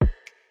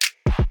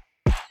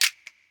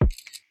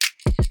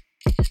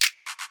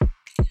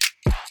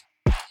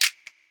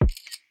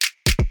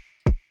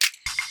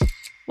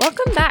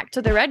Welcome back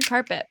to The Red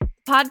Carpet,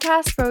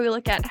 podcast where we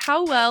look at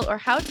how well or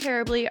how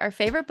terribly our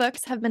favorite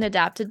books have been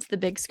adapted to the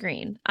big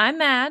screen. I'm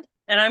Mad.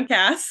 And I'm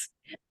Cass.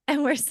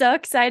 And we're so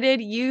excited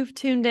you've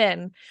tuned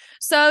in.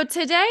 So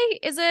today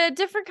is a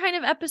different kind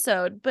of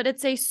episode, but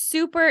it's a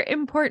super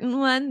important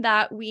one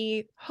that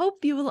we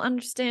hope you will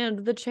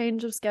understand the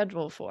change of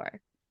schedule for.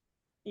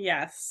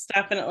 Yes,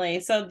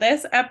 definitely. So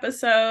this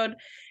episode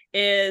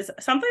is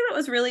something that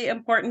was really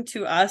important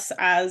to us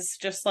as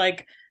just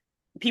like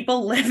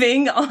people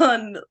living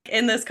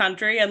in this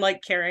country and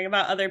like caring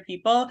about other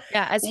people.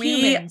 Yeah, as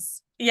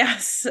humans.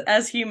 Yes,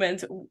 as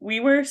humans. We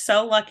were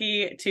so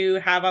lucky to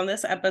have on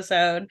this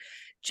episode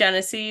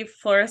Genesee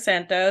Flores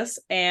Santos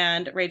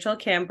and Rachel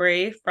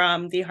Cambry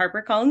from the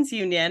HarperCollins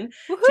Union.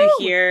 Woo-hoo!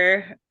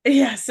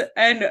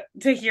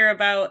 to hear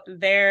about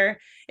their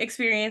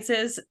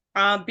experiences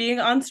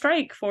being on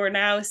strike for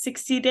now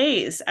 60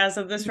 days as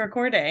of this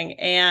recording,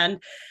 and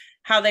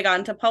how they got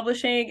into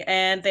publishing.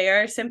 And they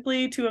are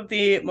simply two of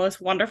the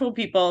most wonderful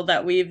people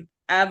that we've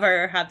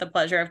ever had the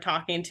pleasure of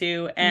talking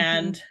to.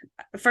 And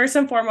first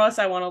and foremost,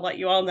 I want to let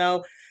you all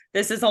know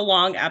this is a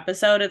long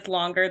episode. It's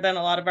longer than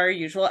a lot of our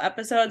usual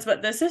episodes,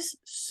 but this is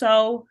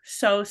so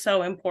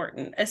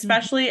important,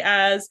 especially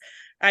as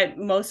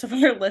most of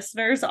our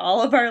listeners,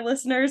 all of our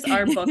listeners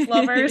are book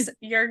lovers.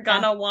 You're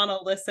gonna want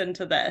to listen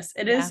to this.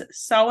 It is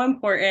so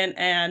important.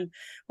 And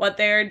what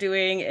they're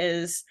doing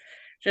is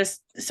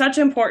just such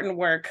important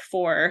work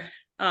for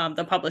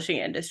the publishing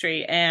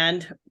industry.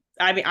 And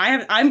I mean,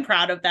 I'm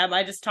proud of them.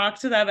 I just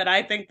talked to them and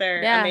I think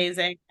they're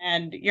amazing.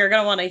 And you're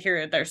going to want to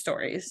hear their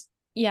stories.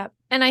 Yeah.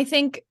 And I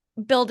think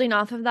building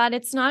off of that,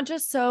 it's not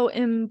just so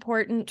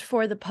important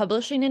for the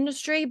publishing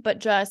industry, but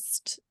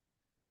just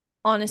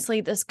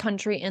honestly, this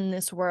country in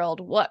this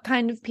world. What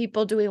kind of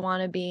people do we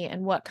want to be,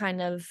 and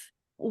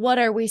what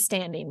are we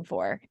standing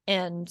for?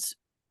 And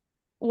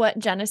what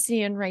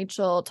Genesee and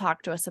Rachel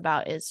talk to us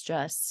about is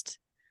just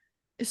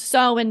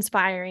so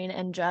inspiring,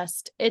 and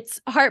just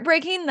it's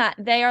heartbreaking that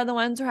they are the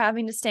ones who are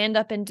having to stand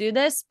up and do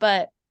this,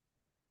 but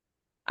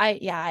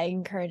I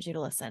encourage you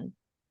to listen.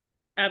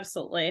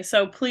 Absolutely.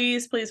 So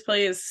please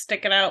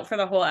stick it out for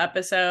the whole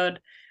episode.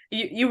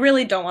 You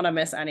really don't want to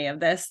miss any of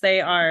this.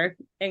 They are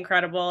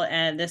incredible,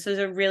 and this is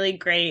a really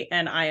great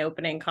and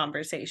eye-opening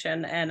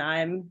conversation, and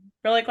I'm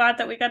really glad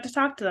that we got to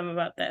talk to them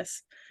about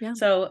this. Yeah.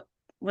 So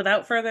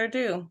without further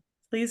ado,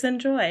 please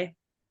enjoy.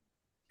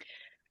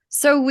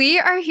 So we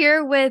are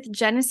here with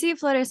Genesee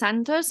Flores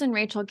Santos and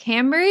Rachel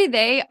Cambry.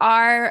 They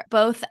are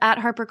both at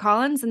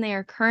HarperCollins, and they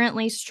are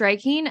currently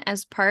striking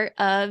as part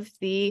of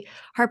the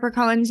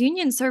HarperCollins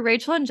Union. So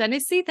Rachel and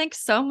Genesee,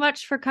 thanks so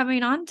much for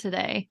coming on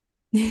today.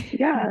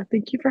 Yeah,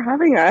 thank you for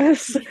having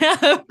us. Yeah,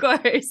 of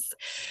course.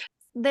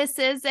 This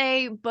is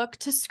a book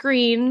to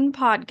screen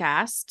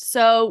podcast.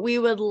 So we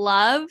would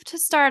love to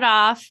start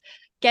off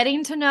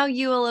getting to know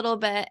you a little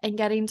bit and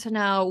getting to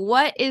know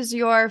what is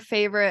your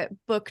favorite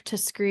book to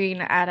screen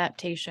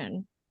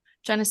adaptation.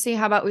 Genesee,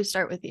 how about we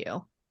start with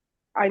you?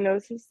 I know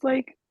this is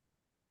like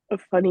a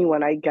funny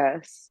one, I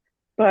guess,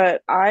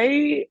 but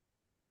I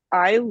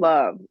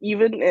love,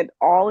 even in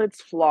all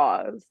its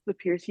flaws, the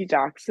Percy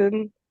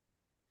Jackson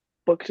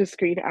book to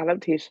screen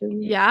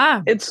adaptation.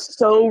 Yeah. It's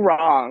so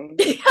wrong.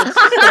 It's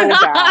so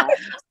bad.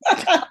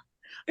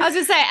 I was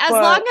gonna say, as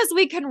long as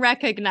we can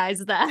recognize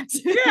that.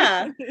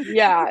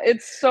 Yeah,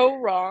 it's so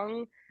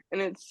wrong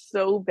and it's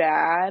so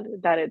bad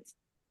that it's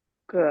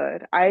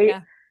good.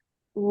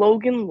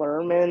 Logan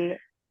Lerman,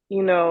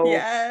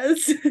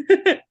 yes.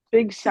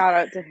 Big shout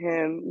out to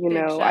him.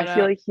 I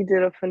feel like he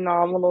did a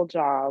phenomenal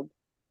job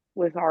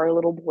with our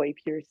little boy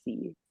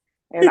Percy,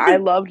 and I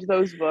loved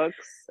those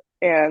books.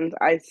 And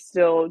I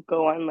still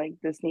go on like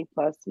Disney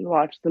Plus and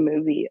watch the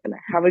movie and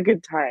have a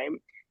good time,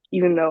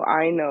 even though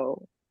I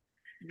know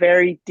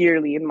very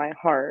dearly in my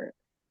heart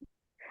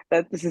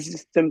that this is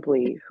just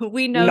simply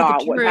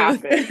not what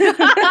happened.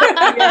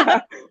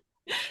 Yeah.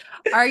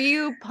 Are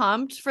you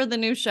pumped for the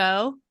new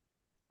show?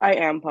 I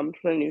am pumped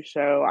for the new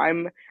show.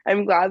 I'm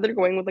glad they're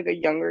going with like a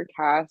younger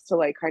cast to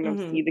like kind of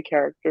see the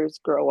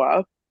characters grow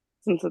up,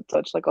 since it's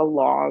such like a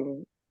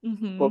long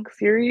book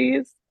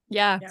series.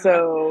 Yeah.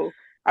 So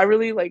I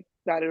really like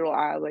that it'll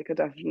add like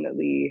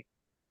definitely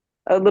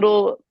a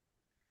little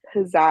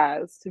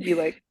pizzazz to be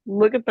like,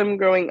 look at them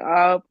growing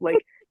up.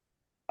 Like,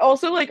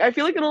 also like I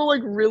feel like it'll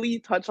like really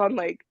touch on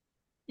like,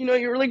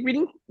 you're like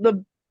reading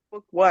the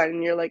book one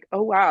and you're like,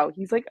 oh wow,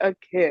 he's like a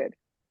kid.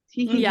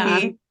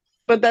 Yeah.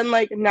 But then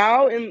like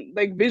now in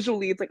like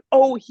visually it's like,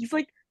 oh, he's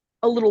like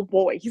a little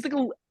boy. He's like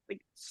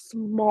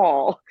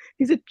small.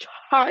 He's a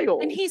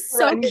child. And he's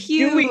so cute.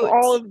 He's doing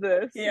all of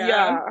this.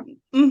 Yeah.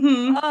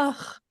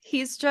 Ugh,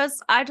 he's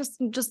just, I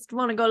just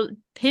want to go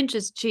pinch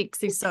his cheeks.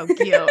 He's so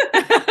cute.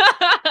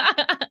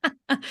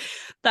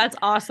 That's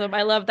awesome.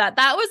 I love that.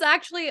 That was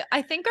actually,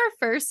 I think our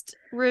first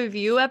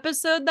review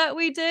episode that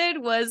we did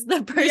was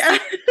the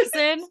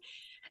person.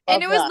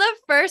 And it was the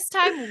first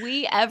time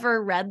we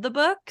ever read the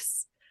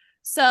books.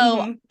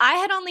 So I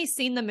had only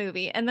seen the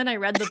movie, and then I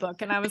read the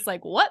book and I was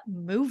like, what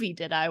movie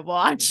did I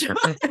watch?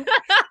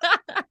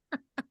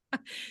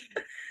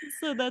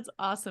 So that's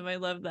awesome. I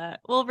love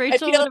that. Well,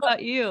 Rachel, what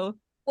about you?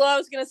 Well, I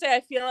was going to say,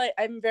 I feel like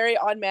I'm very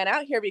odd man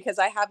out here because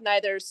I have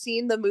neither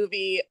seen the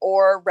movie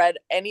or read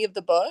any of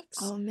the books.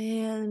 Oh,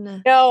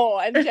 man. No,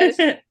 I'm just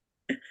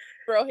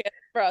throw hands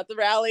throughout the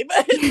rally,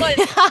 but it's like,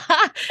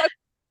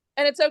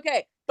 and it's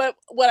okay. But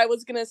what I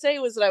was going to say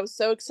was that I was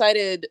so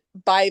excited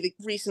by the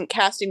recent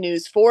casting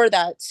news for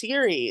that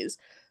series,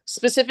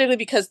 specifically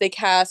because they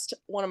cast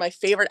one of my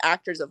favorite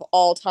actors of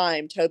all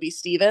time, Toby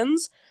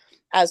Stephens,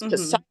 as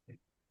Poseidon.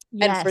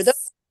 Yes. And for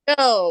those who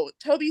know,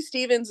 Toby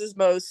Stephens is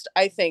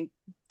I think,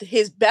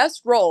 his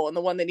best role, and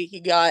the one that he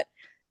got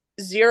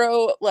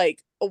 0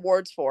 like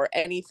awards for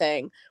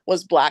anything,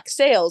 was Black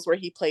Sails, where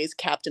he plays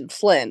Captain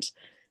Flint,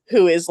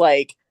 who is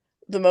like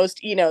the most,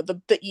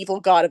 the evil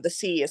god of the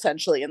sea,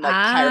 essentially, in like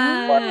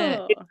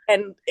pirate.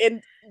 And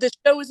the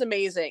show is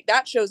amazing.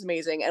 That show's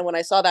amazing. And when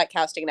I saw that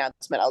casting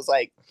announcement, I was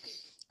like,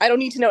 I don't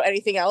need to know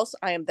anything else.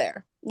 I am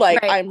there.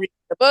 Like, I'm reading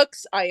the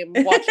books. I am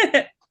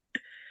watching.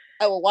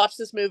 I will watch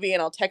this movie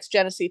and I'll text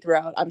Genesee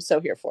throughout. I'm so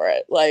here for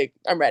it. Like,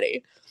 I'm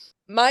ready.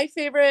 My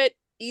favorite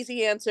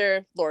easy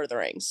answer, Lord of the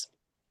Rings.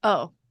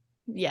 Oh,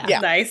 yeah.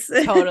 Nice.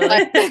 Totally.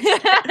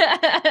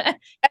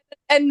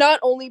 And not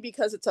only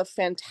because it's a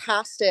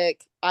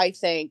fantastic, I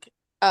think,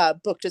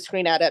 book to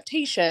screen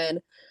adaptation,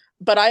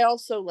 but I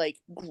also like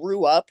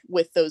grew up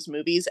with those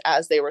movies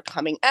as they were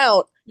coming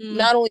out.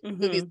 Not only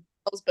movies,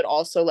 but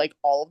also like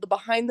all of the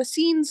behind the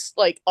scenes,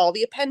 like all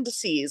the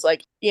appendices,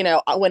 like,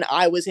 when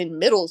I was in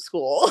middle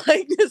school,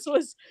 like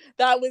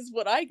that was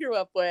what I grew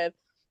up with.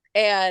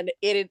 And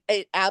it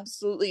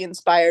absolutely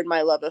inspired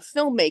my love of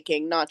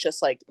filmmaking, not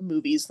just like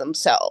movies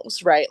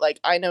themselves, right? Like,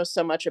 I know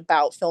so much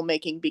about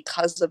filmmaking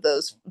because of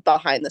those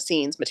behind the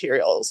scenes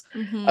materials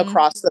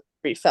across the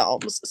 3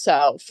 films.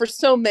 So for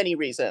so many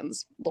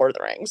reasons, Lord of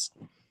the Rings.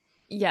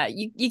 Yeah,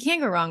 you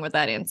can't go wrong with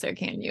that answer,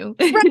 can you?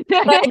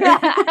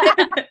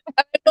 I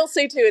will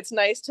say too, it's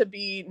nice to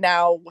be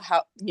now,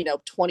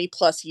 20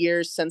 plus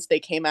years since they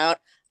came out.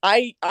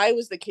 I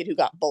was the kid who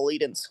got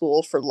bullied in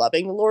school for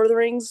loving the Lord of the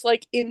Rings,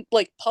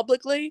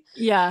 publicly.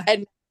 Yeah.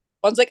 And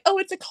one's like, oh,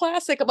 it's a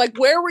classic. I'm like,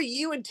 where were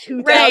you in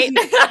 2000?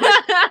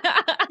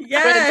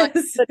 Yes.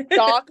 The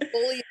doc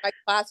bully in my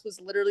class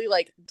was literally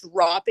like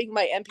dropping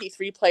my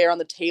MP3 player on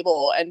the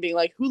table and being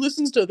like, who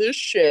listens to this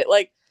shit?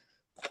 Like,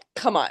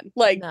 come on.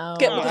 Like, no.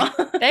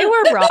 They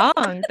were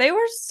wrong. They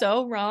were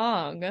so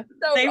wrong.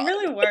 They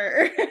really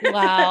were.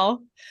 Wow.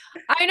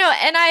 I know.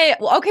 And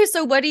okay,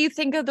 so what do you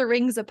think of the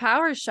Rings of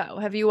Power show?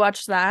 Have you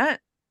watched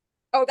that?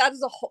 Oh, that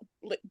is a whole,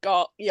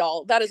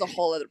 y'all, that is a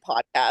whole other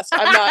podcast.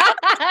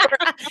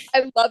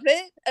 I love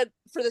it. And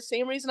for the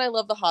same reason I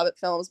love the Hobbit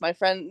films, my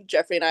friend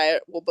Jeffrey and I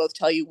will both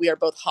tell you we are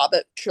both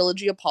Hobbit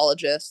trilogy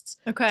apologists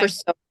for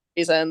some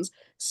reasons.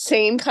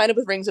 Same kind of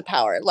with Rings of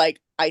Power. Like,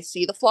 I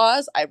see the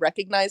flaws, I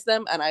recognize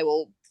them, and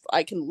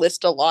I can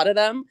list a lot of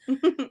them.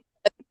 At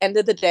the end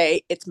of the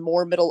day, it's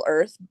more Middle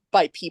Earth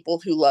by people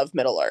who love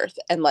Middle Earth.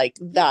 And like,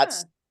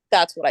 that's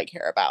what I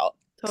care about.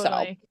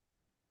 Totally. So.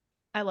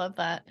 I love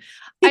that.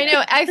 I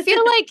know. I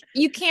feel like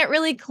you can't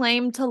really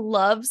claim to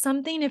love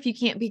something if you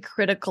can't be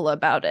critical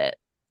about it.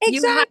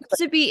 Exactly. You have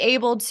to be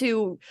able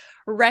to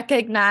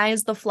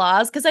recognize the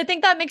flaws, because I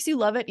think that makes you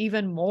love it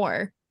even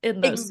more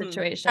in those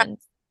situations.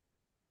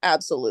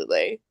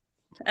 Absolutely.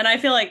 And I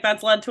feel like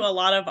that's led to a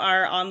lot of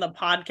our on the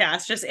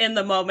podcast, just in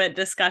the moment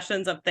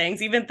discussions of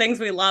things, even things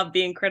we love,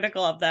 being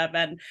critical of them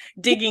and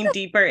digging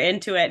deeper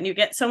into it. And you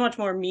get so much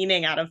more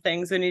meaning out of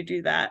things when you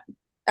do that.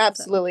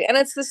 Absolutely. So. And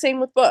it's the same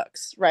with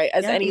books, right?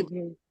 As any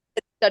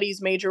studies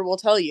major will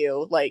tell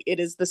you, like, it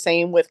is the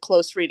same with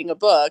close reading a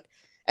book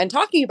and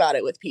talking about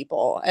it with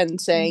people and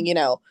saying,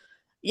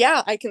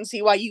 yeah, I can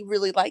see why you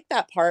really like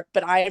that part,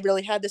 but I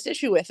really had this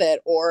issue with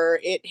it, or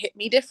it hit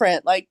me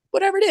different, like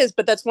whatever it is.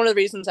 But that's one of the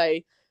reasons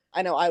I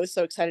know I was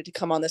so excited to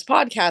come on this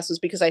podcast, was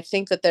because I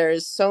think that there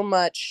is so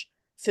much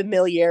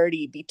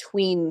familiarity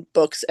between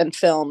books and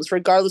films,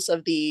 regardless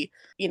of the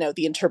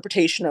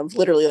interpretation of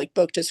literally like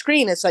book to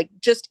screen. It's like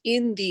just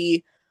in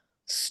the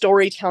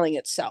storytelling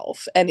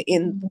itself and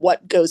in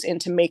what goes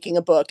into making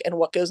a book and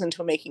what goes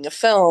into making a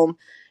film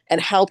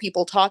and how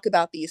people talk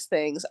about these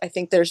things. I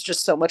think there's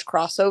just so much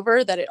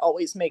crossover that it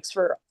always makes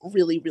for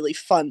really, really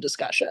fun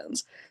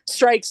discussions.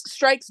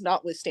 Strikes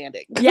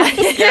notwithstanding.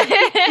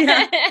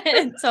 Yeah.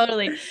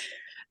 Totally.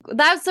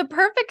 That's a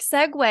perfect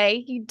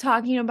segue. You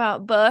talking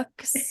about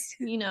books,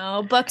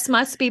 books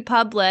must be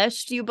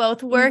published. You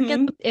both work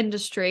in the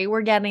industry.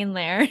 We're getting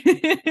there.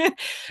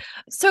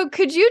 So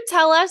could you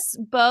tell us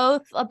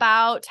both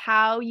about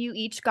how you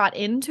each got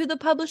into the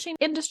publishing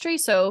industry?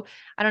 So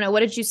I don't know,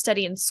 what did you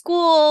study in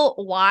school?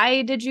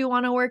 Why did you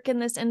want to work in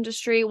this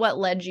industry? What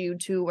led you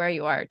to where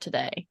you are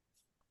today?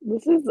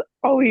 This is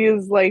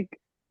always like,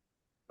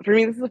 for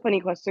me, this is a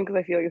funny question because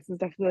I feel like this is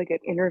definitely like an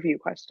interview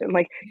question.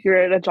 Like, you're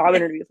at a job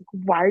interview. It's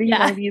like, why do you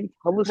want to be in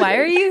publishing? Why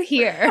are you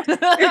here?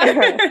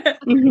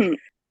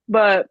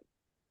 But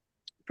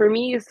for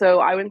me, so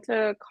I went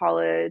to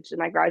college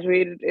and I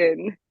graduated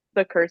in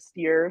the cursed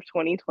year of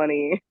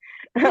 2020.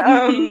 Good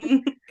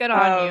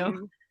on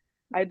you.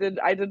 I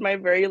did my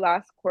very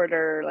last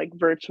quarter like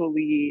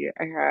virtually,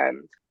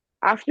 and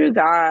after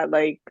that,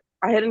 like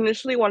I had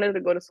initially wanted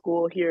to go to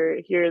school here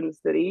in the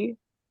city,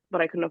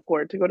 but I couldn't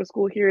afford to go to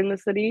school here in the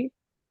city.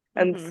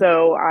 And Mhm.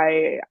 so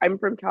I'm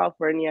from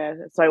California,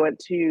 so I went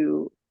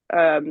to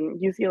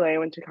UCLA. I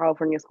went to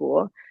California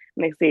school,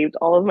 and I saved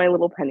all of my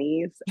little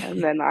pennies,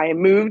 and then I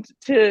moved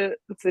to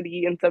the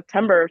city in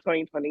September of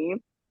 2020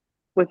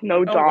 with no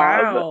Oh,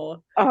 job.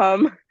 wow.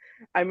 Um,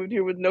 I moved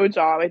here with no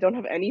job. I don't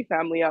have any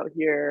family out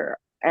here,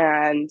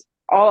 and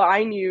all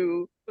I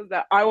knew was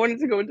that I wanted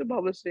to go into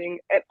publishing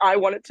and I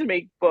wanted to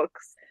make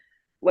books.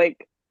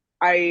 Like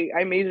I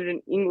majored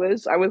in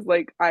English. I was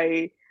like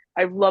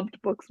I've loved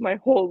books my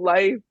whole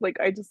life. Like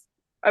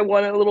I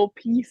want a little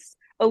piece,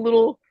 a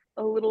little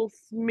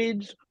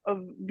smidge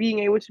of being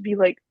able to be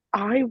like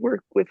I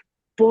work with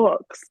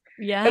books.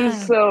 And Yeah.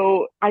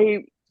 so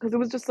I because it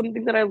was just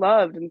something that I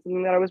loved and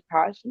something that I was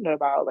passionate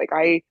about. Like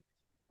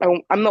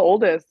I'm the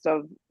oldest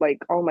of like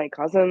all my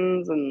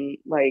cousins and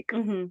like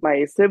Mhm.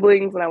 my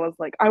siblings, and I was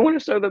like, I want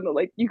to show them that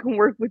like you can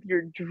work with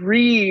your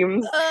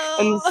dreams.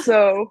 And Oh.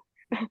 so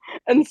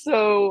and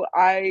so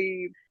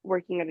I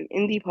working at an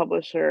indie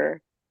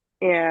publisher,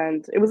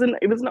 and it was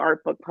an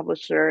art book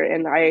publisher,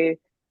 and I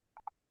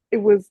it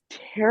was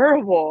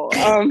terrible.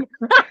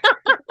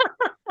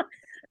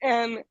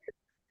 And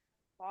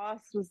boss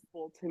was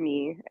full to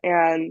me,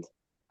 and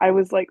I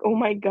was like, oh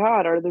my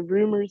god, are the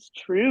rumors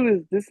true?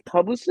 Is this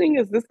publishing?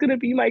 Is this going to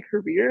be my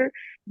career?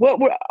 I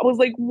was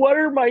like, what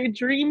are my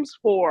dreams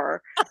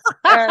for?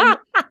 And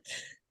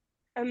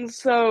and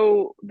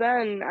so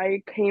then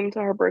I came to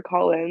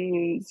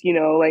HarperCollins,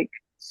 like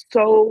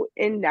so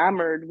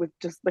enamored with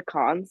just the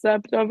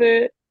concept of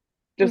it,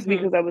 just Mhm.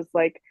 because I was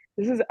like,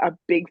 this is a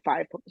big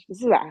five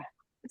publisher.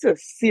 It's a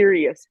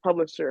serious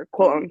publisher,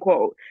 quote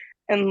unquote.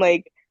 And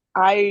like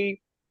I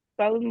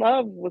fell in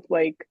love with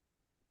like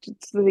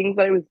just the things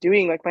that I was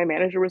doing. Like my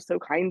manager was so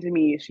kind to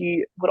me.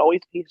 She would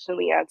always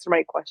patiently answer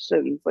my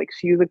questions. Like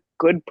she was a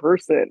good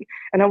person.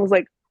 And I was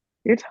like,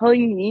 you're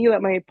telling me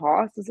that my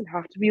boss doesn't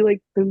have to be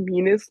like the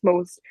meanest,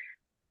 most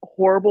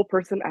horrible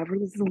person ever.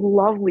 This is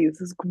lovely.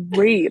 This is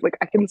great. Like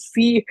I can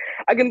see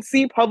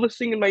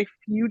publishing in my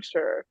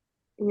future,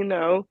 you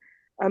know?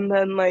 And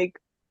then like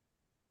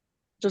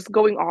just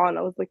going on,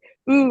 I was like,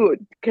 ooh,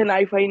 can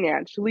I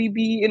financially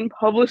be in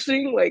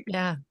publishing? Like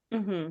Yeah.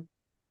 Mhm.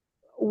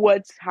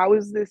 how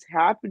is this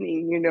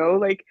happening,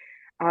 like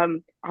I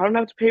don't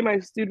have to pay my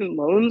student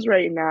loans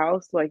right now,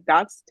 so like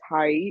that's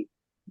tight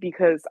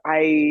because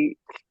I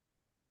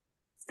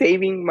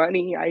saving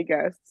money, I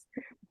guess.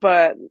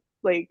 But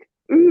like,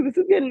 ooh, this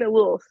is getting a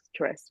little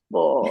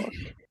stressful.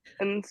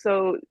 And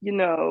so,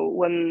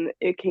 when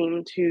it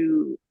came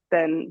to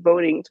then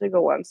voting to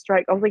go on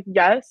strike, I was like,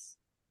 yes.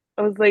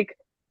 I was like,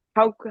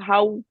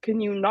 how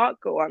can you not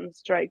go on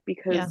strike? Yeah.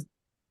 Because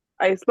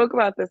I spoke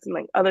about this in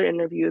like other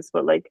interviews,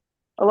 but like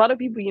a lot of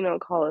people,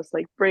 call us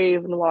like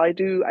brave. And while I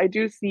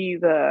do see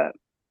the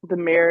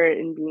merit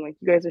in being like,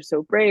 you guys are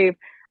so brave,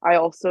 I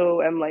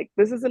also am like,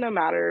 this isn't a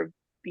matter of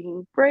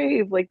being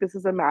brave. Like this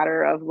is a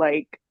matter of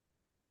like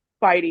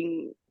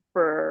fighting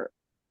for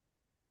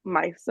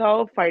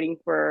myself, fighting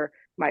for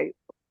my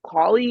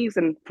colleagues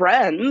and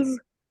friends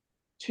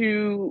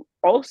to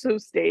also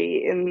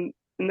stay in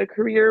the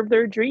career of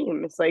their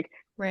dreams. Like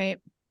Right.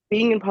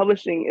 being in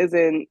publishing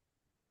isn't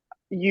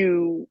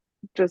you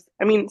just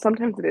I mean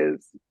sometimes it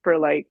is for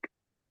like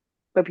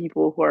the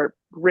people who are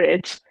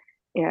rich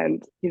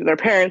and their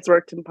parents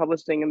worked in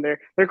publishing and their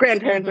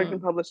grandparents worked in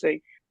Mhm.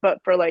 publishing, but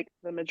for like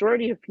the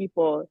majority of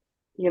people,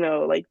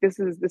 like this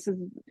is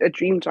a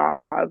dream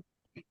job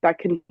that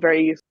can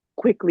very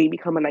quickly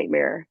become a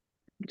nightmare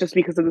just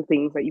because of the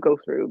things that you go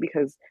through,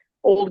 because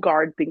old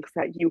guard thinks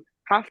that you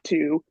have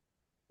to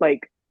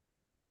like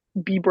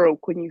be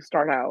broke when you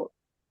start out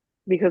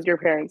because your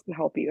parents can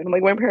help you. And I'm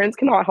like, my parents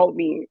cannot help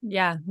me.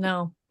 Yeah.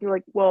 No. You're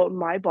like, well,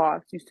 my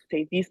boss used to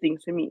say these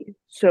things to me,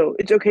 so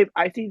it's okay if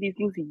I say these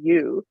things to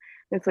you.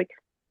 And it's like,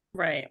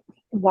 Right.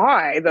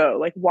 why though?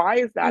 Like, why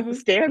is that the Mhm.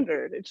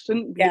 standard? It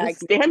shouldn't be Yeah, the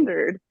exactly.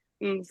 standard.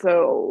 And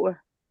so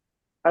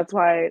that's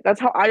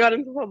how I got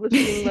into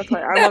publishing. That's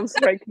why I'm on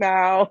strike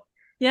now.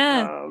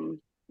 Yeah.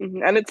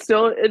 And it's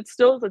still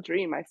a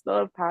dream. I still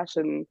have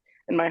passion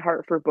in my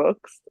heart for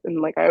books, and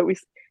like I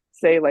always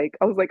say, like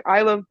I was like,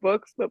 I love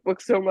books, but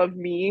books don't love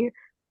me,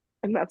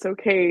 and that's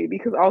okay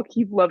because I'll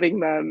keep loving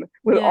them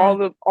with Yeah.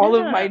 all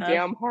of my Yeah.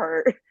 damn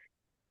heart.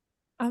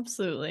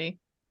 Absolutely.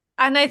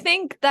 And I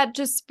think that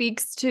just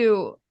speaks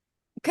to,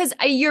 because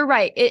you're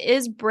right, it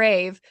is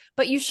brave,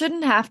 but you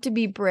shouldn't have to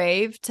be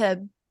brave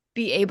to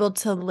be able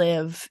to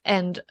live.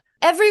 And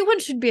everyone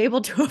should be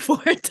able to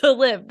afford to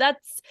live.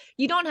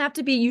 You don't have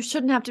to be, you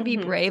shouldn't have to be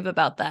Mhm. brave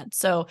about that.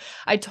 So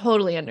I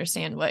totally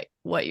understand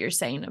what you're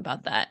saying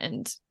about that.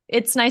 And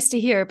it's nice to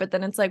hear, but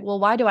then it's like, well,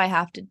 why do I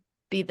have to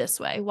be this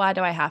way? Why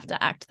do I have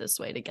to act this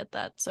way to get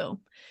that? So,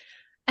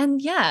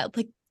 and yeah,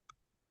 like,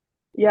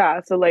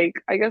 Yeah, so like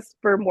I guess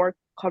for more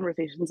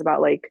conversations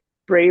about like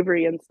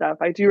bravery and stuff,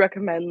 I do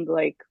recommend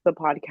like the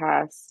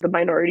podcast, the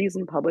Minorities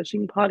in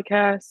Publishing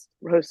podcast,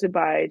 hosted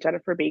by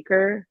Jennifer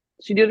Baker.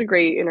 She did a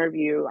great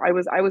interview. I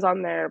was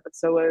on there, but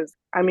so was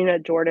Amina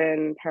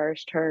Jordan,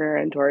 Parrish Turner,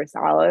 and Doris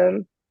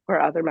Allen, or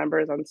other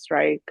members on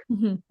strike.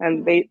 Mm-hmm.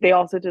 And they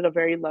also did a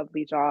very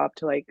lovely job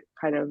to like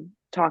kind of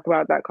talk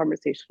about that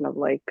conversation of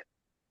like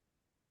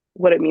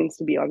what it means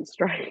to be on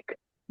strike.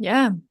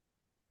 Yeah.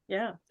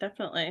 Yeah,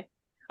 definitely.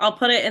 I'll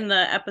put it in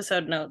the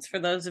episode notes for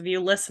those of you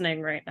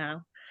listening right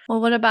now. Well,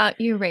 what about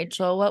you,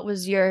 Rachel? What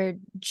was your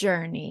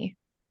journey?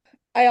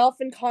 I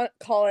often I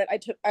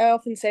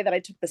often say that I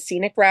took the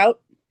scenic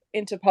route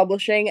into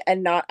publishing,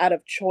 and not out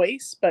of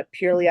choice, but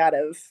purely out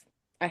of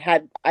I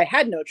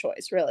had no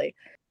choice, really.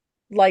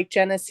 Like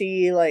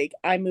Genesee, like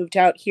I moved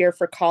out here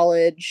for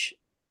college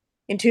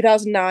in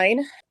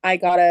 2009. I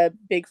got a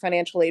big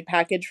financial aid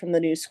package from the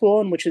new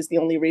school, and which is the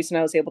only reason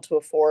I was able to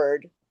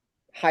afford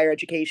higher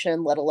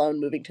education, let alone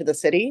moving to the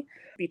city.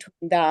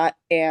 Between that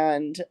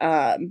and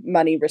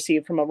money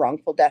received from a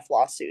wrongful death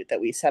lawsuit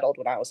that we settled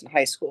when I was in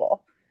high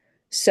school.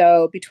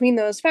 So between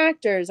those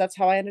factors, that's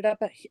how I ended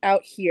up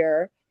out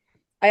here.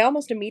 I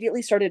almost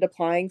immediately started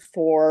applying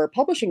for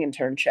publishing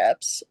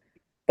internships,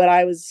 but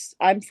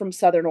I'm from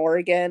Southern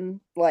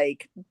Oregon.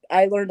 Like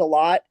I learned a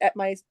lot at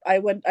I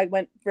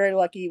went very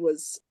lucky,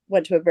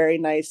 went to a very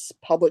nice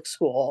public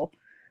school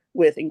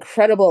with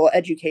incredible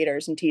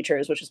educators and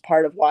teachers, which is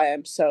part of why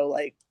I'm so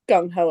like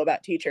gung-ho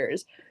about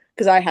teachers,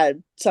 because I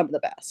had some of the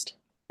best.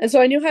 And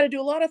so I knew how to do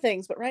a lot of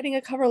things, but writing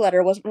a cover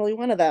letter wasn't really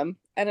one of them,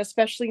 and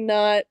especially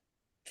not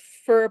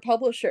for a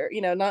publisher,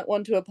 not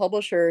one to a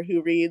publisher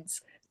who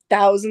reads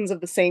thousands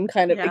of the same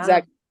kind of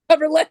exact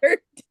cover letter.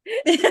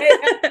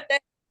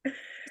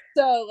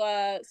 So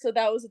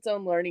that was its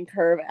own learning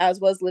curve, as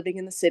was living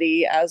in the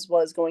city, as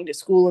was going to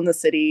school in the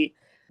city.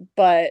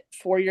 But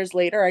 4 years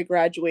later, I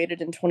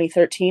graduated in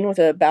 2013 with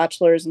a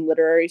bachelor's in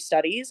literary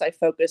studies. I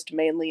focused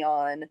mainly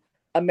on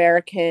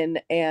American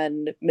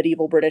and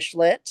medieval British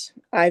lit.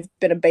 I've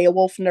been a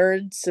Beowulf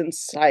nerd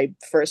since I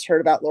first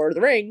heard about Lord of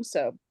the Rings.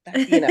 So,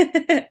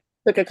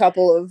 took a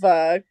couple of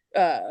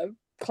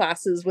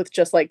classes with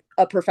just like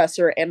a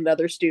professor and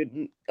another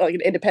student, like an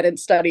independent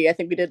study. I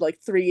think we did like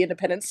 3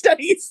 independent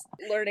studies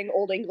learning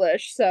Old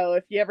English. So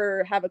if you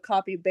ever have a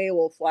copy of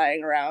Beowulf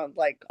flying around,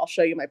 like I'll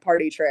show you my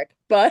party trick.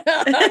 But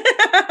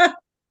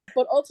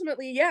but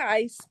ultimately, yeah,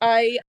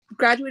 I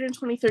graduated in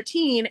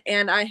 2013,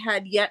 and I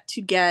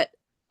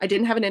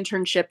didn't have an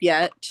internship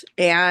yet,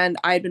 and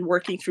I'd been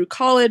working through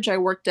college. I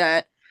worked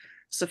at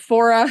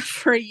Sephora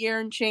for a year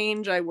and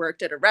change. I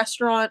worked at a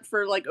restaurant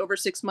for like over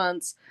 6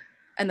 months.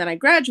 And then I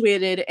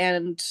graduated,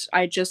 and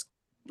I just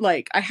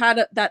like, I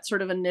had that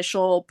sort of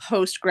initial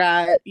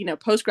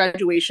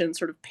post-graduation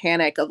sort of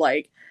panic of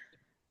like,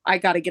 I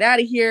got to get out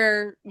of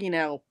here,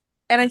 and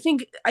I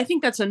think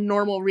that's a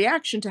normal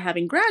reaction to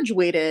having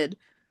graduated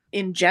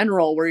in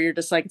general, where you're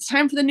just like, it's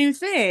time for the new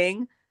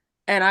thing.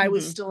 And I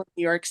was still in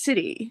New York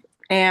City.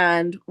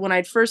 And when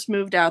I'd first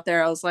moved out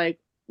there, I was like,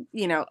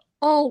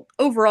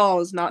 overall, I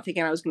was not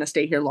thinking I was going to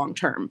stay here long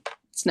term.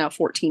 It's now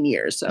 14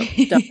 years. So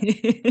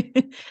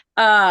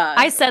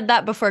I said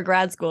that before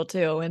grad school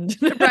too. And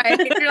right.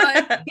 You're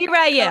like, here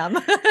I am.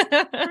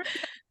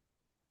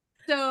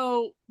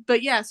 So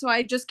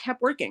I just kept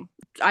working.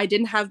 I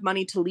didn't have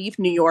money to leave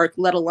New York,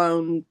 let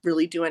alone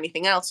really do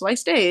anything else. So I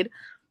stayed,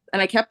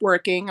 and I kept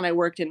working, and I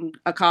worked in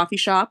a coffee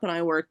shop, and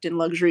I worked in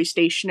luxury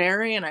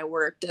stationery, and I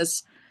worked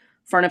as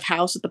front of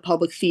house at the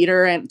public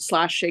theater and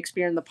 /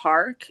 Shakespeare in the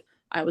Park.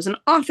 I was an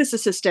office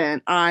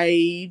assistant.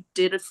 I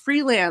did a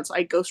freelance.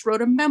 I ghost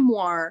wrote a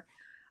memoir.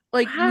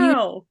 Like,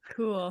 wow,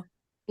 cool.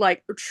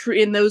 Like over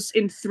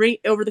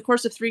the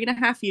course of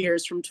 3.5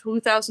 years, from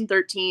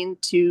 2013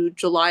 to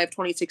July of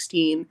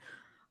 2016,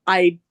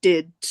 I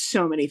did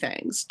so many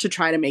things to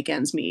try to make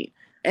ends meet,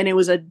 and it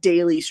was a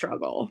daily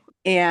struggle.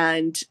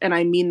 And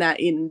I mean that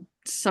in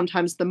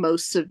sometimes the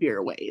most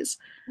severe ways.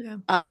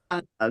 Yeah.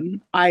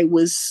 I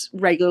was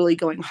regularly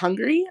going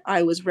hungry.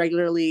 I was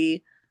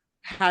regularly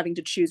having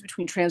to choose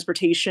between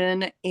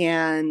transportation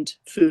and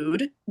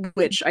food,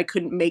 which I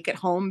couldn't make at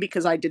home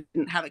because I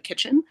didn't have a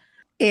kitchen.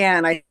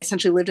 And I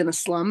essentially lived in a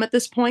slum at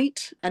this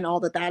point, and all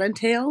that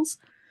entails.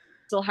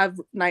 Still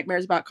have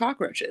nightmares about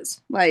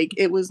cockroaches. Like,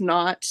 it was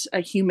not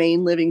a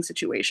humane living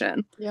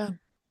situation. Yeah.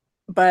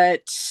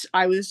 But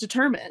I was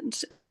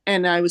determined,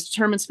 and I was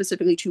determined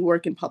specifically to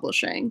work in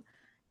publishing.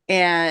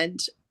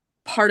 And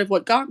part of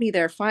what got me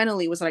there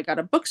finally was that I got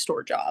a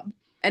bookstore job.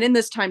 And in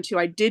this time too,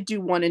 I did do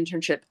one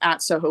internship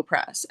at Soho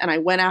Press, and I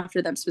went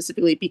after them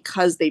specifically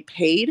because they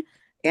paid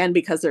and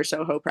because they're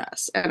Soho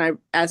Press. And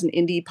as an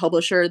indie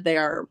publisher, they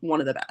are one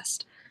of the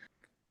best.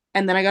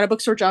 And then I got a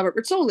bookstore job at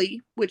Rizzoli,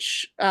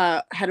 which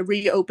had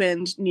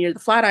reopened near the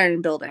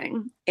Flatiron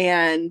Building.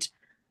 And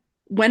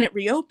when it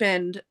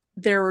reopened,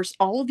 there was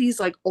all of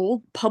these like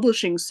old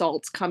publishing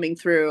salts coming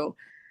through,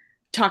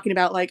 talking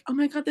about like, oh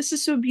my God, this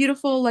is so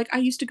beautiful. Like, I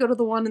used to go to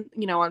the one,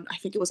 I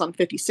think it was on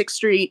 56th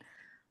Street.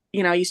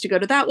 I used to go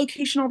to that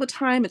location all the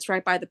time. It's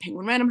right by the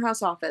Penguin Random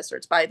House office, or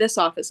it's by this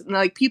office. And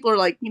like, people are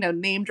like,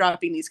 name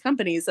dropping these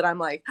companies that I'm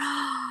like,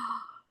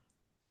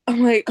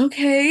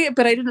 okay,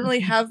 but I didn't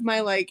really have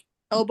my like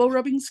elbow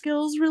rubbing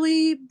skills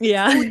really.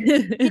 Yeah.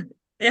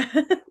 Yeah.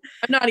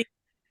 I'm not even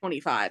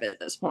 25 at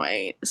this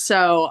point.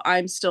 So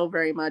I'm still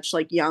very much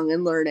like young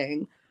and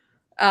learning.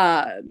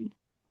 Um,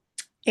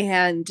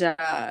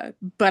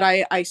 but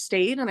I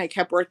stayed and I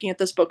kept working at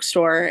this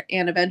bookstore,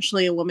 and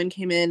eventually a woman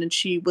came in and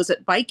she was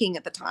at Viking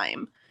at the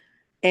time,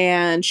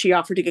 and she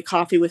offered to get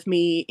coffee with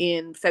me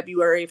in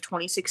February of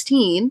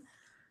 2016.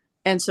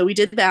 And so we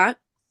did that,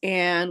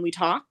 and we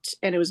talked,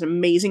 and it was an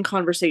amazing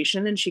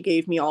conversation, and she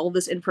gave me all of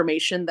this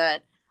information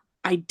that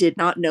I did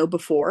not know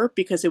before,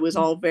 because it was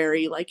all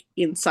very like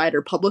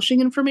insider publishing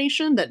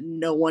information that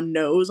no one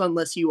knows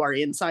unless you are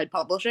inside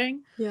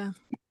publishing. Yeah.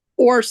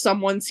 Or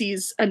someone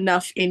sees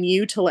enough in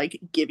you to like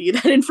give you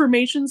that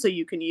information so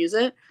you can use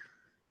it.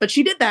 But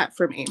she did that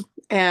for me,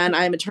 and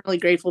I'm eternally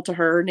grateful to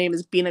her. Her name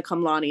is Bina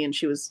Kamlani, and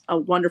she was a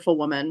wonderful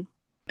woman,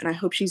 and I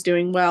hope she's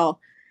doing well.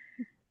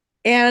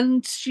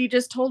 And she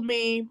just told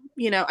me,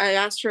 I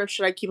asked her,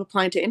 should I keep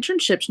applying to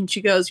internships? And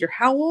she goes, you're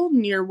how old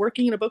and you're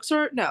working in a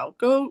bookstore? No,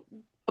 go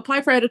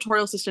apply for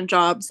editorial assistant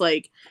jobs.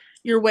 Like,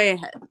 you're way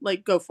ahead.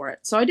 Like, go for it.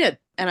 So I did.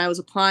 And I was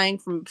applying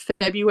from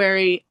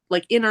February,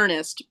 like in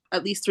earnest,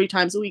 at least 3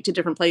 times a week to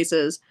different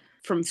places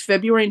from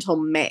February until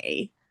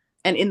May.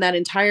 And in that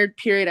entire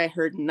period, I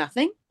heard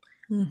nothing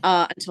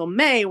until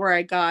May, where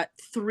I got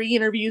 3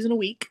 interviews in a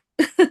week.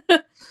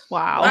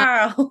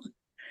 Wow.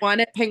 One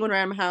at Penguin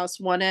Random House,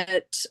 one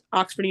at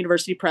Oxford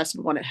University Press,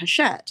 and one at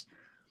Hachette.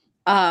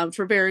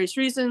 For various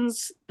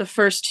reasons, the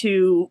first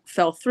 2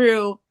 fell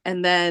through,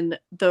 and then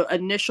the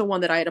initial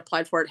one that I had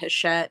applied for at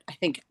Hachette, I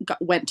think,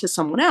 went to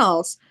someone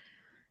else.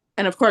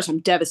 And of course, I'm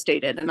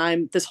devastated. And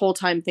I'm this whole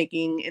time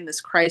thinking in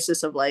this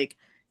crisis of like,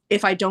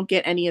 if I don't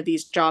get any of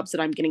these jobs that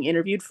I'm getting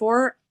interviewed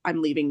for,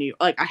 I'm leaving New York.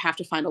 Like, I have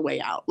to find a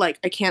way out. Like,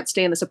 I can't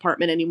stay in this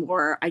apartment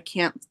anymore. I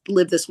can't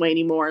live this way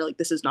anymore. Like,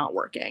 this is not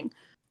working.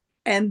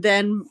 And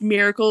then,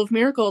 miracle of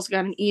miracles,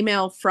 got an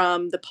email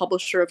from the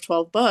publisher of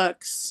 12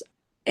 books.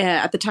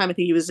 At the time, I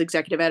think he was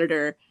executive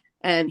editor.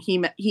 And he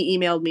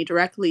emailed me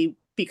directly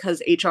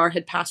because HR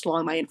had passed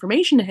along my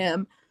information to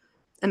him.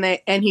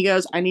 And he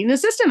goes, I need an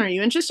assistant. Are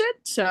you interested?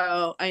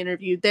 So I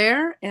interviewed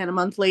there. And a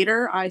month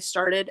later, I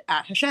started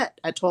at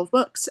Hachette at 12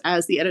 books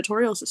as the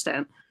editorial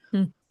assistant.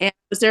 And I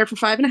was there for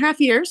 5.5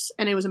 years.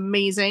 And it was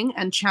amazing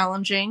and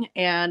challenging.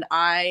 And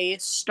I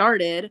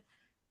started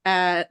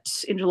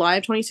in July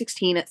of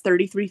 2016 at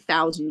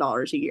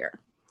 $33,000 a year.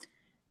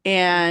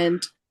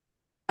 And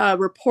a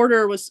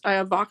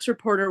Vox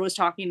reporter was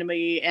talking to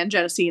me, and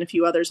Genesee and a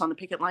few others on the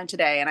picket line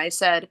today.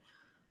 And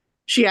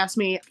she asked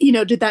me,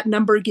 did that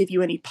number give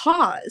you any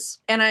pause?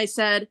 And I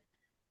said,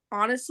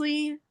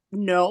 honestly,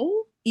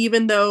 no,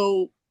 even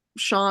though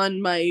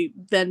Sean, my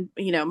then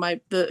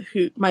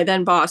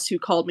boss who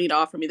called me to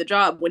offer me the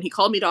job, when he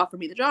called me to offer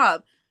me the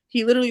job,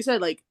 he literally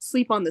said, like,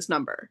 sleep on this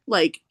number.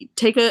 Like,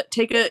 take a,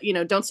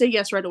 don't say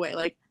yes right away.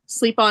 Like,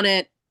 sleep on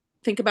it.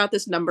 Think about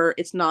this number.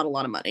 It's not a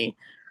lot of money.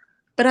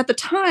 But at the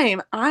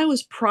time, I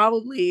was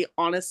probably,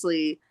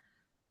 honestly,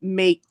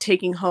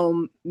 taking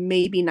home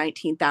maybe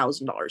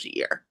 $19,000 a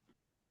year.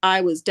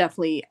 I was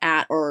definitely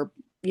at, or,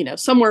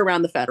 somewhere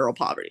around the federal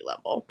poverty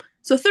level.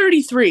 So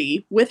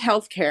 33 with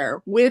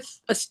healthcare,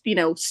 with a,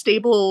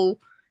 stable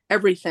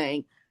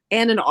everything,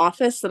 and an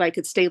office that I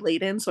could stay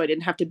late in so I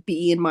didn't have to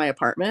be in my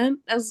apartment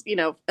as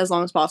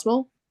long as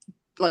possible.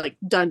 Like,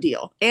 done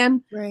deal.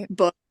 And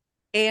book,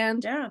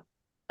 and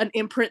an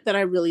imprint that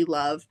I really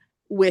love,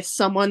 with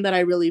someone that I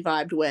really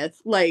vibed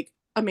with. Like,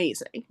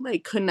 amazing.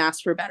 Like, couldn't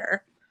ask for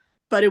better.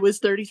 But it was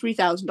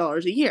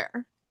 $33,000 a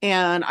year.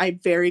 And I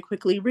very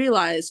quickly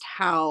realized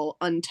how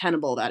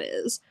untenable that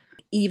is.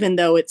 Even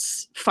though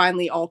it's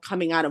finally all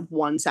coming out of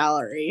one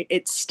salary,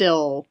 it's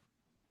still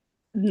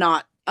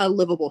not a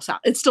livable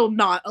salary. It's still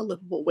not a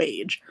livable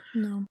wage.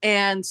 No.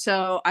 And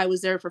so I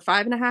was there for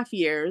 5.5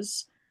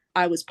 years.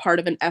 I was part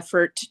of an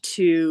effort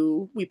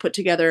we put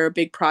together a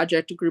big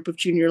project, a group of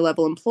junior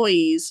level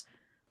employees.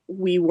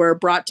 We were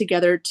brought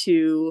together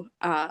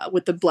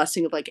with the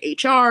blessing of like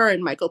HR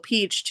and Michael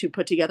Peach, to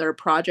put together a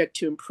project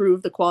to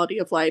improve the quality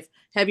of life,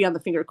 heavy on the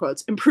finger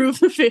quotes, improve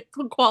the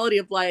quality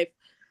of life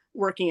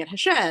working at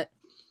Hachette.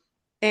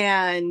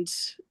 And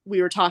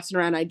we were tossing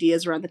around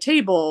ideas around the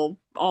table,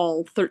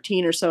 all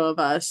 13 or so of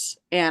us.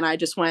 And I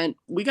just went,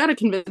 we got to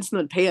convince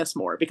them to pay us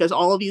more, because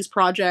all of these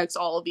projects,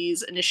 all of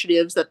these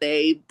initiatives that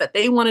they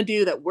want to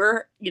do, that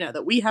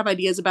that we have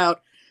ideas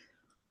about,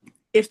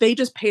 if they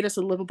just paid us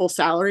a livable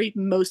salary,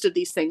 most of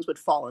these things would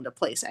fall into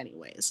place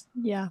anyways.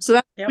 Yeah. So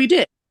that's what we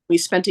did. We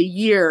spent a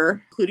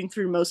year, including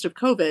through most of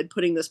COVID,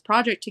 putting this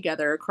project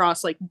together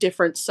across like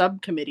different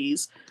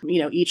subcommittees.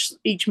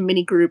 Each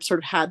mini group sort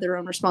of had their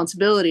own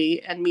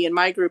responsibility, and me and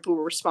my group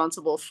were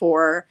responsible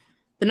for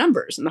the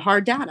numbers and the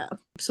hard data.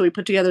 So we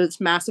put together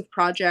this massive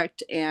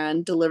project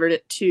and delivered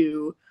it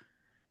to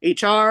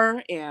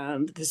HR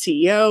and the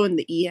CEO and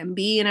the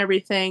EMB and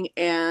everything.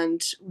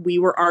 And we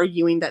were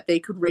arguing that they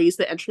could raise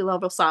the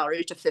entry-level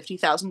salary to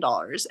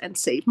 $50,000 and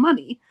save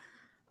money.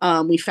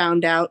 We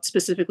found out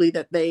specifically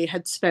that they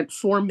had spent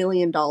 $4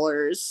 million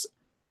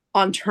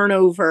on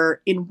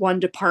turnover in one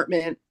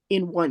department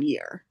in 1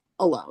 year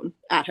alone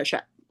at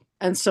Hachette.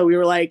 And so we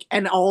were like,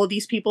 and all of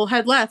these people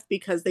had left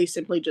because they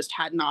simply just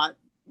had not,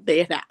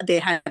 they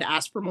had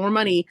asked for more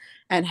money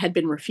and had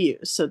been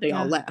refused. So they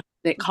all left.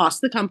 And it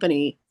cost the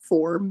company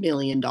 $4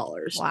 million.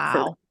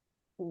 Wow.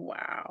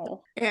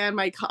 Wow. And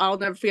I'll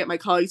never forget, my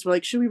colleagues were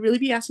like, should we really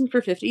be asking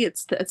for 50?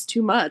 It's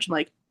too much. I'm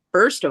like,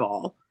 first of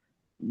all,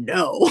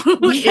 no.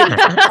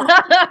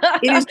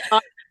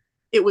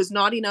 It was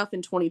not enough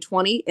in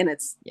 2020. And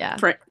it's,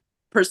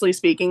 personally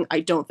speaking, I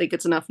don't think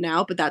it's enough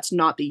now, but that's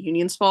not the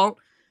union's fault.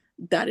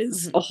 That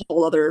is a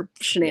whole other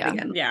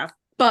shenanigan. Yeah.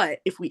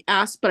 But if we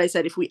ask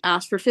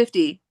for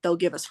 50, they'll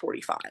give us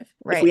 45.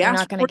 Right. If we They're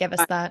not going to give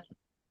us that.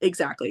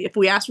 Exactly. If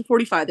we ask for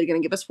 45, they're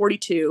going to give us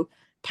 42,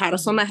 pat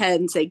us on the head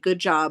and say, good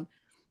job.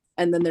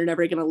 And then they're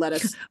never going to let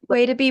us.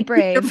 Way to be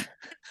brave.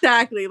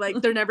 Exactly.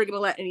 Like they're never going to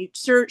let any,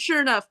 sure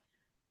enough,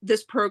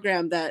 this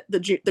program that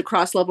the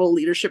cross-level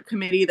leadership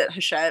committee that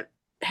Hachette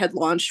had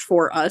launched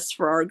for us,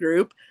 for our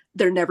group,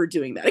 they're never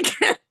doing that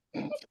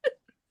again.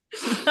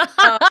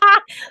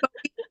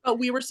 But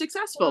we were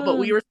successful. But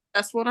we were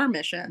successful in our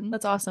mission.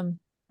 That's awesome.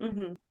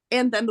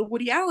 And then the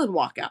Woody Allen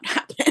walkout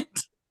happened.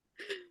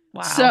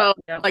 Wow. So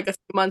like a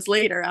few months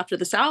later, after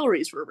the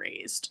salaries were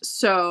raised.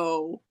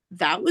 So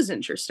that was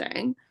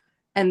interesting.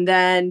 And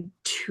then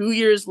 2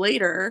 years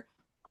later,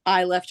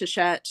 I left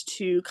Hachette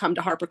to come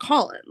to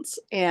HarperCollins.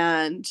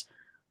 And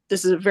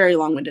this is a very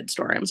long-winded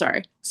story. I'm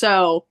sorry.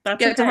 So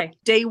that's okay.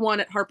 Day one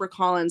at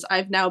HarperCollins,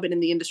 I've now been in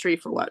the industry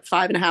for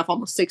 5.5,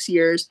 almost 6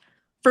 years.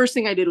 First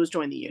thing I did was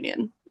join the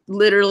union.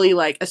 Literally,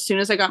 like, as soon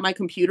as I got my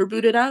computer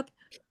booted up,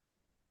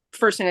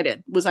 first thing I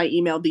did was I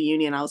emailed the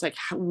union. I was like,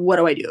 what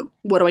do I do?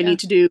 What do I need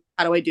to do?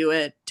 How do I do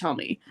it? Tell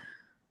me.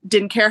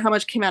 Didn't care how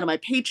much came out of my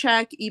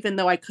paycheck, even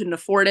though I couldn't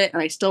afford it.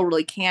 And I still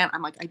really can't.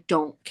 I'm like, I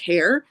don't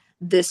care.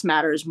 This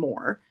matters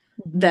more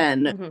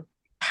than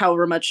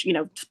however much,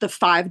 the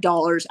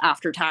 $5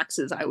 after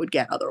taxes I would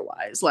get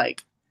otherwise.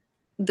 Like,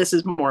 this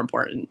is more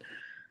important.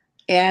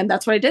 And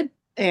that's what I did.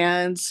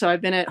 And so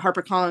I've been at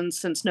HarperCollins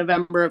since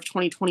November of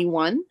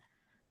 2021.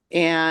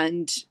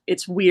 And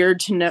it's weird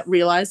to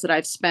realize that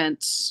I've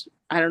spent,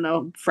 I don't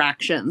know,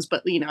 fractions,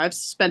 but, I've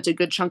spent a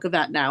good chunk of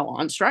that now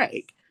on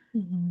strike.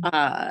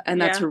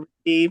 And that's a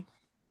really,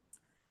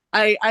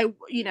 I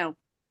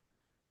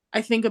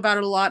think about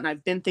it a lot, and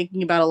I've been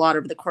thinking about it a lot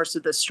over the course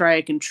of this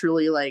strike, and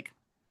truly, like,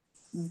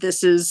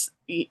 this is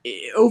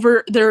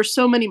there are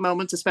so many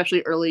moments,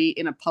 especially early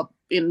in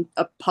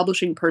a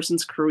publishing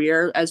person's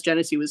career, as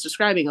Genesee was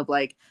describing, of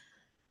like,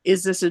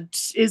 is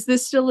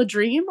this still a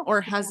dream,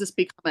 or has this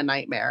become a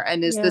nightmare?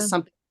 And is this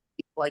something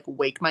like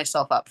wake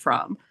myself up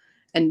from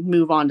and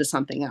move on to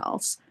something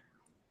else?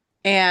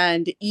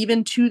 And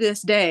even to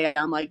this day,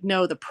 I'm like,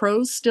 no, the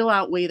pros still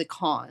outweigh the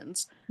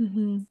cons.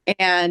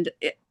 And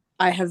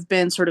I have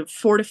been sort of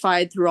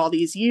fortified through all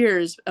these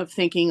years of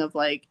thinking of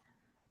like,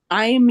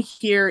 I am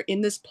here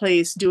in this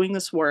place doing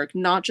this work,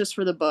 not just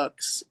for the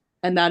books.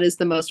 And that is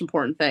the most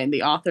important thing.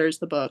 The authors,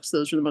 the books,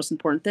 those are the most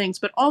important things.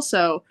 But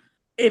also,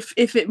 if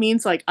it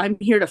means like I'm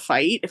here to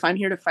fight, if I'm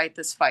here to fight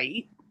this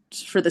fight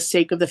for the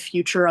sake of the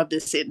future of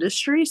this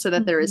industry, so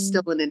that there is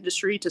still an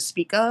industry to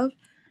speak of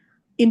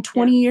in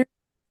 20 years,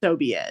 so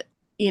be it.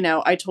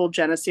 I told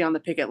Genesee on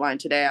the picket line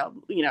today, I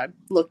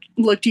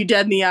looked you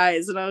dead in the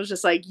eyes, and I was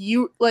just like,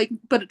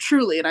 but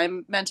truly, and I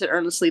meant it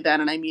earnestly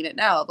then, and I mean it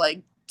now,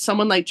 like,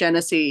 someone like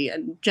Genesee,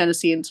 and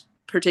Genesee in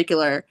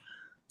particular,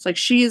 it's like,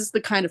 she is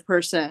the kind of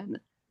person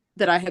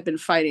that I have been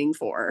fighting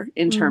for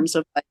in terms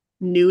of like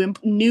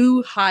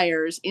new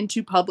hires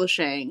into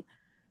publishing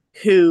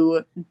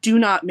who do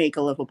not make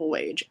a livable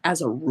wage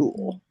as a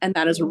rule. And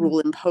that is a rule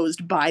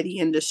imposed by the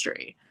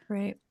industry.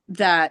 Right.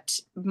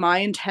 That my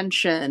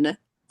intention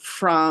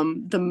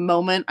from the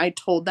moment I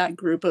told that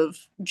group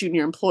of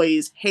junior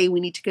employees, hey,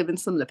 we need to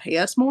convince them to pay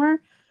us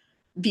more,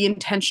 the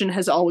intention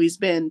has always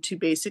been to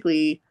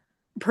basically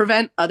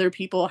prevent other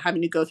people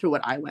having to go through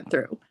what I went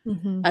through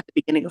at the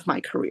beginning of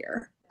my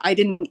career. I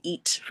didn't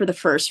eat for the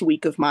first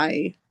week of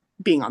my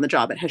being on the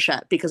job at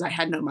Hachette because I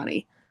had no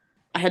money.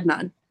 I had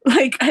none.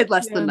 Like, I had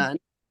less than none.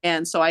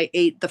 And so I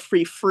ate the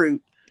free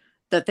fruit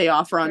that they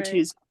offer on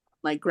Tuesday,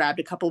 like grabbed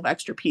a couple of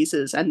extra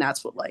pieces. And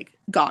that's what like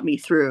got me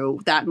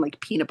through that. And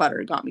like peanut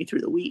butter got me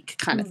through the week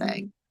kind of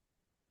thing.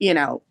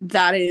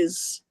 That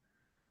is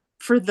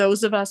for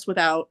those of us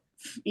without,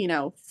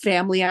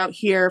 family out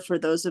here, for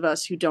those of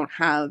us who don't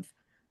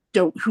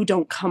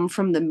come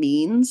from the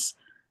means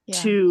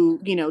to,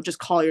 just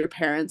call your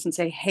parents and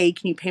say, hey,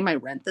 can you pay my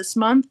rent this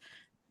month?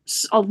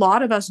 A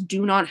lot of us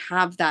do not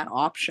have that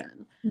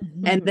option.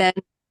 And then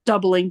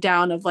doubling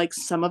down of like,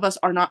 some of us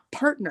are not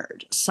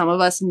partnered. Some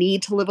of us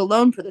need to live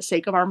alone for the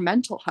sake of our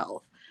mental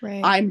health.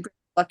 Right. I'm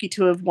lucky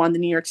to have won the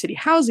New York City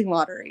housing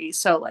lottery.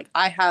 So like,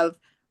 I have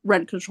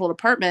rent controlled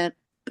apartment,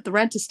 but the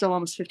rent is still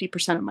almost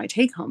 50% of my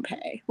take home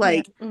pay.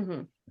 Like,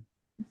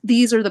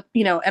 these are the,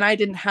 and I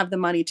didn't have the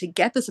money to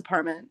get this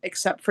apartment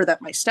except for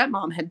that my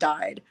stepmom had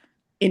died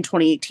in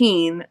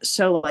 2018.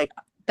 So like,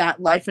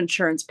 that life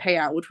insurance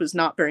payout, which was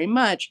not very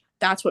much,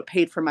 that's what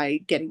paid for my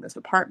getting this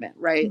apartment,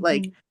 right?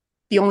 Like,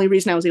 the only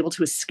reason I was able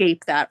to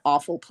escape that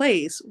awful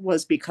place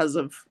was because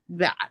of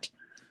that.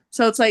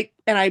 So it's like,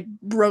 and I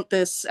wrote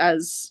this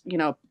as, you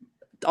know,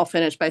 I'll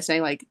finish by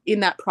saying, like, in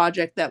that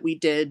project that we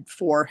did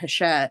for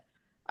Hachette,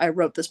 I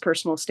wrote this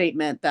personal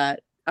statement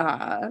that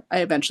I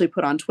eventually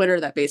put on Twitter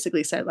that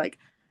basically said, like,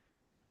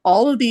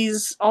 all of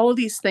these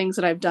things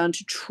that I've done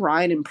to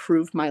try and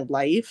improve my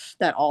life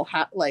that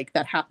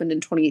that happened in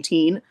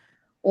 2018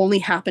 only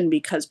happened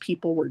because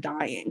people were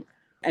dying,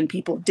 and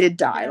people did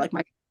die. Like,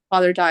 my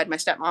father died, my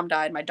stepmom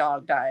died, my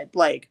dog died.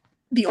 Like,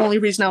 the only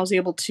reason I was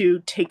able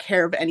to take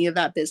care of any of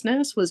that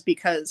business was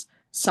because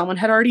someone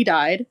had already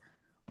died,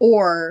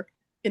 or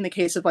in the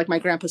case of, like, my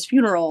grandpa's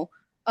funeral,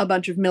 a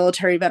bunch of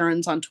military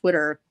veterans on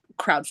Twitter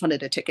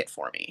crowdfunded a ticket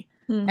for me.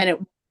 And it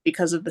was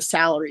because of the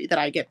salary that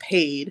I get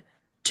paid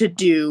to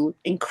do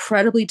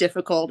incredibly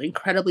difficult,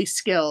 incredibly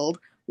skilled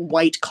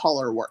white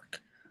collar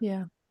work.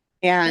 Yeah.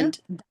 And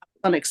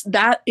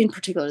that in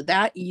particular,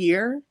 that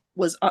year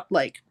was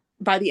like,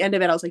 by the end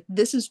of it, I was like,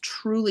 this is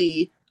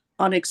truly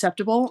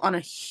unacceptable on a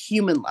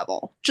human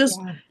level. Just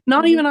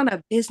not even on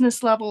a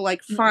business level.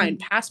 Like, fine,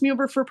 pass me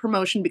over for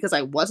promotion because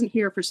I wasn't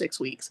here for 6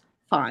 weeks.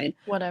 Fine.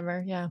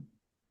 Whatever. Yeah.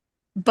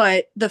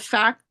 But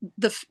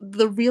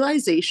the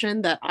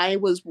realization that I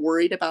was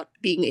worried about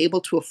being able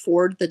to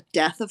afford the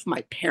death of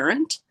my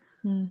parent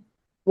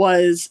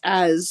was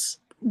as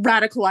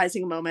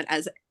radicalizing a moment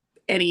as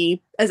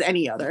any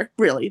other,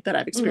 really, that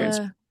I've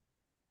experienced.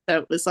 So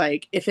it was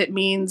like, if it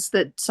means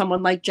that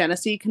someone like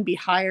Genesee can be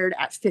hired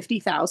at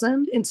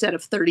 50,000 instead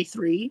of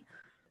 33,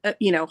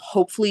 you know,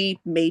 hopefully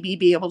maybe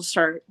be able to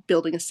start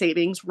building a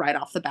savings right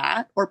off the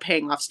bat, or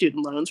paying off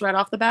student loans right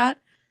off the bat,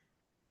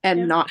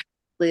 and not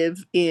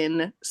live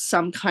in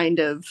some kind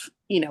of,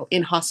 you know,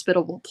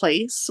 inhospitable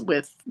place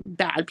with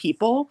bad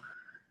people,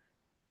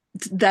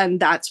 then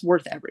that's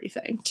worth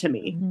everything to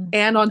me.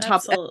 And on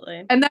top,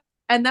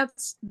 and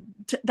that's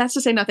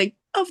to say nothing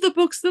of the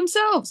books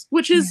themselves,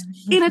 which is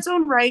in its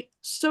own right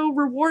so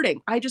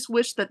rewarding. I just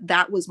wish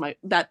that was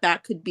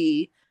that could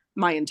be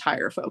my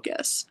entire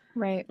focus,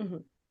 right?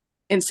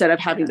 Instead of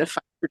having to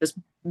fight for just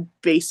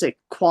basic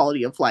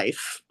quality of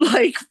life,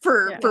 like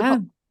for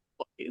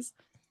employees.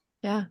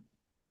 Yeah.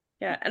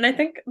 Yeah. And I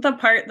think the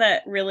part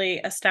that really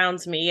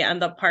astounds me, and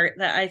the part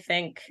that I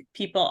think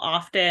people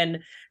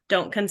often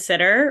don't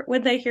consider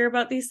when they hear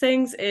about these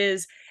things,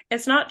 is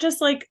it's not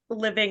just like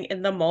living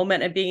in the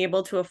moment and being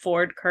able to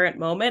afford current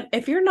moment.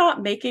 If you're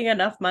not making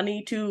enough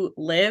money to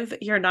live,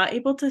 you're not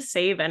able to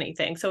save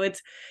anything. So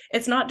it's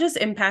not just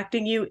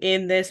impacting you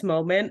in this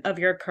moment of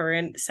your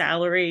current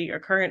salary, your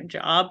current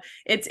job.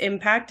 It's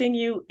impacting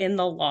you in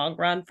the long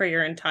run for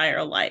your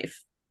entire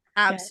life.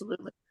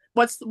 Absolutely.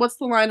 What's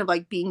the line of,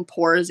 like, being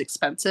poor is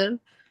expensive?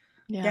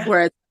 Yeah.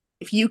 Where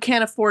if you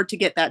can't afford to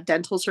get that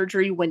dental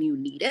surgery when you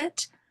need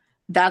it,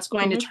 that's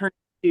going to turn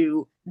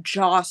into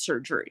jaw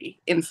surgery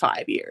in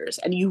 5 years,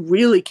 and you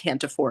really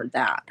can't afford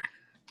that.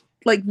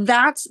 Like,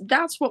 that's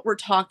what we're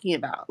talking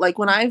about. Like,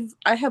 when I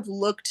have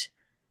looked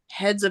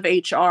heads of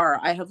HR,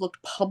 I have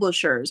looked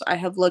publishers, I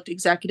have looked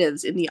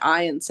executives in the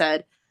eye and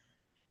said,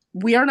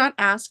 we are not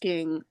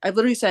asking. I've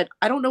literally said,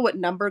 I don't know what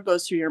number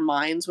goes through your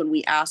minds when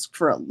we ask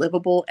for a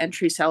livable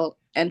entry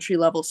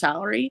level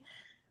salary.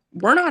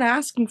 We're not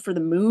asking for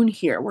the moon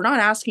here. We're not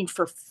asking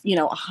for, you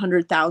know,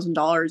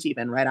 $100,000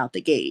 even right out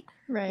the gate,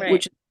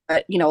 which,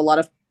 you know, a lot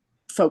of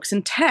folks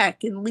in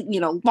tech and,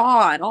 you know,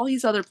 law and all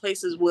these other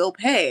places will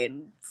pay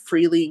and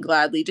freely and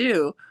gladly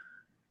do.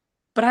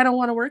 But I don't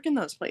want to work in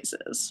those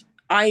places.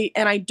 I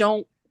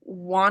don't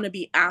want to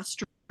be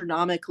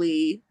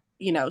astronomically,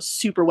 you know,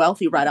 super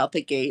wealthy right out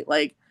the gate.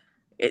 Like,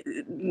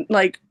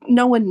 like,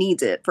 no one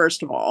needs it,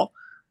 first of all.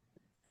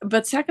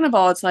 But second of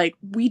all, it's like,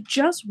 we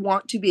just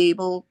want to be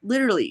able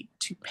literally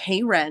to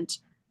pay rent,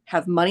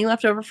 have money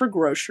left over for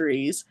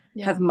groceries,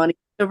 have money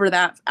over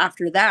that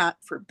after that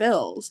for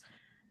bills,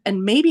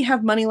 and maybe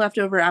have money left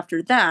over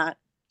after that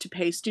to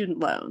pay student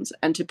loans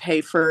and to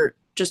pay for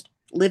just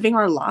living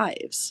our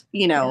lives,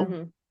 you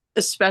know.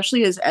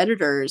 Especially as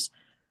editors,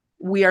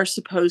 we are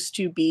supposed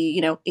to be,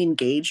 you know,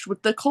 engaged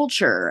with the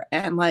culture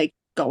and, like,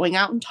 going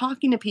out and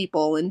talking to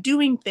people and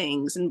doing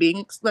things and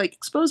being like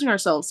exposing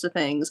ourselves to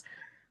things.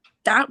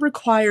 That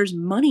requires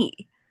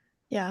money.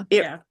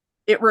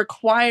 It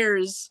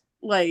requires,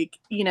 like,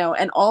 you know,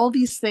 and all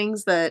these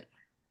things that,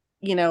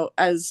 you know,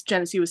 as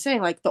Genesee was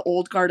saying, like, the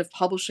old guard of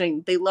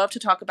publishing, they love to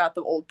talk about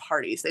the old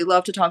parties. They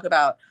love to talk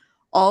about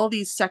all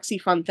these sexy,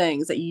 fun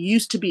things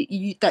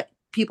that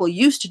people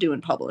used to do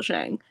in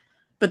publishing,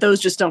 but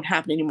those just don't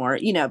happen anymore,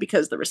 you know,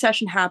 because the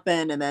recession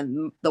happened and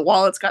then the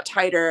wallets got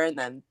tighter and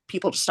then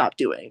people just stopped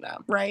doing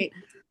them. Right.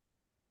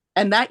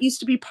 And that used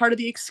to be part of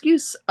the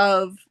excuse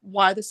of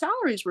why the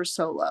salaries were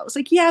so low. It's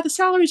like, yeah, the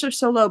salaries are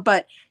so low,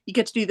 but you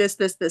get to do this,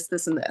 this, this,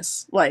 this, and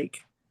this,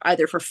 like,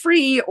 either for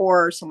free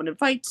or someone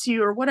invites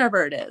you or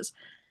whatever it is.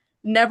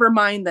 Never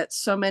mind that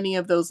so many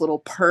of those little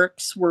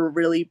perks were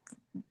really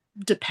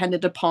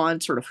dependent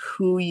upon sort of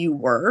who you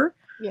were.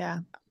 Yeah.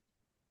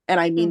 And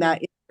I mean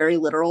that in a very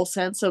literal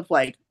sense of,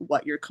 like,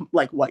 what your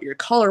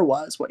color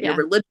was, what your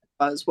religion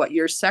was, what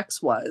your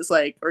sex was,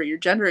 like, or your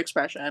gender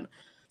expression.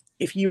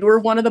 If you were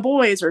one of the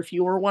boys or if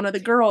you were one of the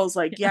girls,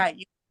 like,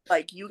 you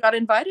like you got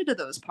invited to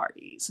those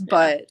parties.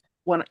 But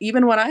when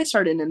I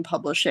started in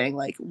publishing,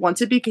 like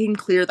once it became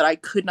clear that I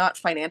could not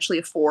financially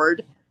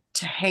afford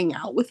to hang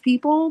out with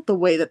people the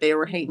way that they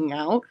were hanging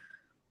out,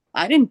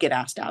 I didn't get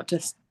asked out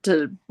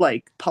to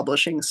like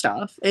publishing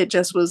stuff. It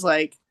just was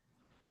like,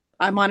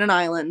 I'm on an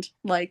island,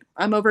 like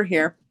I'm over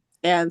here.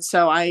 And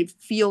so I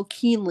feel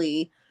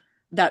keenly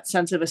that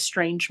sense of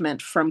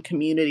estrangement from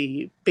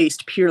community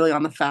based purely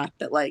on the fact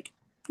that like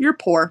you're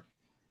poor,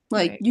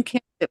 like you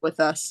can't sit with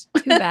us.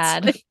 Too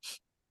bad.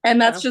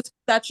 And that's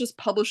just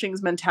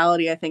publishing's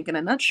mentality, I think, in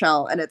a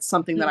nutshell. And it's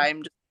something that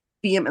I'm just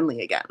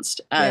vehemently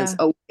against as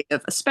a way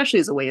of, especially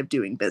as a way of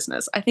doing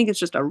business. I think it's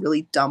just a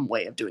really dumb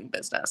way of doing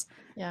business.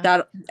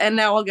 And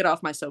now I'll get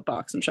off my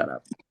soapbox and shut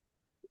up.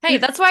 Hey,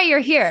 that's why you're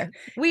here.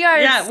 We are.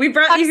 Yeah, we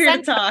brought you here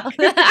to talk.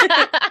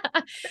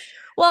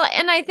 Well,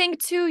 and I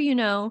think too, you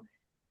know,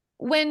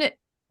 when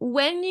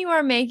you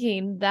are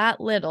making that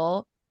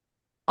little,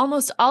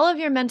 almost all of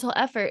your mental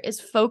effort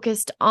is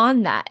focused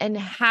on that and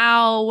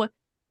how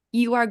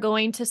you are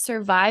going to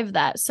survive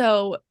that.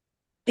 So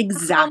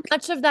how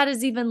much of that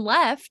is even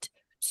left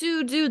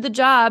to do the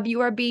job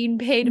you are being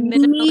paid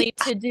minimally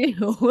to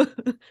do?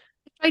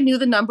 I knew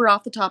the number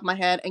off the top of my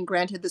head, and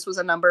granted, this was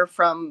a number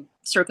from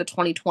circa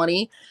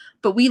 2020,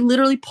 but we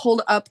literally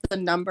pulled up the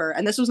number,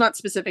 and this was not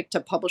specific to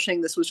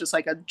publishing. This was just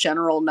like a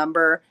general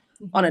number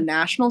on a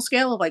national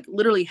scale of like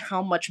literally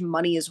how much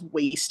money is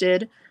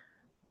wasted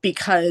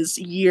because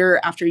year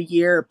after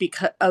year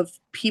because of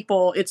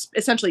people. It's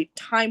essentially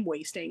time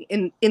wasting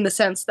in the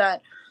sense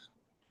that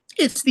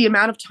it's the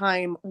amount of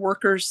time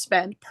workers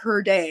spend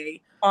per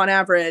day on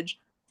average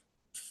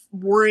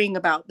worrying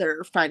about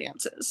their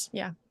finances.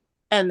 Yeah.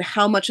 And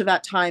how much of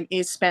that time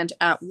is spent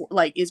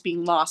is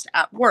being lost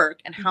at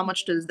work, and how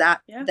much does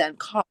that then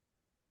cost?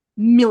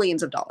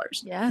 Millions of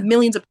dollars,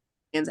 millions of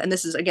millions. And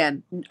this is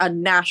again a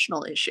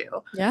national issue.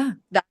 Yeah,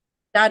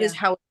 that is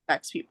how it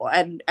affects people.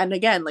 And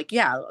again, like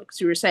like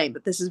you were saying,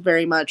 that this is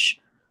very much,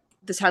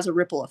 this has a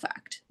ripple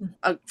effect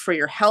for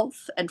your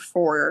health and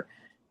for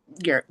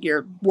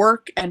your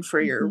work and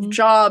for your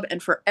job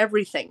and for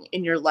everything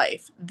in your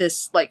life.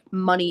 This like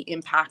money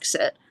impacts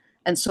it,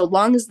 and so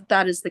long as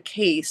that is the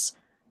case,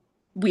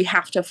 we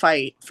have to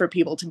fight for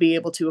people to be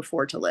able to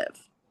afford to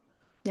live.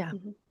 Yeah,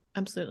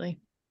 absolutely.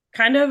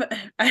 Kind of,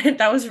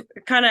 that was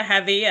kind of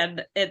heavy,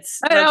 and that's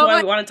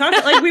why we want to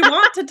talk. Like, we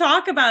want to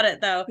talk about it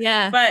though.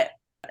 Yeah. But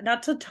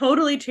not to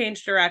totally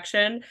change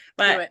direction,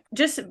 but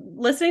just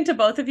listening to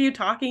both of you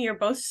talking, you're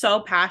both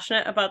so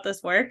passionate about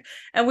this work.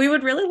 And we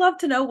would really love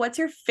to know, what's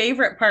your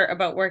favorite part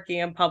about working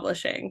in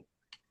publishing?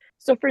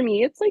 So for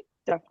me, it's like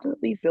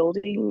definitely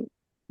building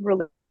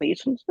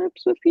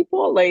relationships with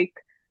people. Like,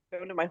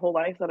 known in my whole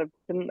life that I've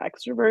been an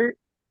extrovert,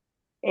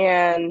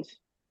 and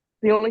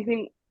the only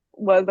thing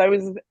was I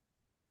was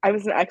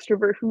an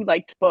extrovert who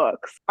liked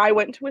books. I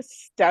went to a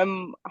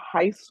STEM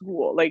high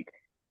school. Like,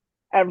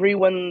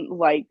 everyone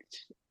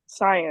liked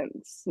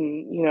science,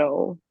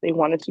 and they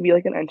wanted to be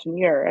like an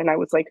engineer, and I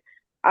was like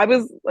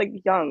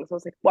young, so I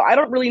was like, well, I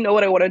don't really know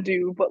what I want to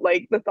do, but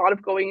like the thought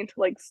of going into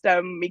like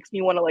STEM makes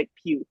me want to like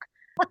puke.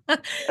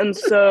 And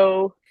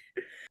so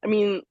I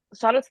mean,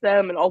 shout out to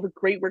them and all the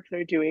great work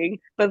they're doing.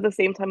 But at the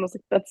same time, I was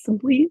like, that's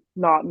simply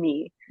not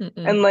me.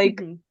 And like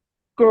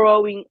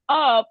growing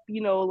up,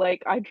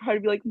 like I'd try to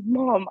be like,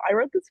 Mom, I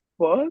read this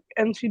book.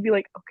 And she'd be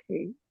like,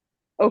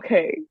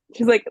 okay.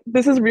 She's like,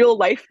 this is real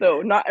life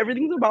though. Not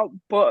everything's about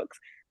books.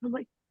 I'm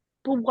like,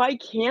 but why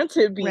can't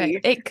it be?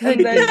 Right. It could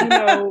be. I'm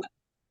like,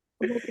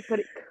 but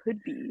it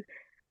could be.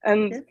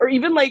 And or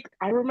even like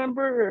I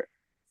remember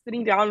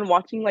sitting down and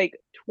watching like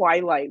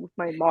Twilight with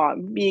my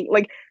mom, being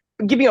like,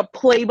 giving a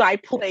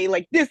play-by-play,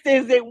 like, this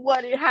isn't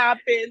what it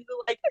happened,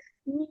 like,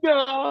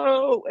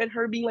 no, and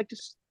her being like,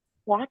 just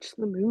watch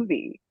the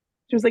movie.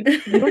 She was like, you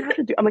don't have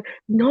to do. I'm like,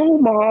 no,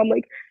 Mom,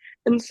 like,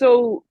 and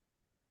so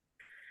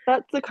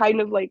that's the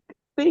kind of like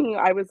thing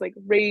I was like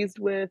raised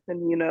with,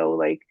 and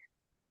like,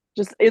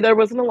 just there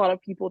wasn't a lot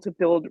of people to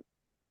build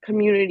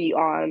community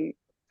on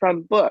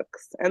from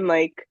books, and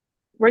like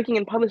working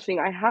in publishing,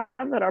 I have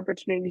that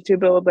opportunity to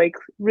build like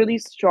really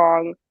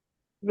strong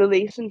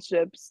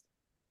relationships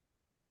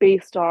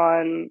based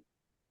on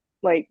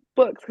like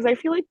books, because I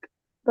feel like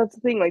that's the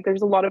thing, like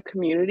there's a lot of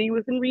community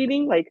within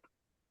reading. Like,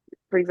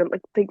 for example,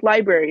 like take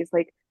libraries.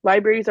 Like,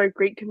 libraries are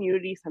great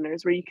community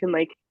centers where you can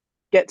like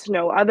get to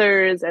know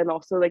others, and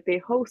also like they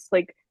host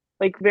like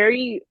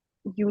very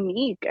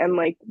unique and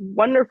like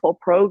wonderful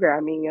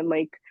programming, and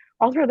like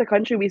all throughout the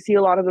country we see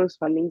a lot of those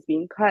fundings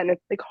being cut, and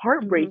it's like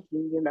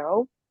heartbreaking.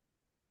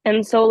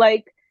 And so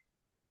like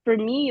for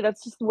me,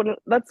 that's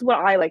what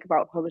I like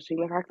about publishing,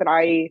 the fact that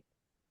I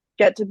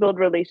get to build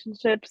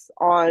relationships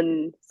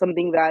on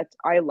something that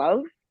I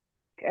love.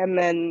 And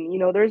then,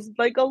 there's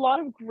like a lot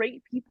of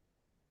great people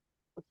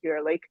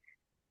here. Like,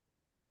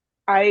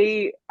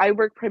 I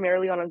work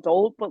primarily on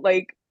adult, but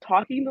like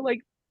talking to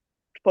like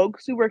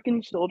folks who work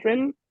in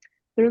children,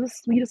 they're the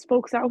sweetest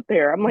folks out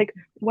there. I'm like,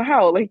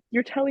 wow, like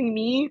you're telling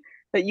me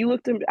that you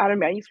looked at a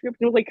manuscript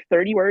and it was like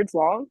 30 words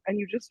long and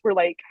you just were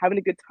like having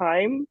a good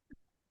time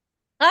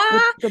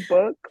with the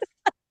book.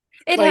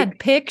 It like, had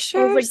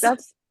pictures. I was like,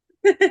 that's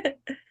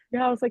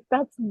yeah, I was like,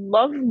 that's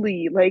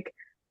lovely. Like,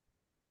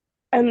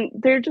 and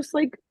they're just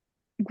like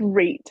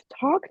great to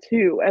talk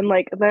to. And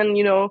like then,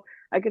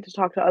 I get to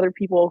talk to other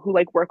people who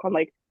like work on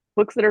like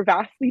books that are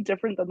vastly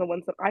different than the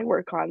ones that I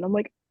work on. And I'm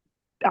like,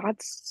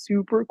 that's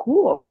super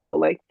cool.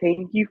 Like,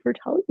 thank you for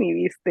telling me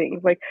these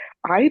things. Like,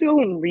 I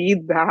don't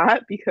read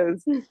that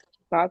because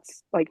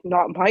that's like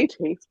not my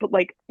taste, but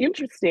like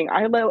interesting.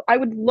 I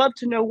would love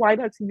to know why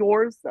that's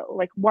yours though.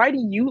 Like, why do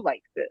you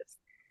like this?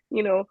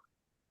 You know,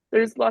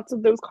 there's lots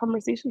of those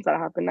conversations that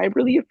happen. I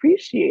really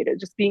appreciate it.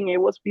 Just being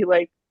able to be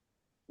like,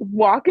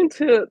 walk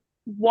onto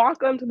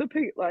the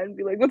picket line and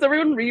be like, what's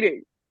everyone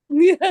reading?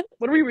 Yeah.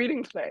 What are we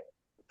reading today?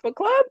 Book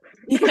club?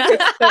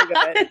 It's so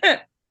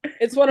good.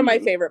 It's one of my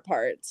favorite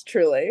parts,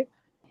 truly.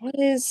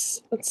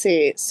 Let's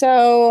see.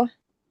 So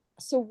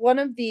one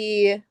of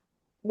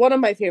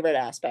my favorite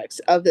aspects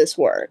of this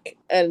work,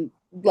 and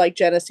like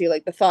Genesee,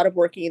 like the thought of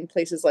working in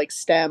places like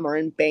STEM or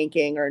in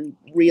banking or in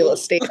real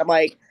estate, I'm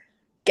like,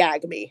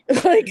 gag me.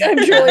 Like, I'm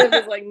truly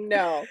just like,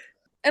 no.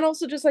 And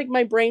also just like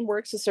my brain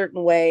works a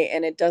certain way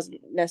and it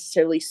doesn't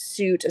necessarily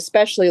suit,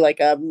 especially like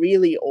a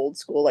really old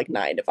school, like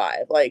 9 to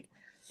 5. Like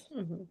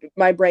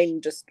my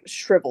brain just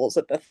shrivels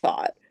at the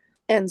thought.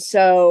 And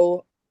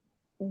so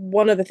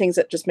one of the things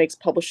that just makes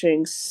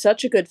publishing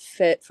such a good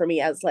fit for me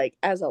as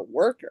a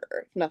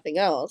worker, if nothing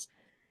else,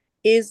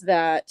 is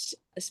that,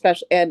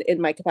 especially and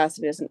in my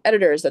capacity as an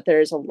editor, is that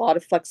there's a lot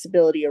of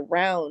flexibility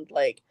around,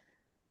 like,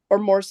 or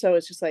more so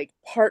it's just like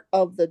part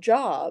of the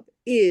job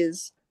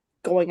is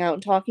going out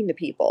and talking to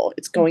people.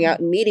 It's going out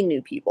and meeting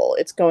new people.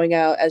 It's going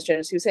out, as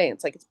Genesee was saying,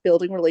 it's like it's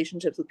building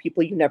relationships with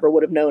people you never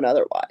would have known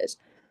otherwise.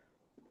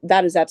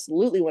 That is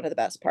absolutely one of the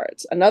best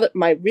parts.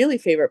 My really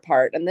favorite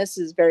part, and this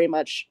is very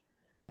much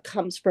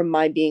comes from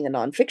my being a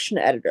nonfiction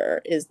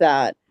editor, is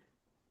that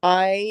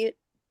I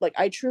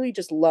truly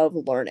just love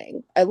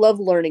learning. I love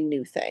learning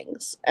new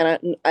things.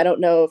 And I don't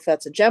know if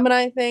that's a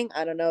Gemini thing.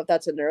 I don't know if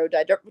that's a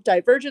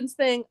neurodivergence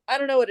thing. I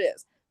don't know what it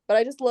is. But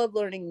I just love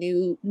learning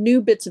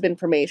new bits of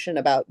information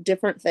about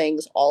different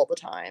things all the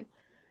time.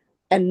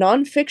 And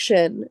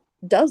nonfiction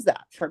does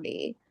that for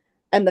me.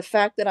 And the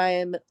fact that I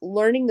am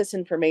learning this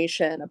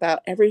information about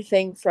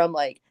everything from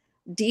like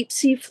deep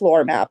sea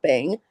floor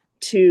mapping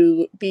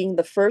to being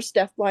the first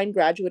deafblind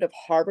graduate of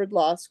Harvard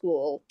Law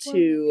School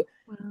to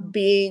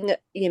being,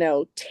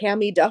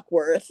 Tammy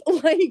Duckworth.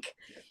 Like,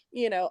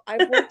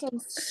 I've worked on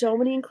so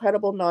many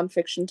incredible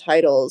nonfiction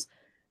titles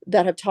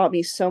that have taught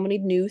me so many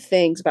new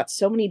things about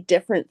so many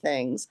different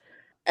things.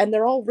 And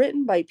they're all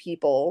written by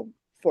people,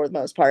 for the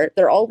most part.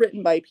 They're all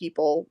written by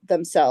people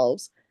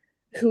themselves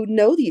who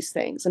know these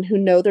things and who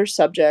know their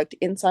subject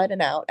inside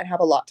and out and have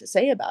a lot to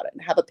say about it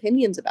and have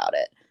opinions about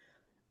it,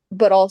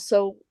 but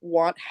also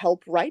want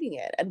help writing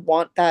it and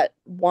want that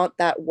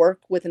work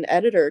with an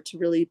editor to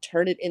really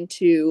turn it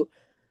into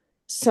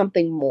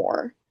something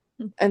more.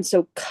 And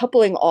so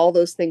coupling all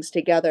those things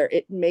together,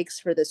 it makes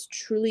for this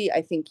truly,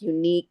 I think,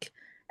 unique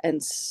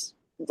and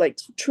like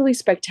truly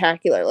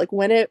spectacular. Like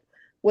when it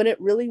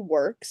really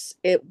works,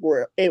 it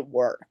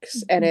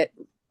works. And it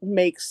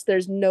makes,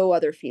 there's no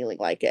other feeling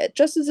like it.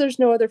 Just as there's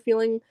no other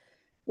feeling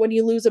when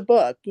you lose a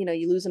book, you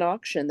lose an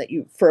auction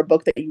for a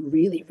book that you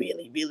really,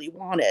 really, really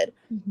wanted.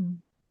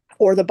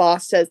 Or the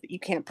boss says that you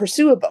can't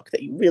pursue a book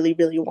that you really,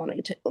 really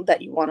want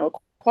to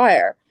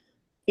acquire.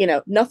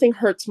 Nothing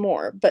hurts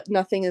more, but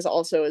nothing's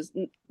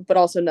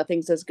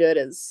as good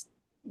as,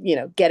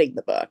 getting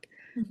the book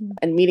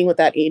and meeting with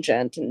that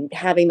agent and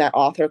having that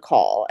author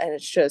call. And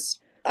it's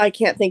just, I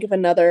can't think of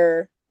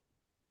another,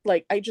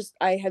 like,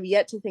 I have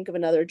yet to think of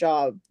another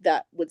job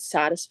that would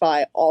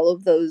satisfy all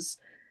of those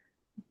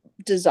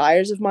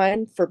desires of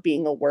mine for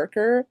being a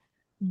worker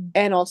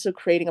and also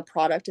creating a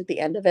product at the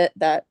end of it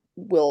that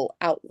will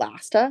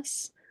outlast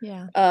us.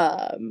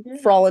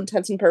 For all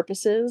intents and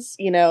purposes.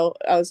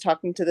 I was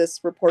talking to this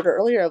reporter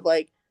earlier of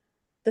like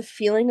the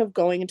feeling of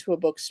going into a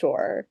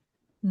bookstore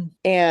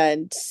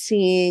and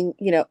seeing,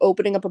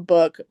 opening up a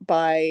book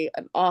by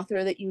an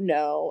author that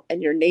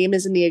and your name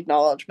is in the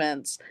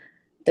acknowledgments.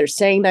 They're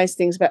saying nice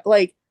things about,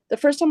 like, the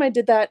first time I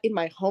did that in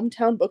my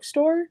hometown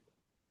bookstore,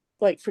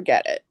 like,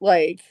 forget it.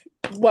 Like,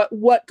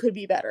 what could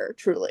be better,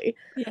 truly?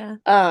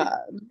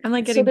 I'm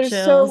like getting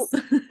chills.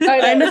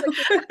 I know.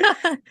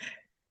 Like,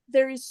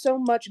 there is so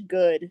much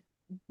good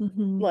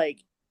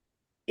like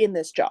in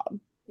this job.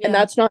 And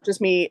that's not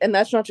just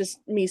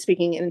me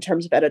speaking in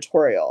terms of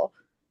editorial.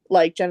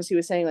 Like Genesee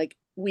was saying, like,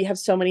 we have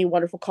so many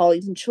wonderful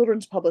colleagues in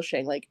children's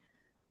publishing. Like,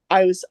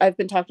 I've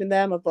been talking to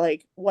them of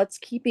like, what's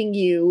keeping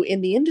you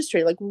in the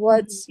industry? Like,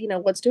 what's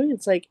doing?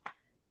 It's like,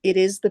 it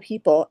is the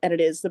people and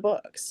it is the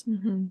books.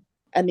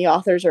 And the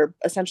authors are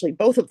essentially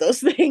both of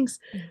those things.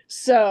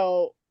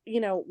 So,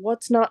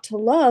 what's not to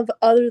love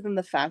other than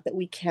the fact that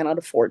we cannot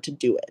afford to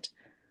do it.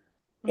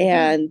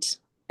 And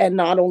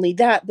not only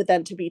that, but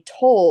then to be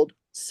told,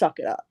 suck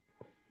it up.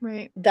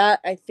 Right.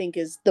 That, I think,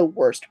 is the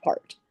worst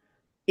part.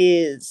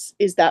 Is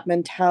that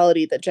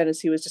mentality that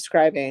Genesee was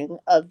describing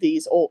of the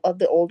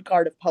old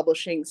guard of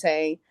publishing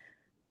saying,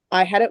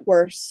 I had it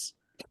worse,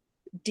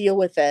 deal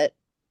with it,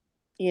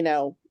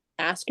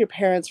 ask your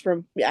parents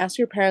for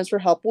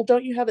help. Well,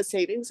 don't you have a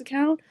savings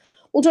account?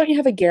 Well, don't you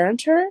have a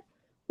guarantor?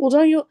 Well,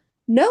 don't you?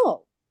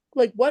 No.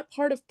 Like, what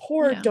part of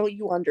poor don't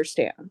you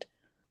understand?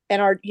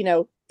 And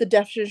the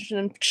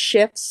definition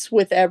shifts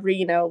with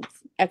every,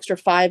 extra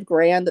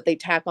 $5,000 that they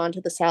tack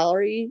onto the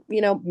salary,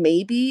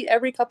 maybe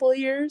every couple of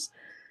years.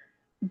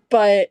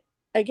 But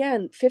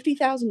again,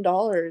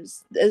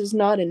 $50,000 is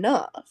not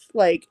enough.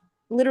 Like,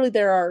 literally,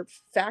 there are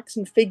facts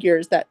and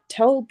figures that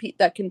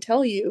can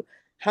tell you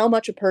how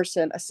much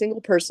a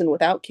single person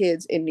without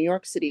kids in New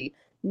York City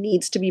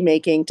needs to be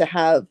making to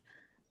have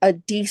a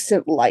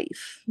decent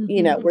life,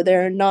 where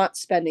they're not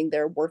spending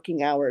their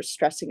working hours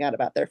stressing out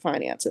about their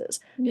finances.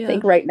 I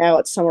think right now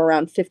it's somewhere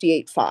around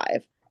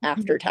 58.5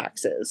 after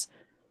taxes.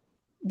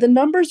 The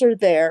numbers are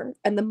there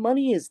and the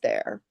money is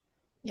there.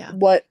 Yeah.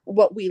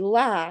 What we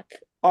lack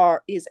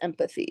is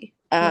empathy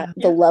at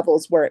the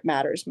levels where it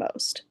matters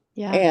most.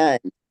 Yeah.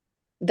 And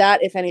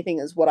that, if anything,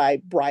 is what I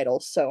bridle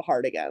so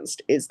hard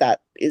against, is that.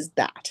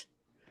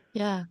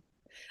 Yeah.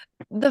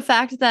 The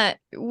fact that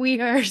we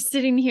are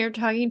sitting here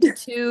talking to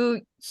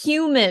two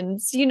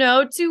humans,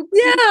 two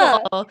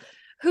people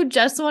who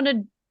just want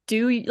to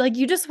do, like,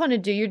 you just want to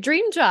do your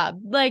dream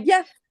job. Like,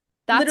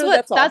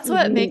 that's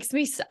what makes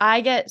me,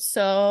 I get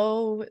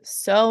so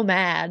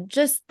mad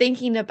just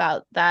thinking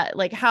about that.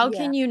 Like, how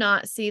can you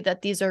not see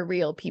that these are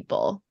real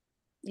people?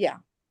 Yeah.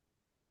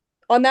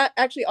 On that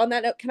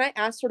note, can I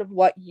ask sort of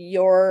what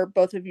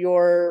both of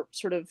your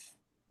sort of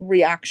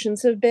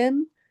reactions have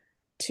been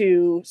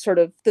to sort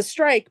of the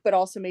strike, but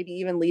also maybe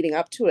even leading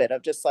up to it,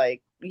 of just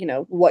like,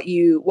 what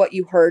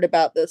you heard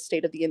about the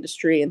state of the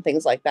industry and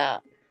things like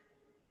that?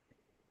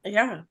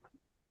 Yeah.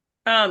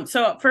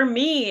 So for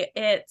me,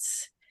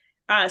 it's,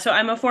 so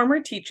I'm a former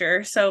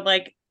teacher. So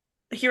like,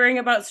 hearing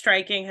about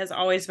striking has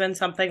always been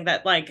something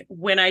that, like,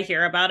 when I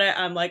hear about it,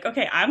 I'm like,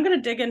 okay, I'm going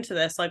to dig into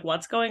this. Like,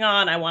 what's going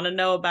on? I want to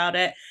know about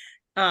it.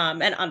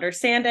 And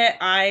understand it.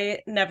 I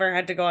never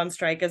had to go on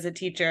strike as a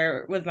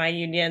teacher with my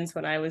unions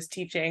when I was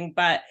teaching,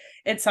 but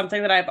it's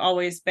something that I've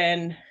always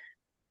been,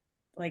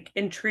 like,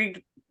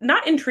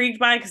 not intrigued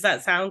by, because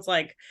that sounds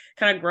like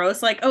kind of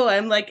gross, like, oh,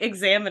 I'm like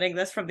examining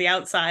this from the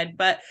outside,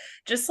 but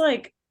just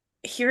like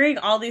hearing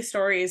all these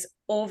stories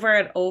over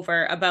and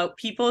over about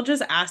people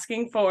just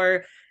asking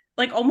for,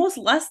 like, almost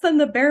less than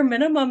the bare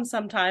minimum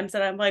sometimes,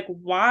 and I'm like,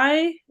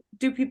 why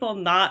do people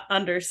not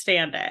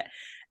understand it?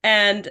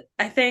 And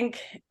I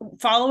think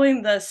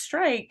following the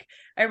strike,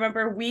 I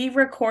remember we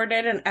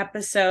recorded an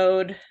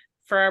episode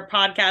for our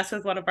podcast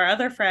with one of our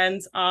other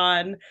friends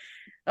on,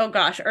 oh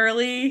gosh,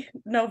 early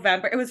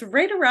November. It was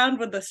right around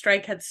when the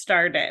strike had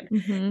started.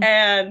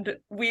 And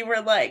we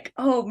were like,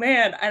 oh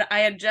man, I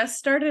had just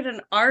started an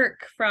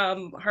arc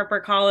from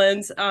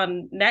HarperCollins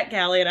on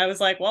NetGalley. And I was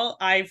like, well,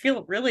 I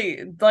feel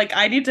really like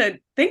I need to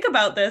think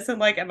about this. And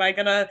like, am I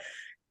going to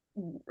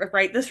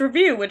write this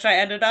review, which I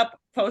ended up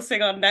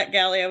posting on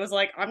NetGalley. I was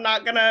like, I'm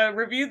not gonna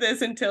review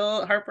this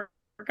until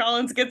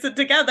HarperCollins gets it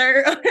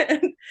together.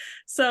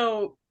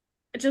 So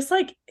just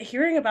like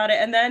hearing about it,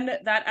 and then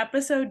that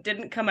episode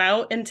didn't come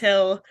out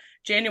until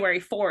January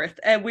 4th,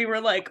 and we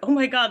were like, oh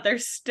my god, they're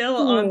still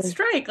on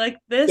strike, like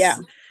this.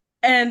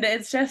 And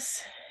it's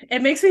just,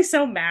 it makes me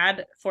so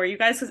mad for you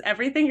guys, because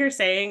everything you're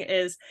saying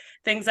is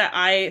things that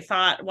I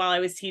thought while I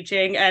was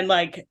teaching, and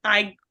like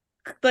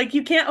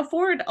you can't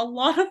afford a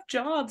lot of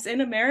jobs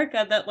in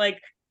America that like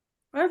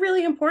are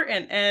really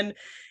important, and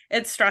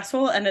it's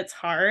stressful and it's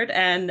hard,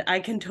 and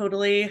I can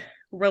totally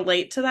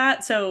relate to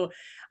that. So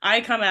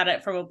I come at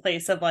it from a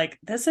place of like,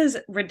 this is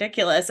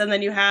ridiculous. And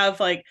then you have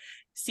like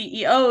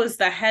CEOs,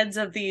 the heads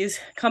of these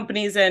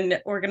companies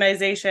and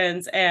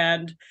organizations,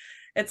 and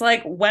it's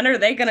like, when are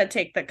they going to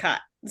take the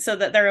cut so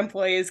that their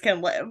employees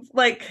can live?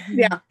 Like,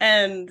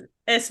 and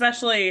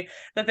especially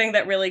the thing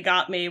that really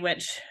got me,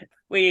 which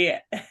we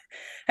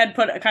had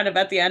put kind of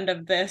at the end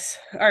of this,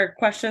 our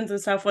questions and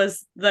stuff,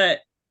 was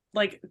that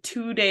like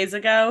 2 days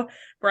ago,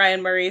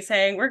 Brian Murray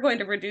saying, we're going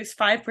to reduce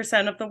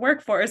 5% of the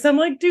workforce. I'm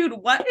like, dude,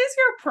 what is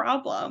your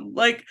problem?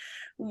 Like,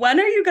 when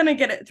are you going to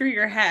get it through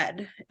your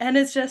head? And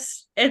it's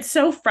just, it's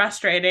so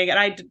frustrating. And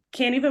I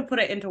can't even put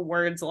it into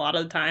words a lot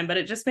of the time, but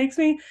it just makes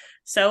me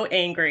so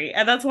angry.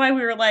 And that's why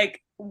we were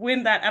like,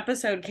 when that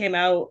episode came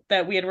out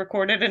that we had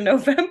recorded in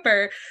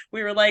November,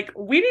 we were like,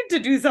 we need to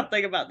do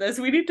something about this.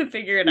 We need to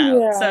figure it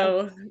out.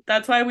 So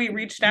that's why we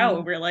reached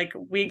out. We're like,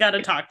 we got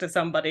to talk to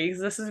somebody,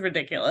 because this is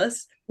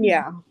ridiculous.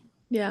 Yeah.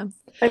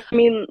 I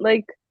mean,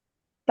 like,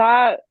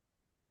 that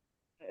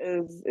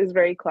is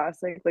very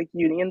classic, like,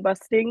 union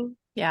busting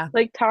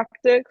like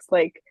tactics.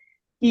 Like,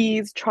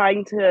 he's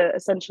trying to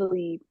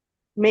essentially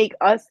make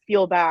us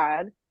feel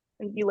bad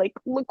and be like,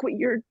 look what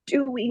you're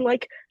doing,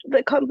 like,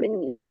 the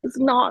company is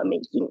not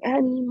making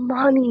any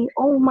money,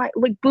 oh my,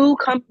 like, boo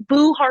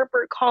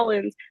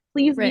HarperCollins,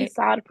 please be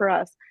sad for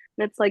us.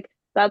 And it's like,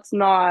 that's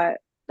not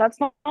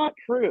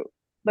true.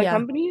 The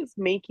company is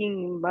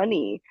making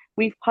money.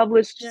 We've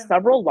published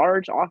several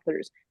large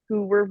authors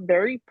who were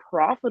very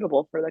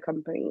profitable for the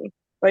company.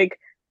 Like,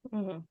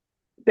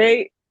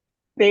 they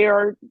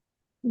are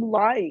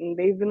lying.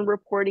 They've been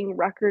reporting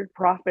record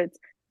profits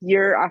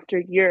year after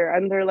year,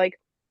 and they're like,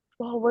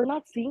 well, we're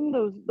not seeing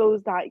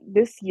those that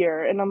this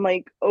year. And I'm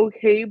like,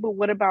 okay, but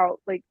what about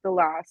like the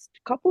last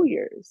couple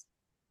years?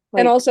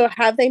 And Like, also,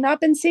 have they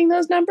not been seeing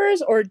those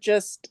numbers, or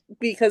just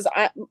because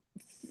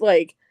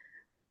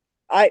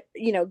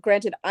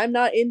granted, I'm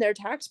not in their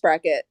tax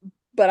bracket,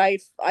 but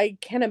I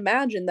can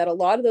imagine that a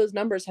lot of those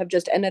numbers have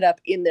just ended up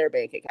in their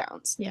bank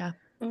accounts. Yeah.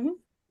 Mm-hmm.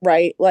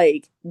 Right?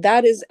 Like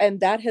that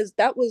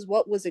was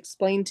what was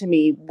explained to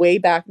me way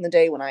back in the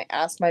day when I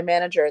asked my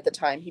manager at the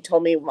time. He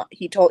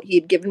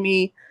had given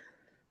me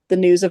the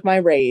news of my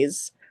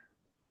raise,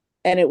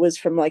 and it was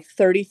from like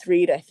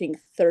 33 to I think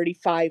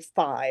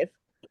 35.5,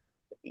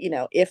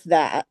 if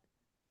that.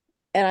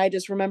 And I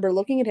just remember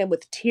looking at him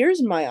with tears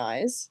in my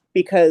eyes,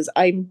 because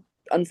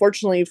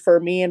unfortunately for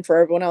me and for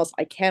everyone else,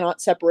 I cannot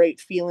separate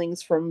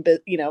feelings from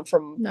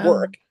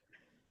work,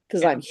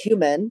 because I'm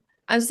human.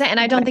 I was saying, and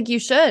I don't think you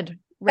should,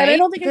 right? And I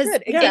don't think because I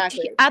should.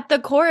 Exactly. at the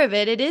core of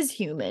it, it is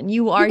human.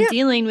 You are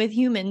dealing with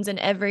humans in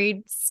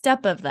every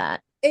step of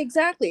that.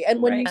 Exactly.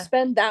 And when you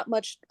spend that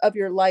much of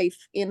your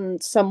life in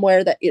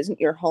somewhere that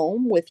isn't your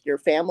home with your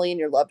family and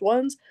your loved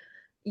ones,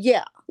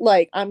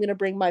 like, I'm going to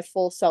bring my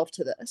full self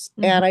to this.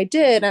 Mm-hmm. And I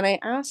did. And I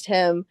asked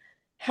him,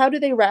 how do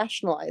they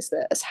rationalize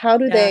this? How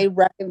do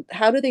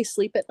they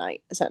sleep at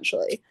night,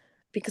 essentially?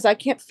 Because I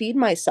can't feed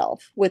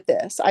myself with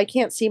this. I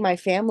can't see my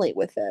family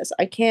with this.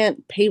 I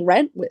can't pay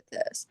rent with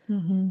this.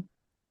 Mm-hmm.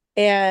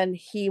 And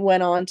he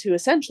went on to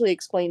essentially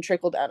explain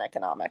trickle-down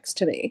economics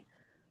to me,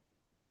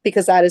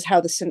 because that is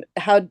how this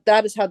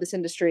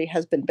industry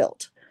has been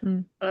built.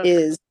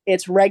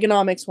 It's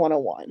Reaganomics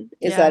 101.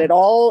 That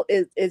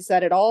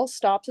it all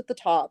stops at the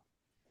top,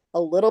 a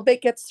little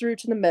bit gets through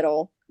to the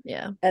middle,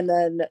 and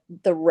then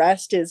the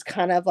rest is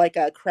kind of like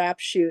a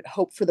crapshoot,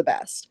 hope for the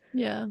best.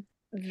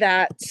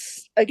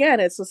 That's, again,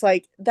 it's just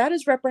like, that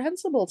is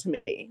reprehensible to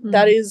me.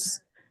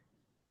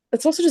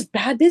 It's also just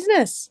bad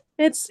business.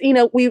 It's,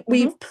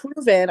 we've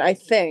proven, I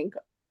think,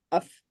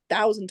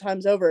 1,000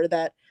 times over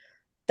that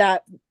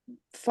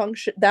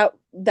function,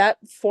 that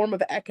form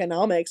of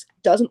economics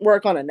doesn't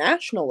work on a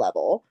national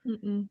level.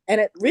 And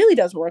it really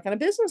doesn't work on a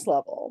business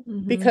level,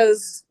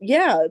 because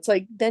it's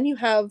like, then you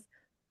have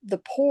the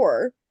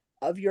poor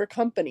of your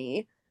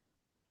company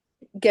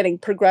getting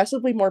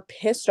progressively more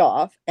pissed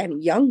off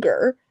and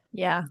younger,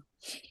 and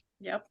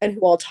who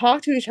all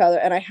talk to each other.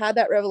 And I had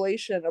that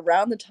revelation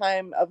around the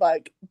time of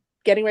like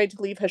getting ready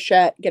to leave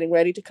Hachette, getting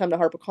ready to come to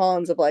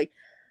HarperCollins, of like,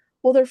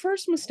 well, their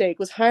first mistake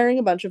was hiring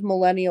a bunch of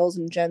millennials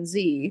and Gen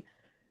Z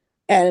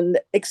and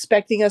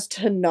expecting us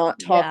to not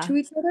talk to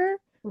each other.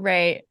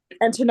 Right.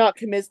 And to not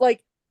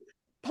like,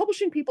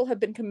 publishing people have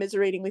been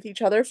commiserating with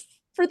each other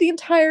for the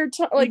entire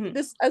time, like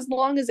this, as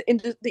long as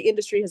the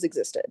industry has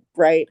existed,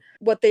 right?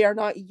 What they are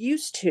not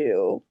used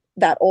to,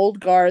 that old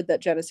guard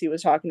that Genesee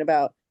was talking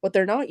about, what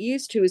they're not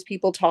used to is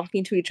people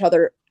talking to each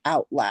other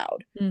out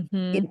loud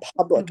in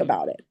public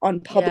about it,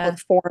 on public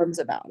forums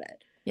about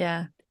it.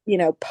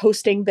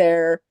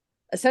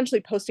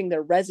 Essentially posting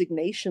their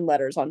resignation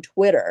letters on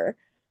Twitter,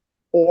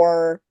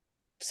 or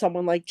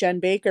someone like Jen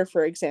Baker,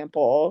 for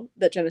example,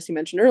 that Genesee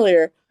mentioned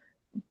earlier,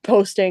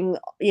 posting,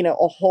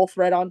 a whole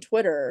thread on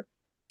Twitter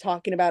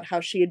talking about how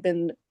she had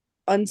been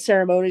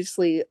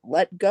unceremoniously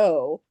let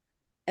go,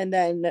 and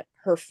then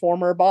her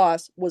former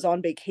boss was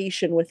on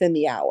vacation within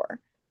the hour.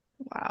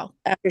 Wow.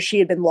 After she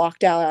had been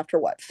locked out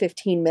after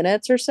 15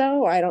 minutes or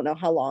so? I don't know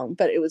how long,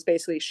 but it was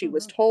basically, she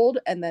was told,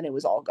 and then it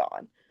was all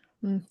gone.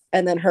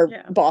 And then her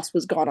boss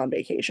was gone on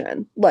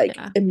vacation,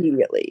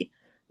 immediately.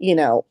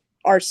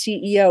 Our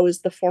CEO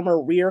is the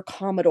former rear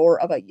commodore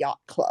of a yacht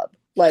club.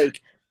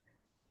 Like,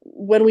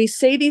 when we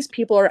say these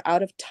people are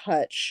out of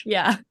touch,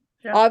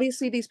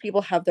 obviously these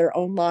people have their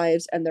own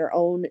lives and their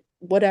own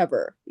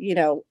whatever.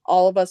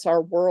 All of us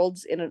are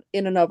worlds in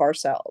and of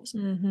ourselves.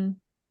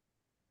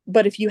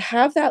 But if you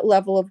have that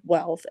level of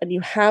wealth and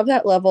you have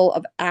that level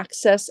of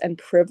access and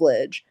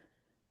privilege,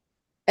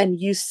 and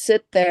you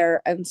sit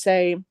there and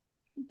say,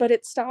 but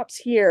it stops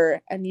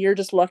here, and you're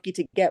just lucky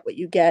to get what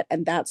you get,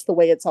 and that's the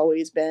way it's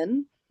always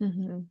been,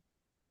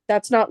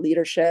 that's not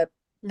leadership.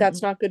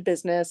 That's not good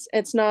business.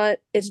 It's not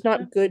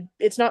good.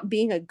 It's not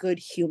being a good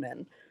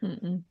human.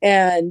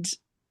 And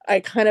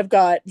I kind of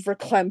got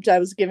verklempt. I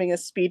was giving a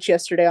speech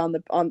yesterday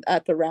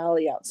at the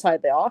rally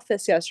outside the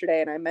office yesterday,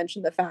 and I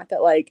mentioned the fact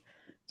that, like,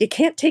 you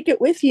can't take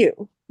it with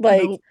you.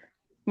 Like,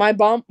 my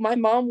mom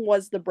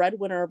was the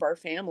breadwinner of our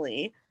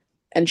family,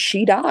 and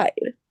she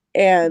died,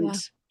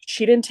 and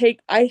she didn't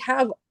take. I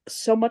have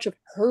so much of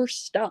her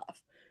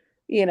stuff,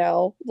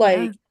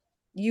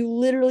 you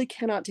literally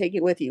cannot take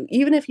it with you,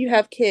 even if you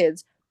have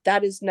kids.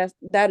 That is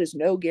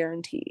no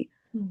guarantee.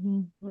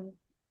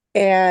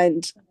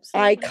 And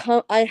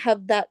I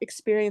have that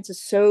experience.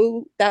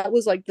 That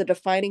was like the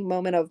defining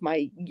moment of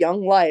my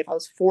young life. I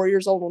was 4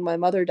 years old when my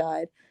mother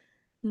died,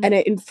 and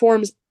it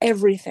informs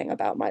everything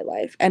about my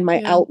life and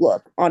my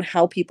outlook on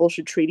how people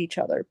should treat each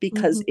other,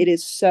 because it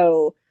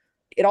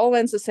all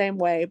ends the same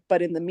way.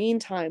 But in the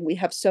meantime, we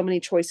have so many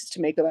choices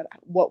to make about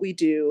what we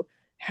do,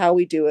 how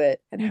we do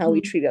it, and how we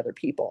treat other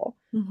people.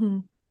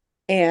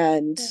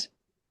 And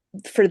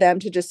for them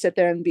to just sit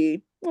there and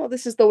be, well,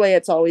 this is the way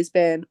it's always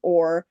been.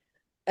 Or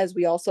as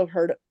we also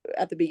heard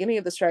at the beginning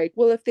of the strike,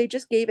 well, if they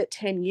just gave it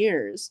 10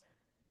 years,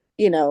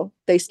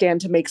 they stand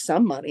to make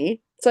some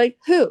money. It's like,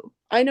 who?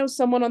 I know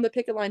someone on the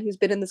picket line who's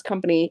been in this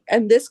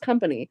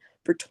company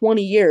for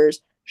 20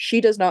 years.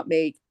 She does not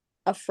make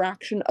a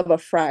fraction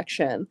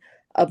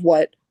of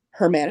what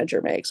her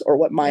manager makes or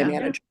what my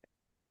manager makes.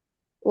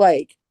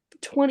 Like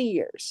 20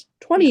 years.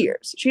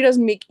 She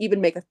doesn't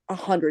even make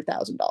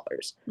 $100,000.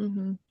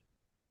 Mm-hmm.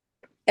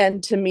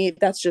 And to me,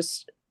 that's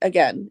just,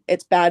 again,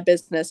 it's bad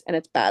business and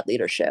it's bad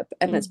leadership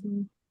and it's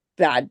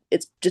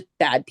just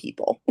bad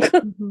people.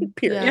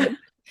 Period. Yeah.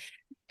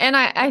 And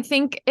I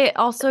think it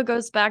also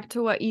goes back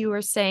to what you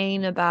were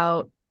saying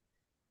about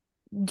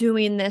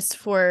doing this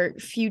for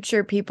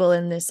future people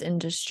in this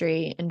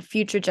industry and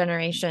future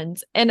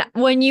generations. And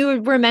when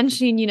you were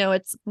mentioning,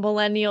 it's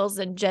millennials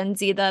and Gen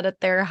Z that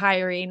they're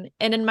hiring.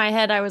 And in my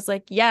head, I was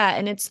like, yeah.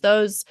 And it's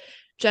those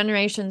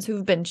generations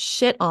who've been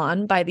shit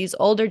on by these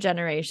older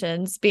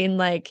generations being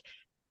like,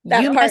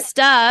 you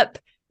messed up.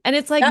 And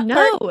it's like,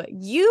 no,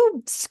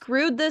 you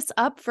screwed this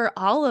up for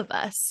all of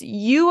us.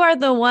 You are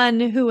the one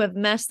who have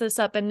messed this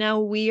up. And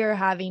now we are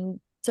having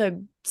to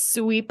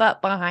sweep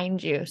up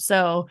behind you.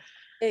 So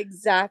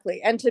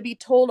exactly. And to be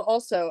told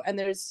also, and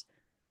there's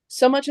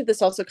so much of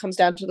this also comes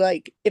down to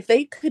like, if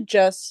they could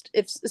just,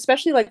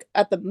 especially like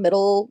at the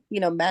middle,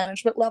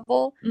 management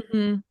level,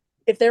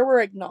 if there were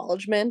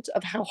acknowledgement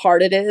of how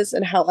hard it is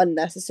and how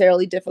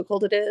unnecessarily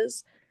difficult it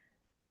is,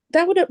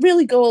 that would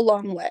really go a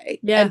long way.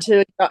 Yeah.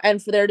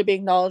 And for there to be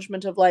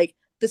acknowledgement of like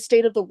the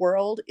state of the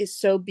world is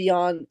so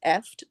beyond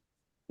effed,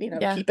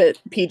 keep it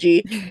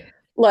PG.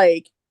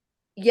 Like,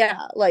 yeah,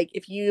 like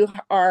if you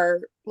are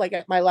like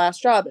at my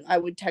last job, I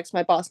would text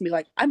my boss and be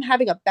like, I'm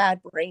having a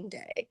bad brain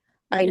day.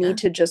 I need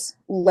to just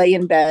lay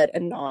in bed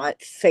and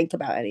not think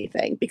about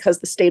anything because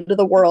the state of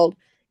the world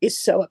is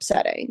so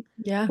upsetting.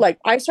 Yeah. Like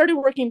I started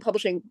working in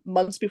publishing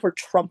months before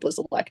Trump was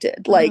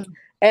elected. Like,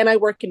 and I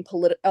work in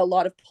a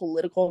lot of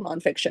political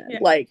nonfiction. Yeah.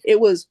 Like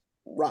it was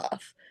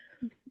rough.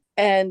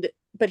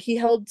 But he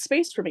held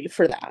space for me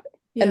for that.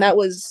 Yeah. And that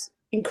was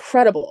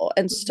incredible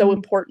and so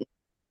important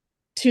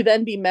to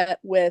then be met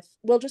with,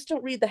 well, just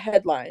don't read the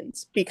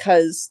headlines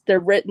because they're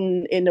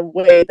written in a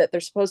way that they're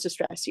supposed to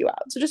stress you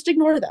out. So just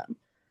ignore them.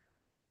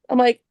 I'm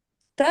like,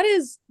 that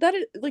is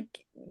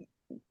like,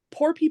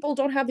 poor people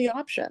don't have the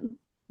option.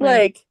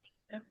 Right.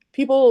 Like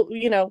people,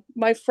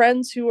 my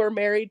friends who are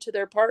married to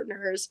their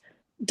partners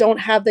don't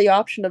have the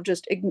option of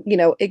just,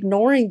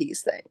 ignoring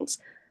these things.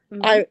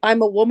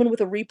 I'm a woman with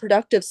a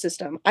reproductive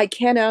system. I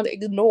cannot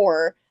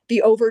ignore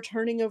the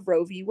overturning of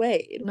Roe v.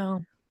 Wade.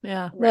 No.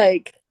 Yeah.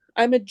 Like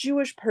I'm a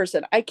Jewish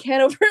person. I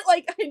can't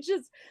I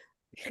just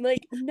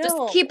like, no.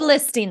 Just keep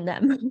listing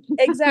them.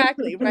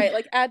 Exactly. Right.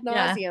 Like ad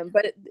nauseum.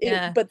 But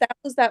but that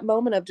was that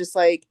moment of just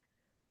like,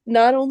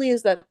 not only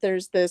is that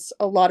there's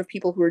a lot of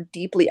people who are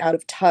deeply out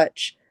of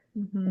touch,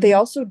 they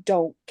also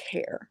don't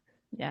care.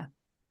 Yeah.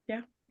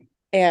 Yeah.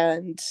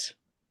 And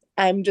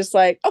I'm just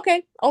like,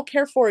 okay, I'll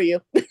care for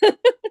you.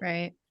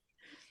 Right.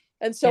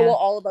 And so will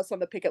all of us on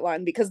the picket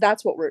line, because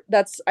that's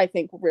I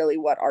think really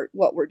what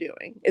we're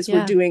doing is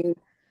we're doing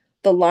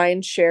the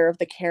lion's share of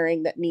the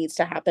caring that needs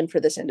to happen for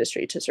this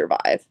industry to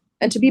survive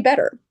and to be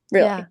better,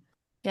 really. Yeah.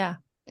 Yeah.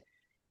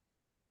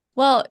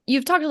 Well,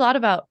 you've talked a lot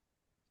about,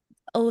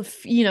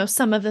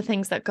 some of the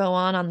things that go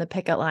on the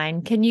picket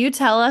line. Can you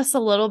tell us a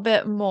little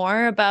bit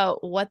more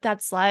about what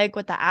that's like,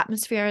 what the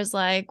atmosphere is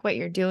like, what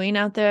you're doing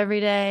out there every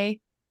day?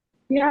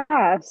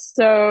 Yeah.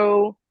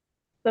 So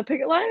the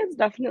picket line is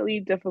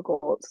definitely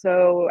difficult.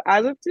 So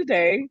as of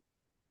today,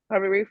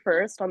 February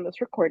 1st, on this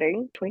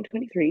recording,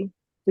 2023,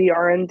 we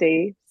are on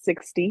day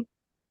 60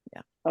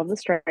 of the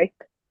strike.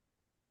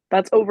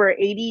 That's over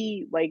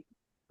 80 like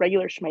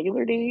regular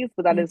schmegular days,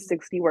 but that is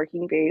 60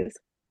 working days.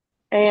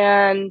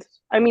 And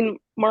I mean,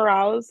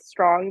 morale is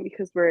strong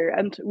because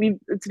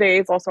today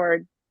is also our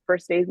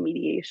first day of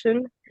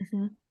mediation.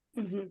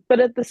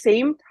 But at the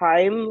same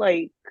time,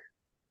 like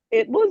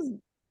it was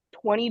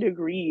 20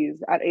 degrees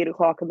at 8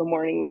 o'clock in the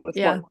morning this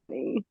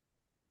morning.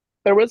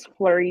 There was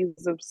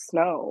flurries of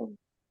snow.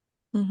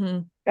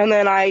 And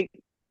then I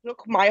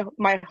took my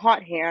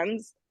hot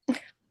hands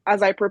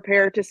as I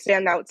prepare to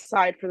stand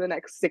outside for the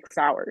next 6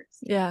 hours.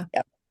 Yeah.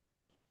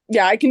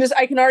 Yeah, I can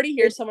already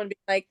hear someone being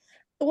like,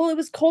 well, it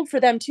was cold for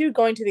them too,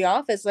 going to the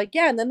office. Like,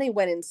 yeah, and then they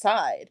went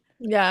inside.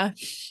 Yeah.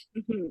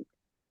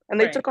 And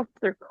they took off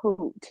their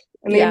coat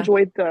and they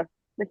enjoyed the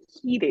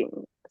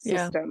heating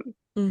system.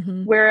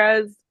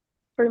 Whereas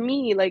for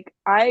me, like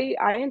I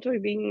enjoy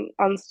being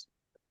on,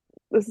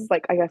 this is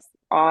like, I guess,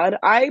 odd.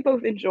 I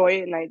both enjoy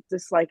it and I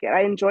dislike it.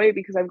 I enjoy it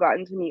because I've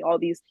gotten to meet all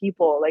these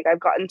people. Like I've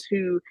gotten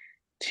to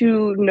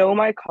know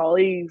my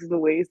colleagues in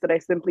ways that I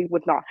simply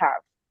would not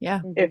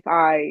have if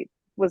I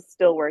was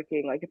still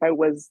working, like if I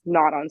was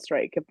not on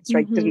strike, if the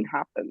strike didn't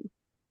happen.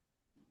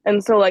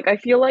 And so like I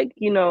feel like,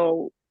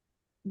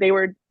 they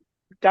were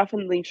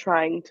definitely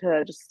trying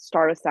to just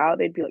start us out.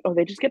 They'd be like, oh,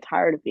 they just get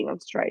tired of being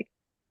on strike.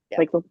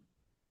 Like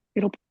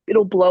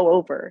it'll blow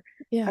over.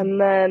 And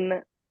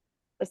then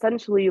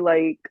essentially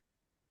like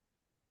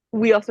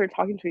we all started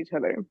talking to each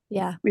other.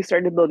 Yeah. We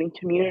started building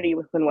community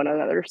within one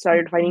another,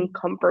 started finding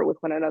comfort with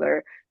one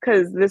another.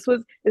 Because this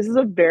is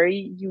a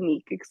very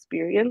unique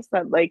experience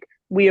that like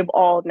we have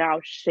all now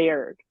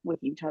shared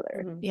with each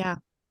other. Yeah.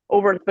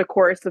 Over the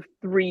course of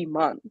 3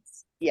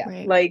 months. Yeah.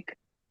 Right. Like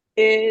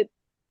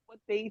what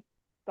they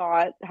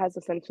thought has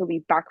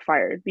essentially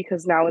backfired,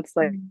 because now it's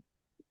like,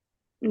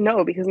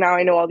 no, because now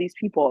I know all these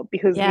people,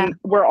 because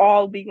we're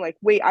all being like,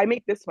 wait, I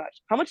make this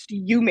much. How much do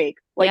you make?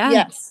 Like,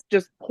 yes,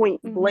 just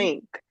point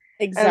blank.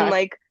 Exactly. And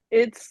like,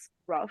 it's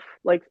rough,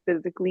 like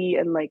physically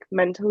and like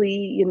mentally,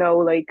 you know,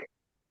 like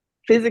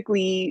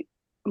physically,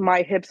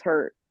 my hips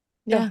hurt.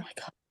 Yeah. Oh my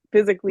God.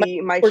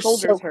 Physically, my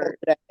shoulders hurt.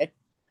 Today.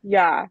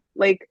 Yeah.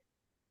 Like,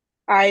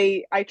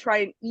 I try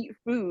and eat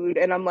food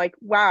and I'm like,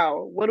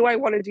 wow, what do I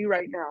want to do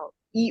right now?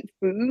 Eat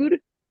food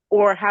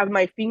or have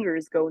my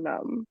fingers go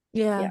numb?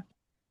 Yeah.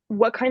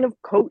 What kind of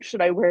coat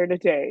should I wear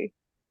today?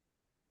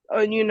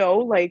 And you know,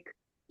 like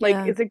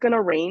is it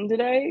gonna rain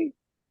today?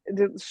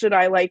 Should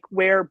I like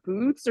wear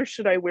boots or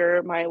should I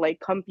wear my like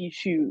comfy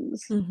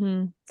shoes?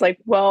 It's like,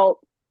 well,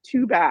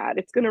 too bad.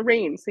 It's gonna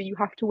rain, so you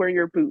have to wear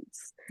your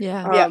boots.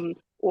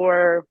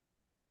 Or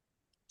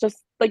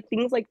just like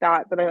things like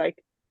that I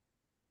like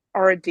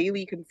are a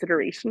daily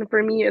consideration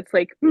for me. It's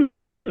like,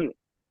 you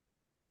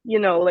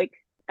know, like,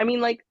 I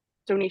mean, like,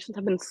 donations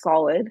have been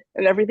solid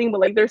and everything,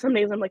 but like, there's some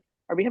days I'm like,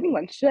 are we having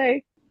lunch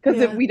today?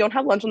 Because if we don't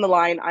have lunch on the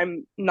line,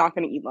 I'm not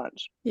going to eat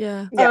lunch.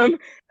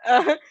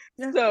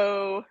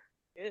 So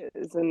it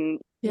is, and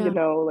you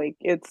know, like,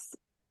 it's.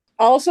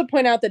 I'll also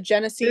point out that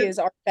Genesee is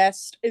our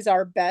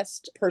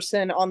best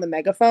person on the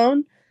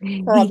megaphone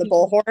or on the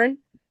bullhorn.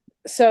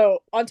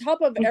 So on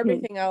top of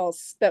everything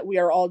else that we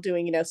are all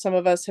doing, you know, some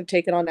of us have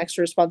taken on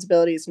extra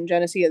responsibilities, and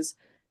Genesee has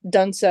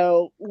done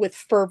so with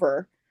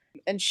fervor.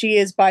 And she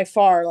is by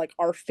far like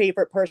our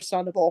favorite person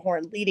on the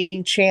bullhorn,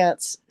 leading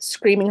chants,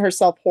 screaming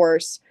herself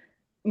hoarse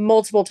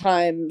multiple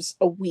times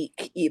a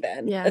week,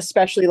 even,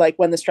 especially like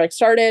when the strike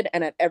started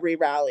and at every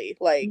rally.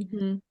 Like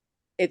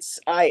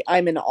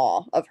I'm in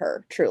awe of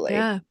her, truly.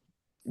 Yeah,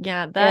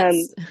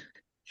 that's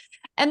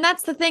and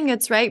that's the thing.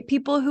 It's right.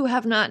 People who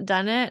have not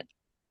done it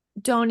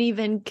don't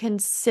even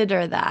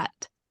consider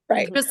that.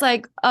 Right. Just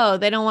like, oh,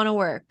 they don't want to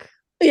work.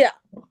 Yeah,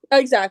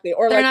 exactly.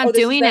 Or they're like, not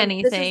doing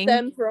anything. This is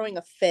them throwing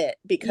a fit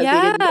because they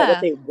didn't get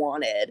what they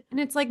wanted. And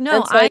it's like,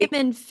 no, I am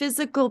in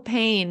physical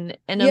pain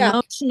and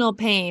emotional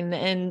pain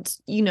and,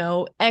 you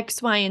know,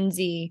 X, Y, and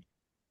Z.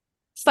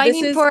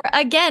 Fighting for,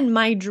 again,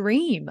 my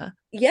dream.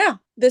 Yeah,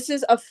 this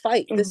is a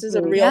fight. This is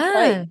a real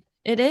fight.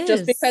 It is.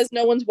 Just because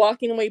no one's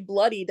walking away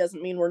bloody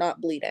doesn't mean we're not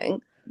bleeding.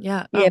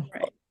 Yeah. Right.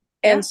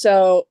 And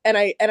so, and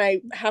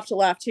I have to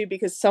laugh too,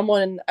 because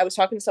I was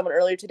talking to someone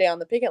earlier today on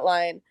the picket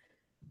line,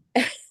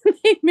 and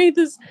they made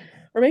this,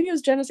 or maybe it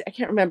was Genesee, I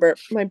can't remember.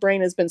 My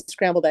brain has been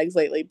scrambled eggs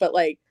lately, but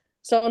like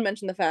someone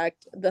mentioned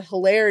the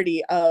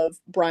hilarity of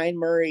Brian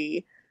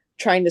Murray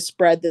trying to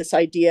spread this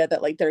idea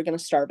that like they're going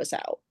to starve us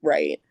out,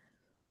 right?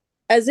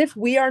 As if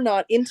we are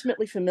not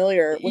intimately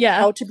familiar with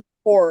how to be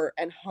poor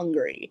and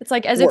hungry. It's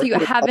like as if you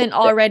haven't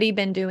already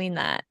been doing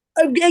that.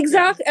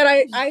 Exactly. And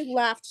I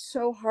laughed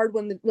so hard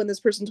when this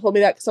person told me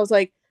that, because I was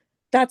like,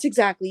 that's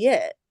exactly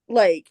it.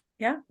 Like,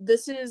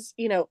 this is,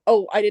 you know,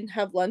 oh, I didn't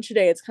have lunch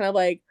today. It's kind of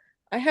like,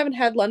 I haven't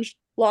had lunch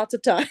lots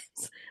of times.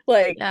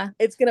 Like,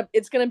 it's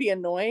gonna be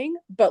annoying,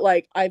 but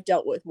like I've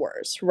dealt with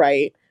worse,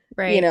 right?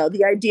 You know,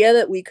 the idea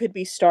that we could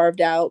be starved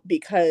out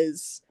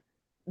because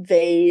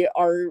they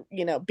are,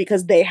 you know,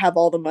 because they have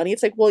all the money.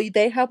 It's like, well,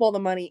 they have all the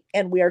money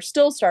and we are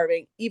still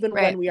starving even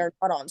when we are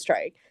not on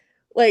strike.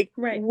 Like,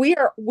 we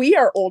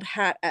are old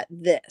hat at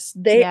this.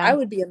 I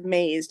would be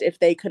amazed if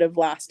they could have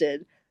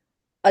lasted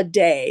a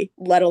day,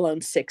 let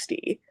alone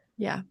 60.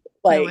 Yeah.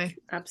 Like, no way.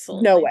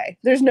 Absolutely. No way.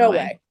 There's no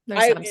way.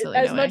 There's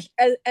absolutely no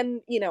way. And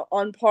you know,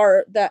 on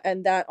par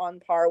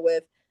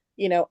with,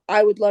 you know,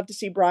 I would love to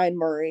see Brian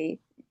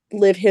Murray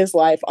live his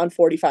life on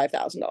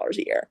 $45,000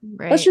 a year.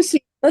 Right. Let's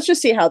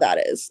just see how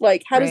that is.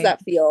 Like, how does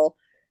that feel?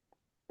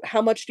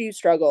 How much do you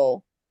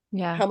struggle?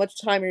 Yeah. How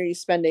much time are you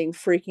spending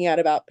freaking out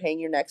about paying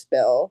your next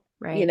bill?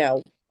 Right. You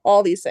know,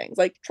 all these things.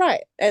 Like, try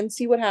it and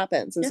see what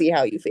happens and see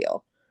how you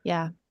feel.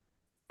 Yeah.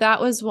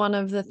 That was one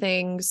of the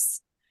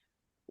things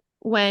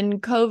when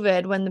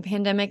the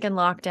pandemic and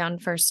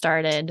lockdown first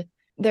started.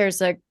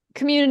 There's a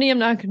community I'm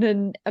not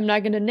gonna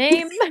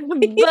name,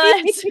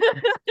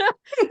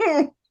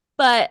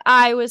 but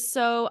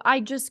I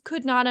just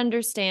could not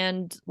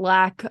understand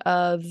lack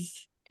of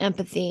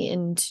empathy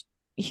and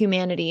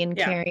humanity and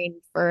caring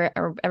for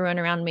everyone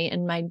around me.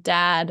 And my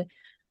dad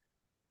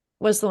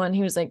was the one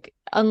who was like,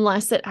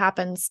 unless it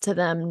happens to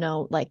them,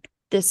 no, like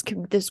this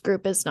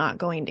group is not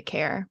going to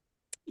care.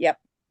 Yep.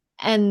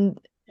 And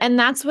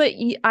that's what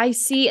I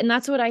see. And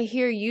that's what I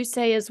hear you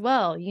say as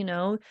well. You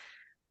know,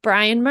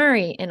 Brian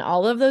Murray and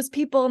all of those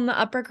people in the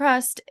upper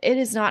crust, it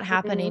is not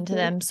happening to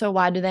them. So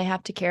why do they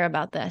have to care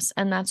about this?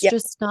 And that's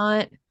just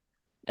not,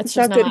 it's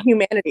just not good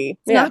humanity.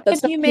 It's not good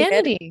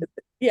humanity.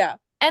 Yeah.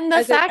 And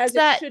the fact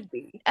that, it should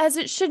be. as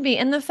it should be.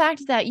 And the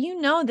fact that, you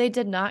know, they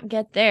did not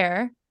get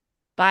there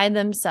by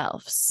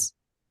themselves.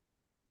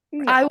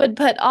 No. I would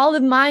put all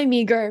of my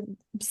meager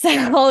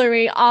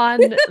salary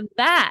on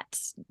that.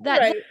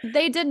 Right.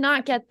 They did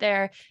not get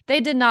there. They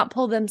did not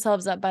pull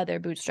themselves up by their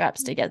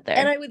bootstraps to get there.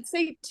 And I would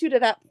say too, to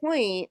that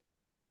point,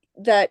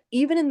 that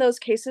even in those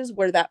cases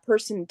where that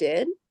person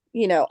did,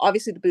 you know,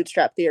 obviously the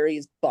bootstrap theory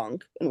is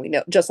bunk, and we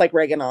know, just like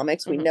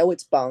Reaganomics, we know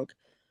it's bunk.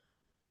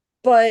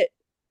 But,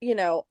 you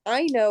know,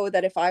 I know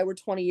that if I were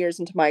 20 years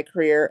into my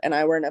career and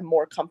I were in a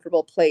more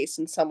comfortable place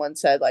and someone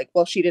said like,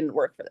 well, she didn't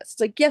work for this,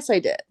 it's like, yes, I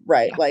did.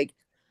 Right. Yeah. Like,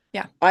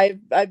 yeah,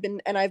 I've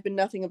been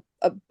nothing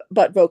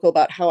but vocal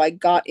about how I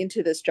got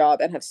into this job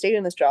and have stayed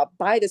in this job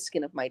by the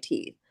skin of my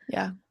teeth.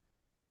 Yeah.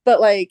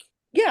 But like,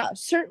 yeah,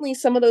 certainly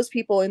some of those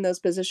people in those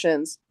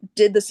positions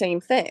did the same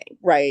thing,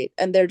 right?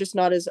 And they're just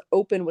not as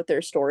open with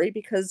their story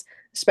because,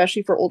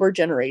 especially for older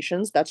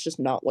generations, that's just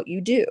not what you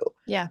do.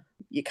 Yeah.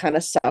 You kind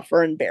of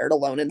suffer and bear it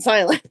alone in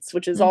silence,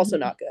 which is also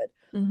not good.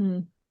 Mm-hmm.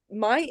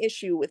 My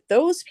issue with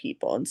those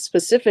people, and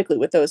specifically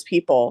with those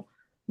people,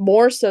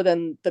 more so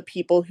than the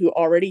people who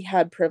already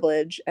had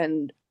privilege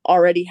and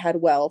already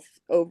had wealth,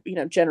 you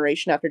know,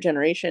 generation after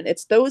generation,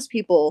 it's those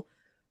people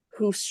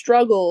who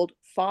struggled,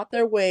 fought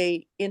their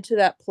way into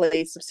that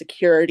place of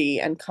security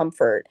and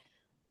comfort,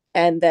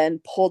 and then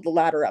pulled the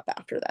ladder up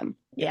after them.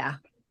 Yeah.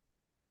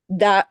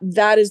 That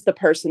is the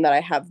person that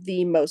I have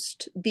the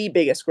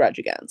biggest grudge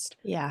against.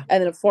 Yeah.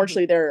 And then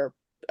unfortunately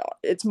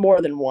it's more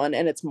than one,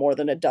 and it's more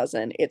than a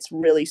dozen. It's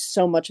really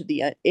so much of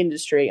the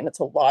industry, and it's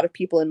a lot of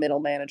people in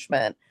middle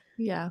management.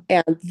 Yeah.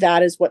 And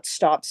that is what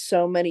stops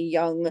so many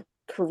young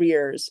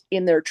careers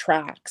in their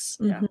tracks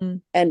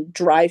and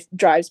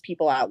drives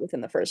people out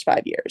within the first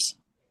 5 years.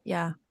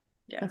 Yeah.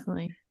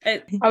 Definitely.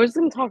 I was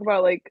going to talk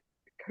about like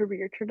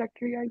career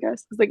trajectory, I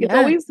guess, because like it's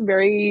always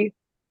very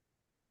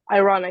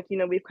ironic. You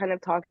know, we've kind of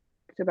talked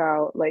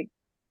about like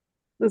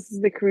this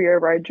is the career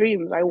of our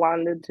dreams. I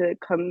wanted to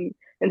come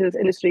into this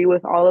industry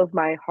with all of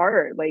my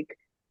heart, like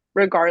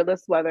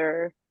regardless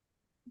whether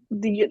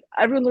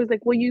everyone's always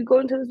like, well, you go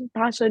into this with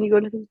passion, you go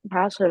into this with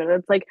passion, and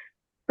it's like,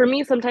 for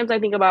me, sometimes I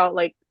think about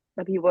like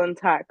the people in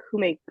tech who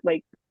make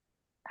like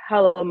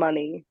hella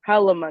money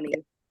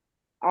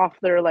off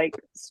their like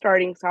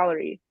starting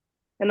salary,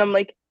 and I'm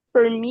like,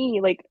 for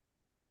me, like,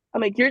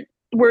 I'm like,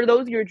 were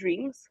those your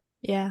dreams?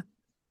 Yeah.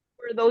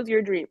 Were those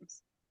your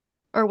dreams?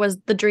 Or was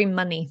the dream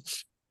money?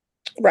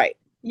 Right.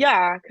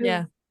 Yeah.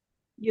 Yeah.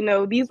 You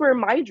know, these were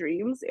my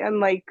dreams, and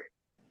like,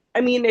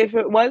 I mean, if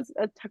it was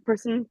a tech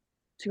person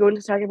to go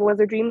into tech, if it was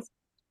their dreams,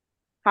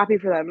 happy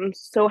for them. I'm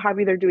so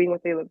happy they're doing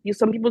what they love.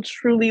 Some people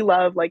truly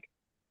love like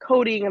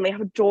coding and they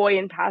have joy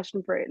and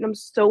passion for it, and I'm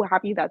so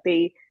happy that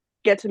they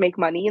get to make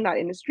money in that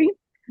industry.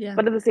 Yeah.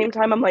 But at the same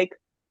time, I'm like,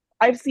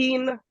 I've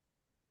seen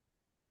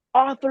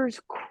authors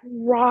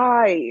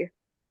cry.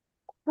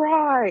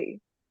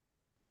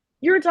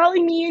 You're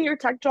telling me in your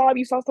tech job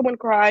you saw someone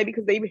cry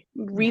because they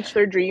reached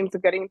their dreams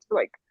of getting to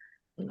like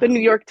the New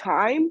York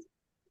Times?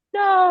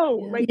 No.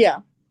 Yeah. Like,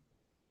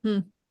 yeah.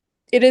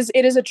 It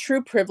is a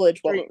true privilege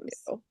what we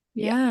do.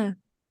 Yeah.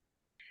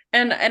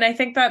 And I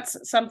think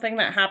that's something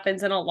that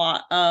happens in a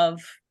lot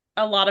of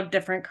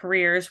different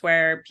careers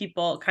where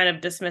people kind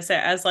of dismiss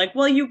it as like,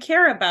 well, you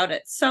care about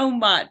it so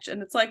much.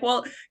 And it's like,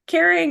 well,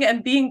 caring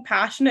and being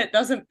passionate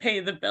doesn't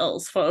pay the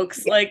bills,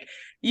 folks. Yeah. Like,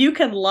 you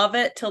can love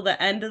it till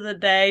the end of the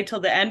day,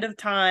 till the end of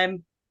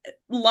time.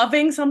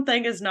 Loving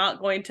something is not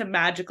going to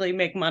magically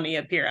make money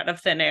appear out of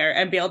thin air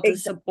and be able to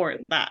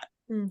support that.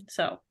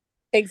 So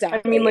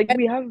exactly. I mean, like,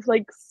 we have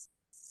like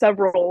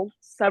several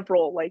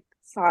like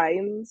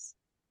signs.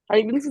 I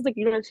mean, this is like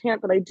even a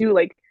chant that I do,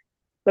 like,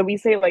 that we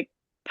say like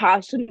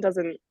passion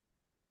doesn't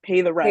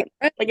pay the rent.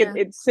 Like,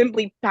 it's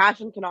simply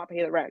passion cannot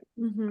pay the rent.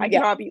 I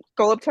cannot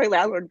go up to my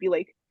landlord and be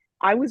like,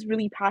 I was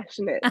really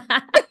passionate.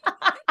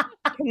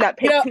 Can that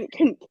pay?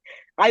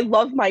 I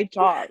love my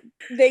job.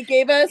 They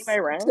gave us my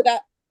rent?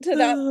 to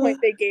that point.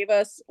 They gave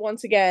us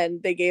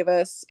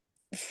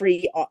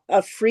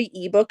a free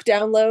ebook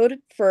download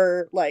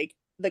for like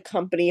the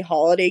company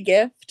holiday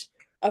gift.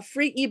 A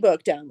free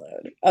ebook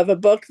download of a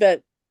book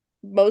that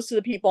most of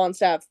the people on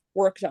staff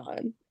worked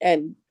on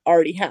and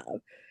already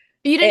have.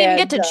 You didn't even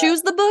get to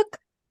choose the book?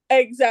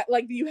 Exactly.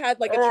 Like, you had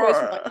like a choice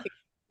from like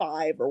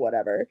 5 or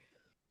whatever.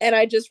 And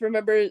I just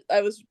remember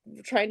I was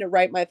trying to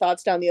write my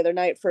thoughts down the other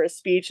night for a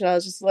speech, and I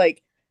was just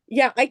like,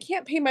 yeah, I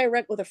can't pay my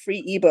rent with a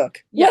free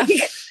ebook. Yeah.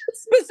 Like,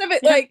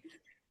 specific, like,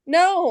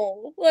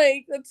 no,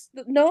 like, that's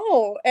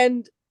no.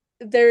 And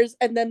there's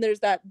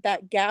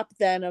that gap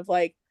then of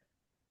like,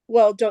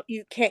 well,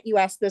 can't you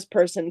ask this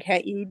person?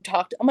 Can't you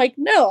talk to? I'm like,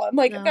 no. I'm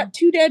like, I've got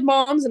 2 dead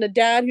moms and a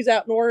dad who's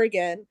out in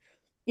Oregon,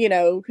 you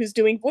know, who's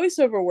doing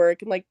voiceover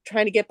work and like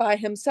trying to get by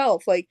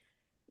himself. Like,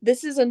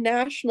 this is a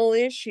national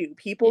issue.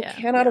 People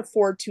cannot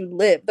afford to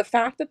live. The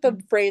fact that the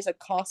phrase "a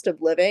cost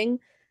of living"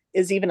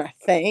 is even a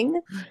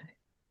thing,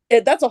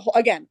 that's a whole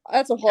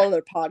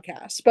other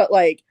podcast. But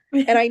like,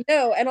 and I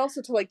know, and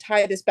also to like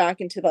tie this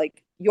back into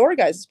like your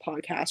guys'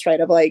 podcast, right?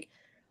 Of like,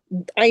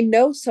 I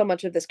know so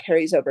much of this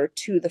carries over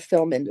to the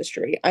film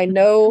industry. I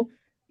know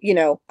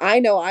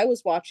I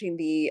was watching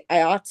the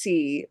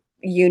IATSE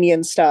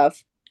union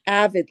stuff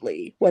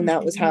avidly when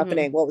that was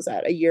happening. What was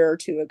that, a year or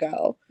two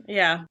ago?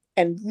 Yeah.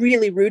 And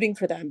really rooting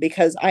for them,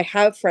 because I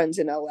have friends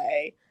in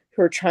LA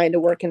who are trying to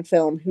work in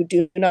film who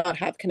do not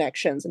have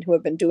connections and who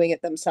have been doing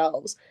it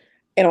themselves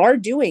and are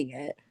doing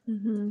it.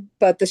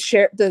 But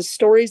the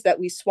stories that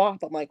we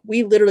swap, I'm like,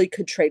 we literally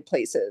could trade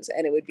places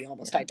and it would be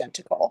almost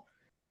identical.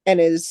 And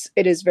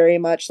it is very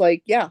much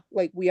like, yeah,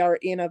 like we are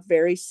in a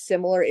very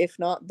similar, if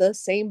not the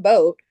same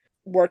boat,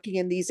 working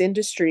in these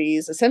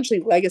industries, essentially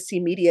legacy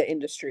media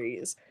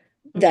industries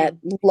that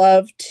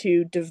love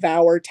to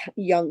devour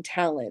young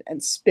talent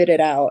and spit it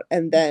out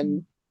and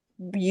then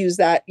use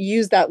that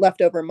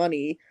leftover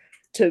money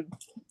to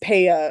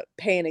pay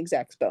an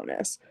exec's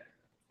bonus.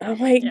 I'm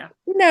like,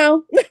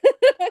 no,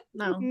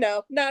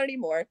 no, not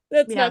anymore.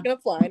 That's not gonna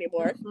fly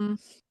anymore.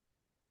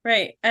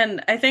 Right.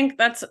 And I think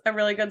that's a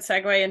really good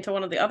segue into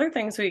one of the other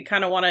things we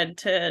kind of wanted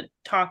to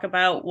talk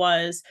about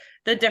was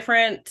the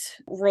different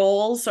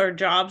roles or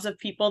jobs of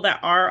people that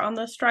are on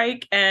the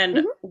strike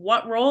and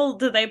what role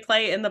do they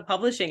play in the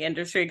publishing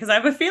industry? Because I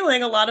have a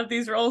feeling a lot of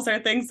these roles are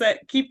things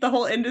that keep the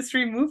whole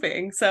industry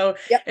moving. So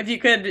if you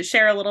could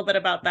share a little bit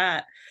about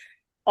that.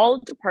 All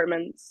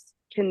departments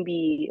can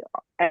be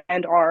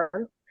and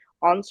are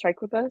on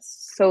strike with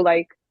us. So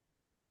like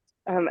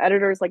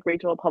editors like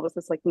Rachel,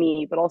 publicists like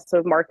me, but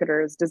also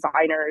marketers,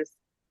 designers,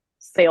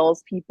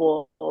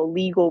 salespeople,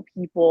 legal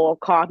people,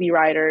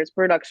 copywriters,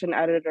 production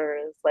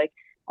editors, like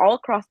all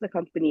across the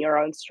company are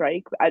on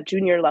strike at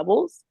junior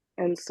levels.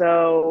 And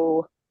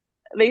so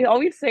they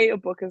always say a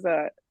book is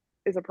a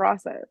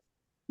process.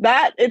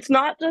 That it's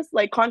not just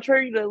like,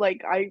 contrary to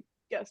like, I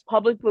guess,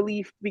 public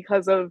belief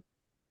because of,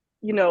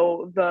 you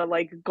know, the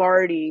like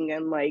guarding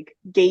and like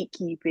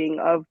gatekeeping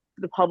of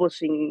the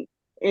publishing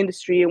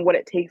industry and what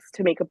it takes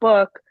to make a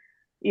book.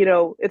 You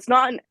know, it's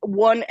not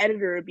one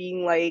editor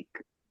being like,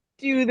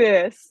 do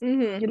this.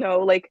 You know,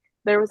 like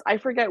there was, I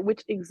forget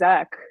which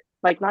exec,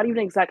 like not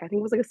even exec, I think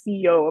it was like a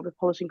CEO of a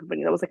publishing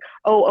company that was like,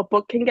 oh, a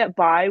book can get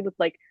by with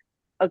like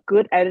a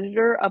good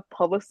editor, a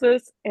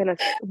publicist, and a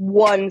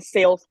one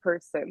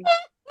salesperson.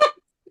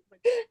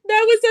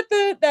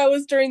 That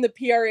was during the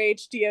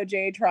PRH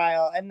DOJ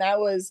trial, and that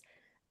was,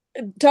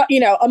 you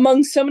know,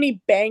 among so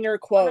many banger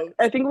quotes.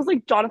 I think it was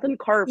like Jonathan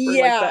Karp.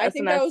 I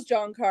think that was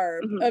John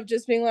Karp, of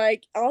just being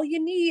like, all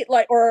you need,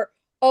 like, or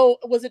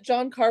was it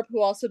John Karp who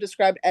also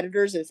described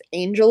editors as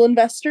angel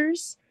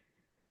investors?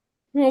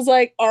 And I was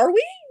like, are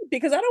we?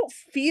 Because I don't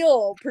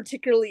feel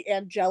particularly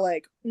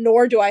angelic,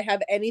 nor do I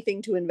have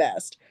anything to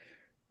invest.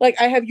 Like,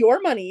 I have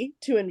your money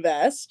to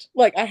invest.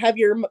 Like, I have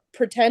your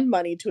pretend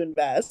money to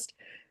invest,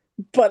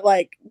 but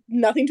like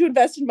nothing to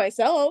invest in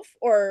myself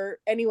or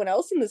anyone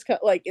else in this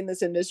in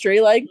this industry.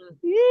 Like,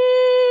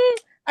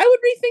 I would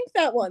rethink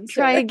that one.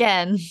 Try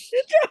again.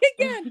 Try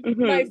again.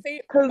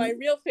 My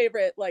real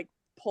favorite like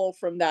pull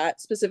from that,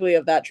 specifically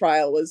of that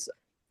trial, was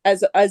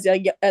as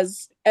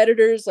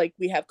editors, like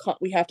we have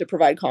to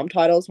provide comm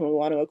titles when we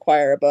want to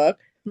acquire a book.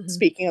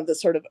 Speaking of the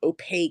sort of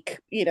opaque,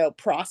 you know,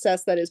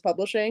 process that is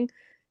publishing,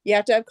 you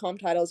have to have comm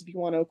titles if you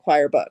want to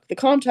acquire a book. The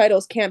comm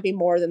titles can't be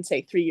more than,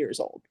 say, 3 years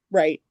old,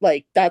 right?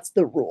 Like, that's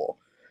the rule.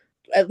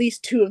 At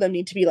least 2 of them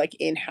need to be, like,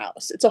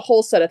 in-house. It's a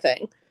whole set of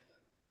thing.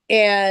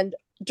 And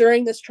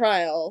during this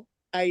trial,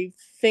 I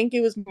think it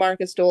was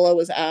Marcus Dola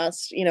was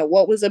asked, you know,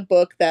 what was a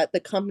book that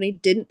the company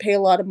didn't pay a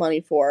lot of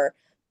money for,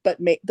 but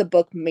the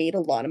book made a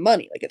lot of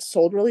money. Like, it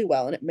sold really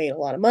well and it made a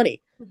lot of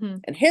money.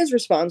 And his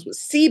response was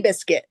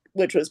Seabiscuit,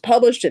 which was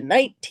published in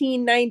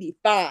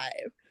 1995.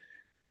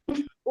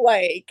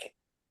 Like...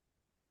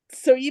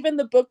 So even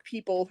the book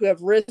people who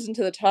have risen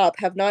to the top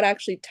have not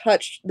actually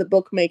touched the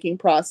bookmaking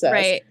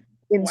process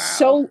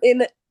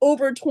in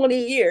over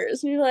 20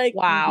 years. And you're like,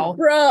 wow,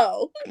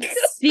 bro.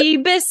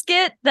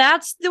 Seabiscuit,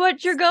 that's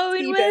what you're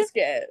going with?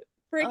 Seabiscuit.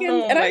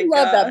 Freaking, and I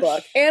love that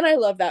book. And I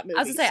love that movie.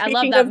 I was gonna say, I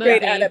love that movie.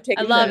 Great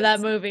adaptations. I love that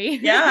movie.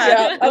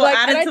 Yeah. We'll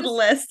add it to the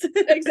list.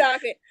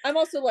 Exactly. I'm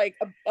also like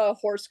a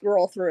horse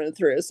girl through and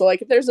through. So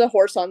like if there's a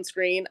horse on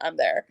screen, I'm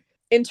there.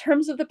 In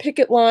terms of the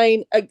picket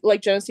line, like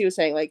Genesee was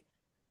saying, like,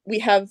 we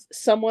have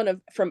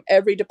someone from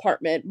every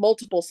department,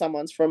 multiple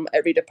someones from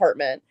every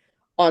department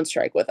on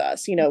strike with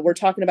us. You know, we're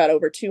talking about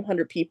over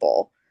 200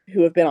 people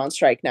who have been on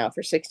strike now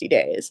for 60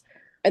 days.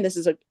 And this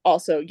is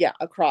also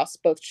across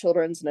both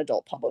children's and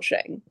adult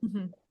publishing.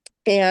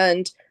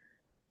 And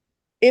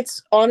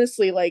it's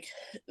honestly like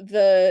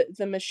the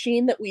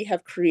machine that we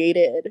have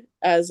created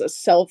as a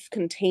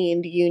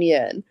self-contained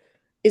union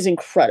is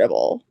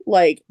incredible.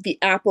 Like, the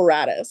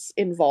apparatus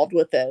involved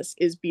with this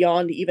is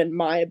beyond even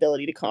my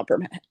ability to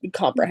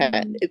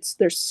comprehend.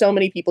 There's so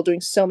many people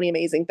doing so many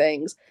amazing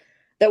things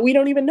that we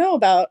don't even know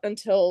about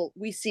until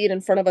we see it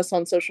in front of us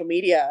on social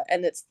media,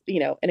 and it's,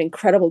 you know, an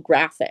incredible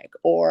graphic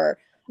or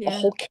a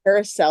whole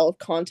carousel of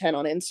content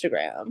on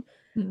Instagram,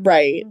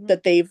 right?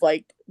 That they've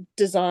like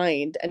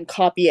designed and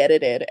copy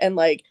edited, and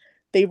like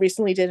they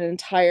recently did an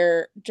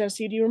entire,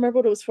 Jesse, do you remember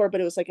what it was for?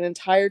 But it was like an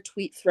entire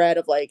tweet thread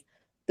of like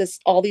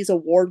all these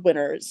award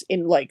winners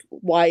in like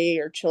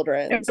YA or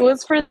children's. It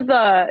was for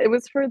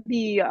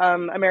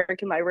the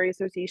American Library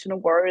Association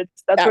Awards.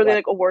 That's where they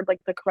like award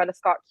like the Coretta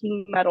Scott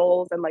King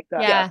medals and like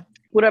the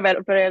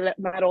whatever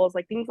medals,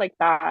 like things like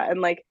that. And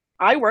like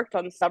I worked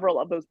on several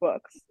of those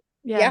books.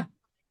 Yeah.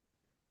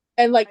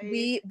 And like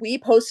the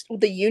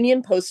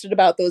union posted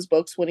about those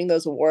books winning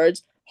those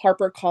awards.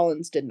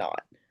 HarperCollins did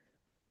not.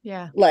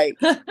 Yeah. Like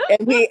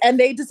and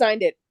they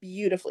designed it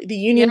beautifully. The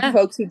union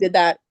folks who did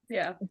that,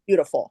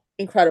 beautiful,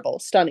 incredible,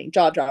 stunning,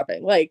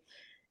 jaw-dropping. Like,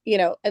 you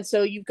know, and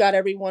so you've got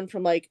everyone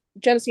from like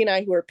Genesee and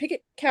I who are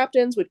picket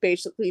captains, which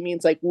basically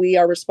means like we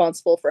are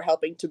responsible for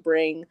helping to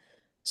bring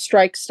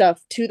strike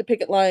stuff to the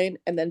picket line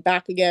and then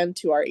back again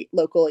to our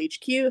local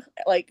HQ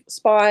like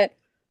spot,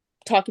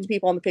 talking to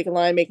people on the picket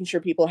line, making sure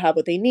people have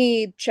what they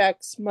need,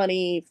 checks,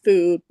 money,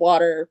 food,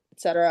 water,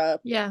 etc.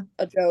 Yeah.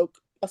 A joke,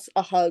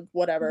 a hug,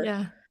 whatever.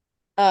 Yeah.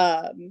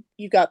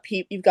 You've got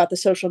the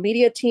social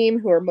media team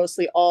who are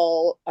mostly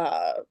all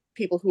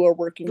people who are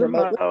working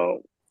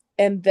remotely.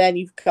 And then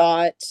you've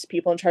got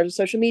people in charge of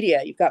social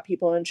media. You've got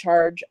people in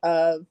charge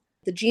of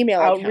the Gmail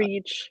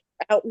outreach,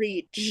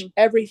 mm-hmm.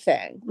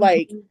 everything. Mm-hmm.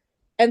 Like,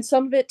 and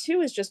some of it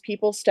too is just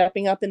people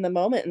stepping up in the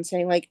moment and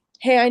saying like,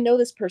 hey, I know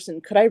this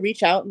person. Could I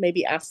reach out and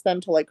maybe ask them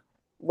to like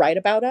write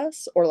about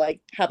us or like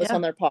have us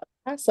on their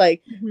podcast?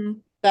 Like,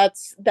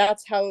 that's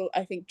how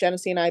I think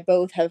Genesee and I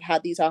both have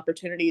had these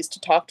opportunities to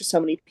talk to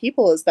so many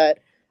people, is that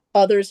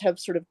others have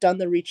sort of done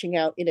the reaching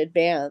out in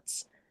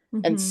advance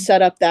and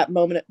set up that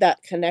moment,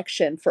 that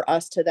connection for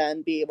us to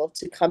then be able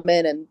to come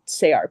in and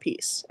say our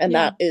piece. And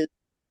that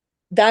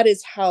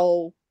is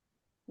how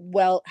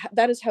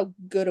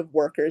good of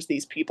workers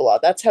these people are.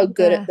 That's how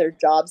good at their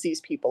jobs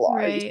these people are.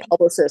 Right. These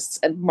publicists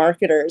and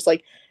marketers.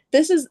 Like,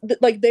 this is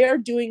like, they are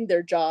doing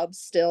their jobs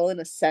still in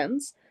a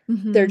sense.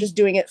 They're just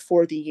doing it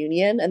for the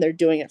union and they're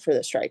doing it for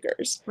the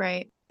strikers.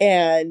 Right.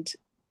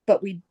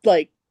 But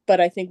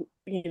I think,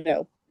 you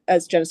know,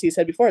 as Genesee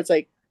said before, it's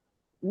like,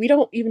 we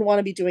don't even want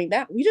to be doing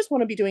that. We just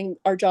want to be doing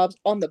our jobs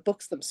on the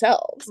books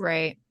themselves.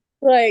 Right.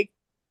 Like,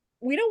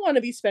 we don't want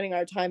to be spending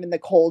our time in the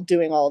cold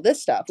doing all of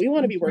this stuff. We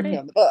want to be working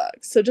on the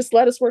books. So just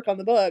let us work on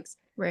the books.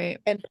 Right.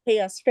 And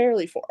pay us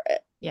fairly for it.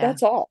 Yeah.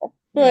 That's all.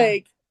 Yeah.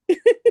 Like,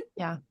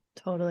 yeah,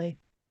 totally.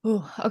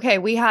 Ooh, okay.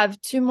 We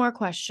have 2 more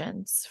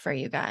questions for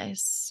you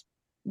guys.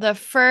 The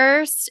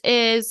first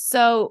is,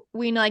 so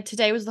we know like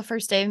today was the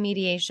first day of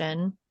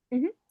mediation.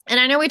 And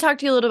I know we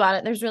talked to you a little about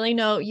it. There's really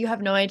you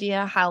have no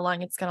idea how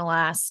long it's going to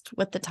last,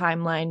 what the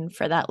timeline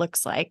for that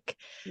looks like.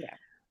 Yeah.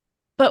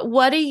 But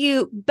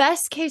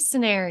best case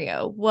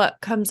scenario, what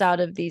comes out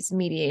of these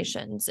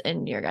mediations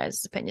in your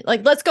guys' opinion?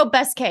 Like, let's go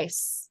best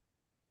case.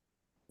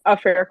 A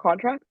fair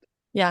contract?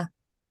 Yeah.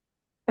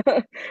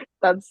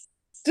 That's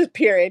just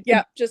period.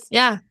 Yeah. Just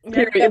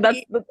period.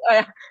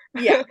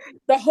 Yeah.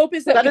 The hope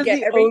is that we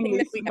get everything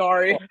that we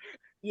scenario.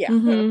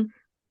 Yeah.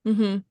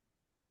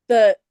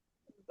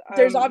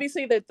 There's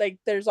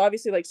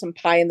obviously like some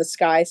pie in the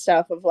sky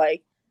stuff of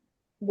like,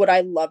 would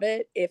I love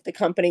it if the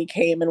company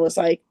came and was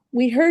like,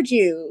 we heard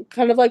you,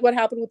 kind of like what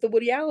happened with the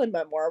Woody Allen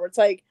memoir, where it's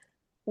like,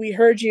 we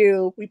heard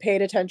you, we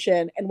paid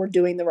attention, and we're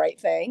doing the right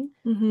thing.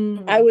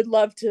 I would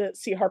love to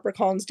see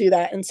HarperCollins do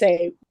that and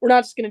say, we're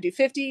not just going to do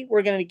 50,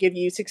 we're going to give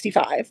you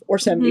 65 or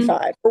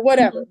 75 or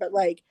whatever. But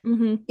like,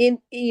 in,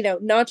 you know,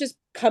 not just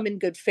come in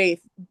good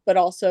faith, but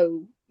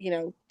also, you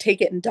know,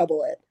 take it and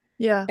double it.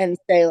 Yeah. And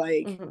say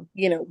like,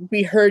 you know,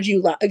 we heard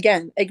you.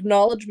 Again,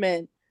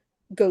 acknowledgement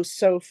goes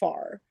so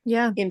far.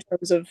 Yeah. In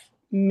terms of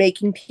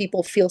making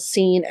people feel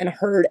seen and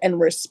heard and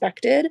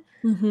respected.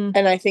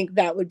 And I think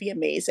that would be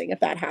amazing if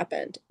that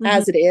happened.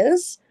 As it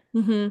is,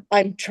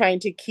 I'm trying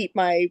to keep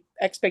my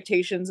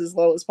expectations as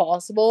low as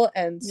possible.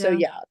 And so,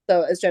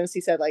 so as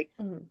Genesee said, like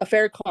a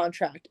fair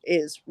contract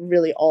is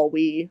really all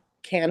we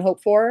can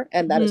hope for.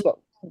 And that is what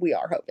we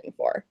are hoping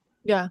for.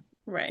 Yeah.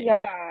 Right. Yeah.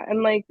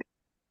 And like,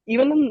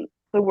 even in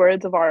the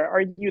words of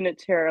our unit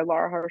chair,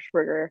 Laura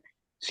Harshberger,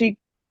 she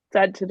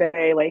said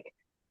today, like,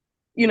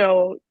 you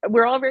know,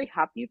 we're all very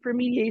happy for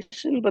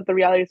mediation, but the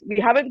reality is we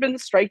haven't been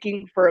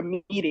striking for a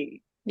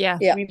meeting. Yeah.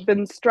 We've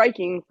been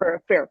striking for a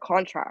fair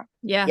contract.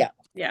 Yeah.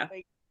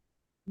 Like,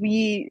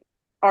 we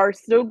are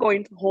still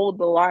going to hold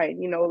the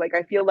line, you know, like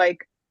I feel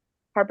like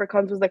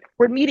HarperCollins was like,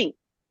 we're meeting.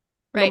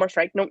 Right. No more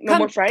strike. No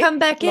more strike. Come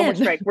back no in. More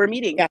strike. We're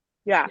meeting.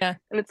 Yeah.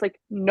 And it's like,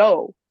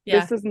 no,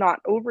 this is not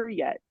over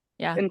yet.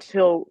 Yeah.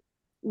 Until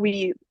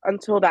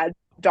that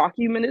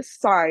document is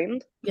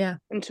signed. Yeah.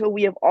 Until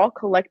we have all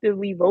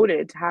collectively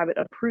voted to have it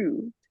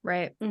approved.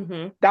 Right.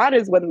 That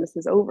is when this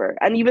is over.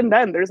 And even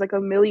then, there's like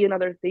a million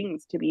other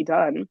things to be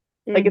done.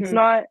 Like, it's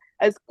not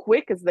as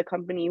quick as the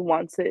company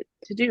wants it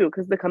to do,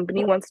 because the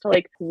company wants to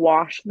like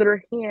wash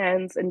their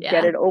hands and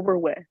get it over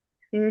with.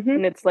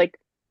 And it's like,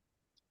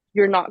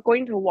 you're not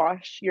going to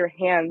wash your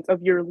hands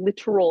of your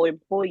literal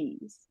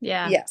employees.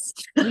 Yeah. Yes.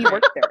 We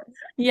work there.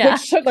 Yeah.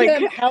 Which took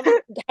them, how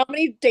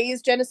many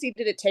days, Genesee,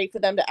 did it take for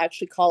them to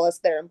actually call us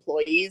their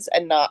employees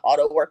and not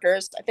auto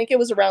workers? I think it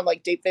was around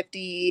like day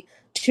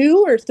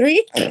 52 or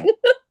 3.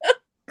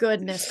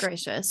 Goodness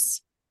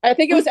gracious. I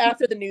think it was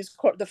after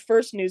the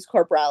first News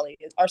Corp rally.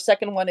 Our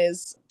second one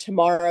is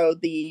tomorrow,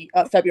 the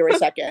February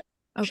 2nd.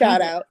 Okay.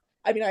 Shout out.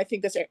 I mean, I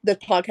think the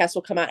podcast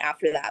will come out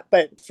after that,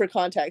 but for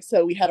context,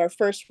 so we had our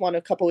first one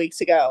a couple weeks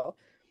ago.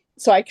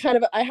 So I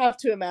have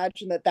to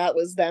imagine that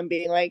was them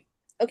being like,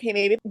 okay,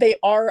 maybe they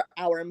are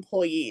our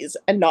employees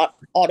and not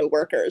auto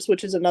workers,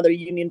 which is another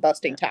union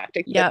busting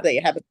tactic that they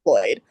have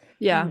employed.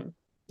 Yeah. Mm-hmm.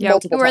 Yeah.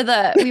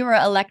 We were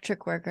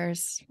electric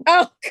workers.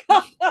 Oh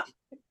God.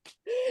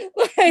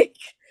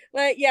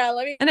 Like, yeah,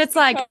 let me. And it's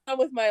like, come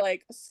with my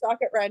like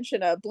socket wrench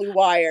and a blue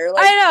wire.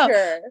 Like, I know.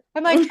 Sure.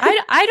 I'm like,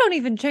 I don't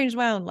even change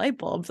my own light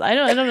bulbs. I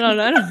don't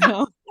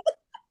know.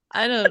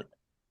 I don't.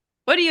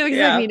 What do you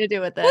expect me to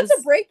do with this? What's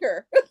a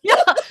breaker?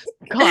 Yeah.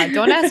 God,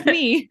 don't ask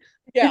me.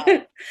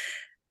 Yeah.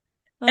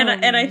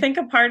 And I think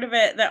a part of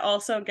it that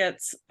also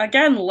gets,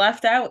 again,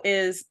 left out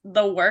is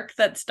the work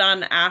that's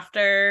done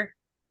after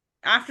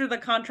the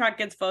contract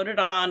gets voted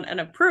on and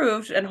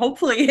approved, and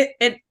hopefully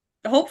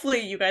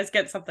you guys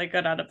get something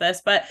good out of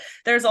this, but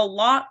there's a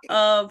lot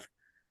of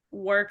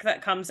work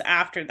that comes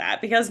after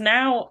that, because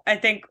now I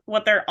think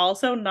what they're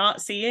also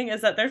not seeing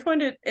is that it's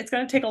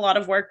going to take a lot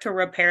of work to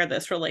repair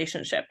this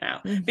relationship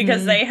now,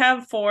 because they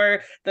have,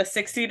 for the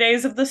 60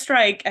 days of the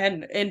strike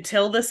and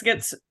until this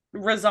gets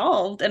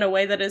resolved in a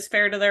way that is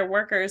fair to their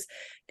workers,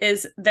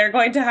 is they're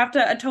going to have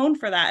to atone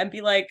for that and be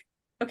like,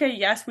 okay,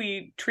 yes,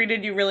 we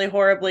treated you really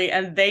horribly,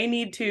 and they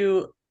need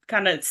to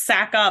kind of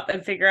sack up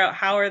and figure out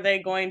how are they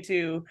going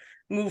to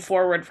move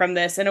forward from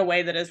this in a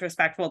way that is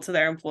respectful to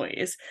their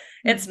employees.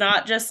 It's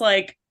not just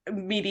like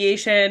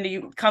mediation,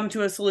 you come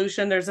to a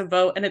solution, there's a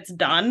vote, and it's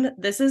done.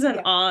 This is an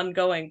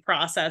ongoing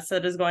process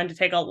that is going to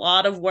take a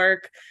lot of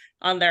work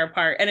on their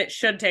part, and it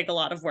should take a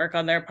lot of work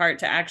on their part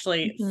to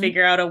actually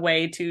figure out a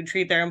way to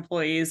treat their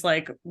employees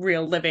like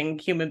real living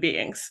human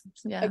beings.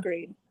 Yeah.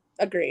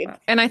 Agreed.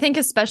 And I think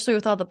especially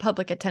with all the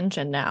public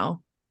attention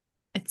now,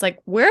 it's like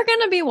we're going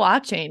to be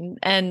watching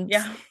and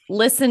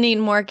listening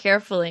more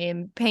carefully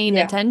and paying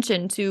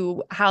attention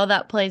to how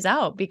that plays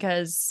out,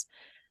 because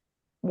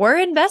we're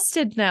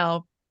invested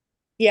now.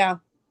 Yeah.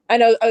 I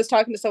know I was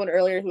talking to someone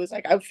earlier who was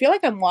like, I feel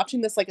like I'm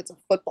watching this like it's a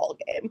football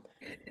game.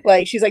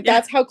 Like, she's like,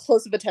 that's how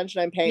close of attention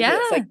I'm paying to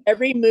this. Like,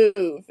 every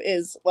move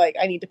is like,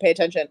 I need to pay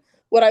attention.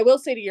 What I will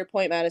say to your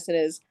point, Madison,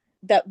 is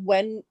that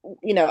when,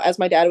 as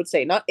my dad would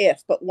say, not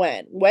if, but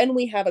when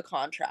we have a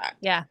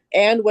contract,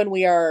 and when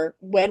we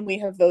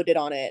have voted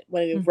on it,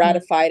 when we've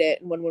ratified it,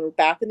 and when we're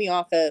back in the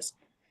office,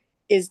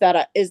 is that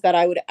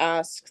I would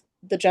ask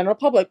the general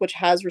public, which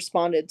has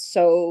responded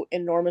so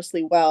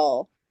enormously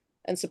well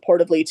and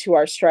supportively to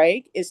our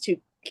strike, is to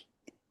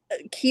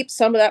keep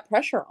some of that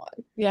pressure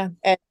on.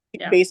 And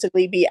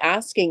basically be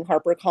asking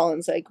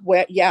HarperCollins, like,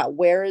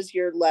 where is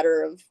your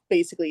letter of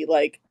basically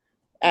like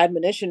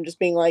admonition, just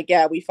being like,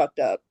 we fucked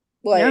up.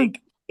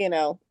 Like,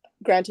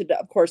 granted,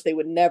 of course, they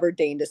would never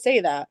deign to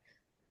say that.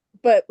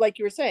 But like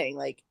you were saying,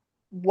 like,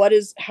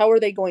 how are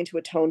they going to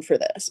atone for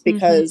this?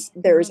 Because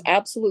there's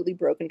absolutely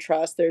broken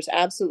trust. There's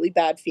absolutely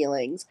bad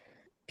feelings.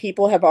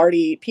 People have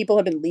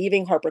been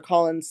leaving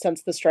HarperCollins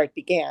since the strike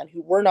began,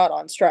 who were not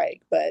on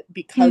strike, but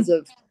because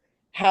of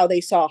how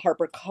they saw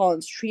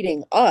HarperCollins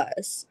treating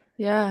us,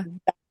 that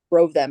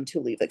drove them to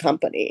leave the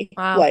company.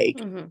 Wow. Like,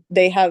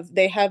 they have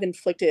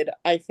inflicted,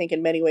 I think,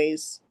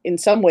 in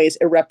some ways,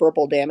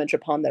 irreparable damage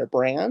upon their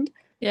brand.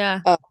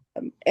 Yeah.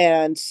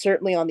 And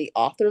certainly on the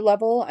author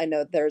level, I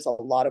know there's a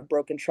lot of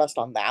broken trust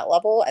on that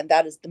level, and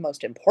that is the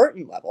most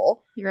important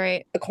level,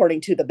 right?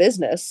 According to the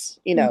business,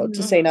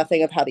 to say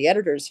nothing of how the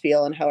editors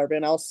feel and how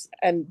everyone else,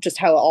 and just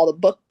how all the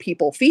book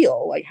people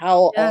feel, like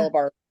how all of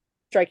our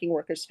striking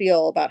workers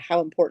feel about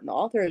how important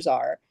authors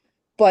are.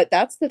 But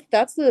that's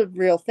the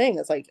real thing.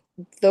 It's like,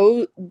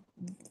 though,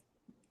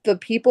 the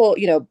people,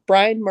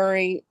 Brian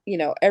Murray,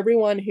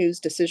 everyone whose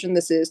decision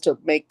this is to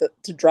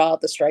draw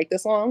out the strike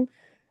this long,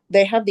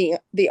 they have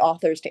the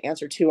authors to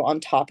answer to on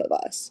top of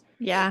us.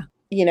 Yeah.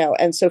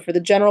 And so for the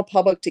general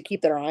public to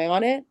keep their eye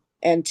on it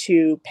and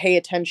to pay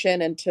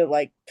attention and to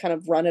like kind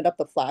of run it up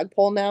the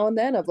flagpole now and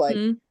then of like,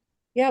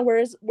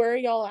 where are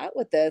y'all at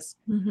with this?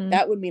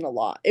 That would mean a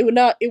lot. It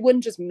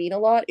wouldn't just mean a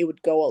lot. It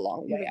would go a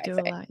long way, I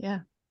think. A lot, yeah.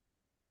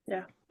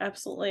 Yeah,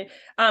 absolutely.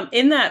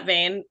 In that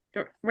vein,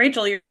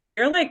 Rachel, you're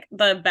like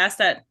the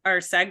best at our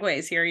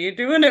segues here. You're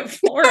doing it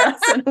for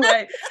us in a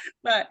way.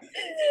 But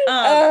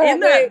in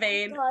that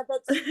vein,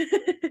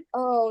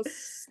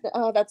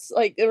 that's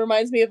like, it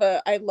reminds me of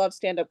I love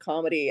stand-up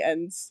comedy,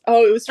 and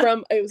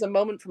it was a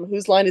moment from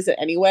Whose Line Is It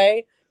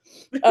Anyway?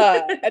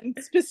 And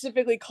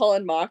specifically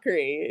Colin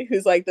Mockery,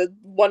 who's like the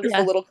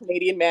wonderful little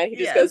Canadian man. He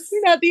just goes,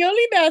 "You're not the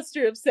only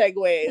master of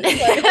segues."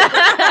 Like, every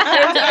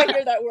time I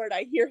hear that word,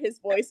 I hear his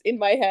voice in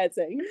my head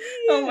saying,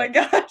 "Oh my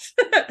gosh,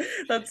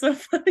 that's so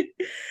funny."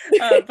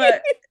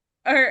 But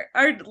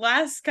our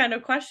last kind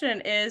of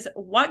question is,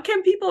 what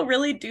can people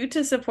really do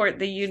to support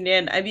the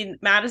union? I mean,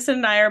 Madison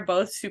and I are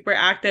both super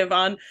active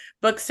on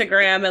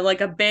Bookstagram, and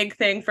like a big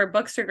thing for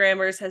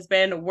Bookstagrammers has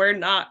been, we're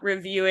not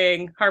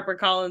reviewing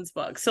HarperCollins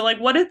books. So like,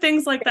 what do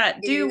things like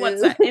that do?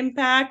 What's that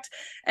impact?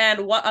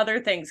 And what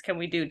other things can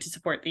we do to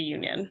support the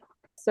union?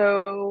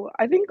 So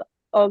I think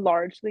a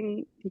large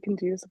thing you can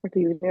do to support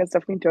the union is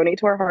definitely donate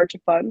to our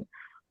hardship fund.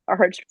 Our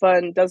hardship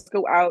fund does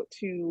go out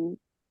to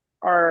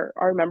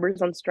our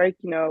members on strike.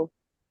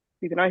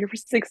 We've been out here for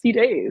 60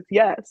 days.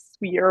 Yes,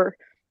 we are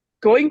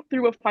going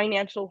through a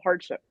financial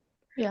hardship.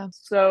 Yeah.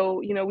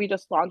 So, we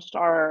just launched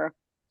our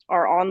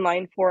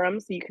online forum,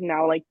 so you can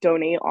now like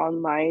donate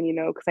online,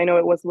 because I know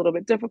it was a little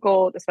bit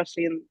difficult,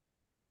 especially in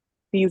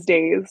these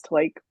days, to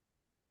like,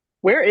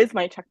 where is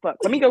my checkbook?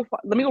 Let me go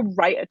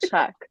write a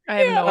check.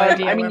 I have no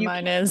idea where you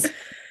mine is.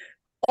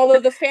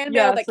 Although the fan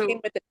mail Yeah, that so came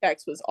with the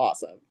checks was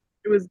awesome.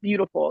 it was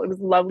beautiful. It was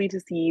lovely to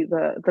see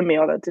the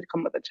mail that did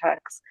come with the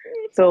checks.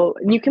 So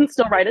you can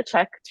still write a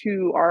check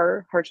to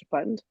our hardship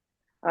fund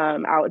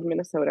out in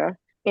Minnesota,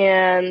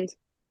 and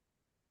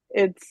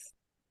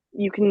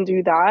you can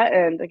do that.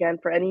 And again,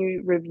 for any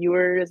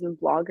reviewers and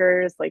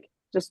bloggers, like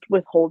just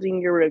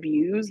withholding your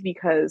reviews,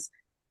 because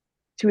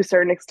to a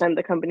certain extent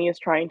the company is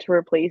trying to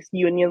replace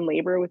union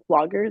labor with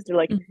bloggers. They're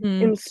like,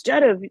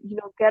 instead of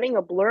getting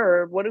a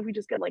blurb, what if we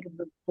just get like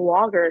the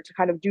blogger to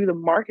kind of do the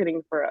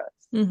marketing for us?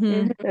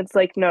 It's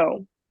like,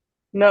 no,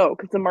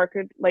 because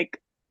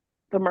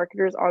the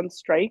marketers on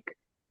strike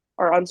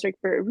are on strike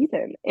for a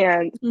reason,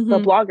 and the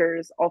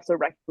bloggers also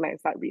recognize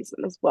that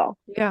reason as well.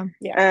 Yeah.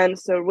 And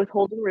so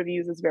withholding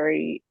reviews is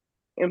very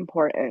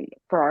important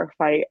for our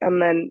fight.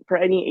 And then for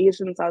any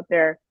Asians out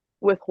there,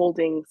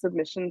 withholding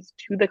submissions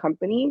to the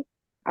company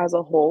as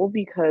a whole,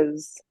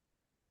 because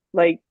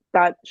like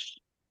that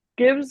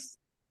gives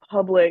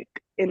public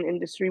and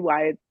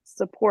industry-wide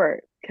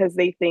support, because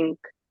they think,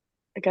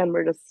 again,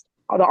 we're just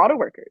the auto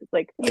workers,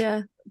 like,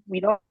 yeah,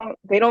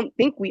 they don't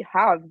think we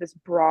have this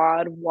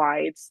broad,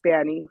 wide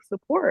spanning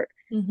support.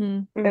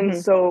 And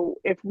so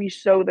if we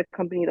show the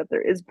company that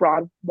there is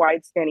broad,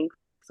 wide spanning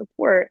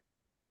support,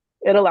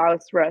 it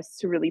allows for us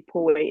to really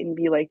pull weight and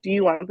be like, do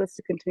you want this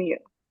to continue?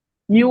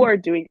 You are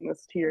doing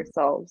this to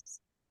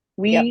yourselves.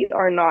 We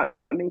are not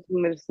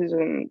making the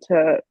decision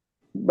to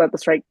let the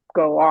strike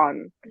go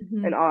on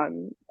and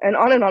on and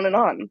on and on and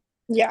on.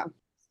 Yeah.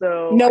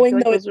 So knowing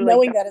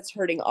that it's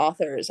hurting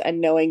authors,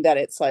 and knowing that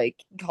it's like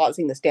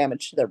causing this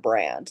damage to their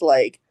brand,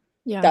 like,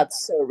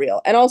 that's so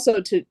real. And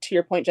also to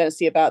your point,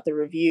 Genesee, about the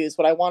reviews,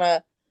 what I want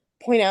to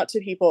point out to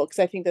people, because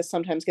I think this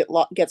sometimes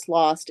gets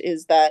lost,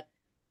 is that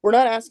we're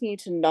not asking you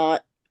to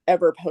not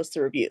ever post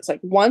the reviews.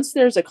 Like, once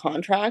there's a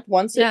contract,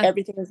 once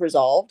everything is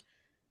resolved,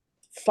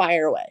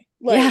 fire away.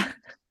 Like,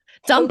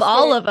 dump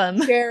all of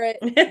them, share it,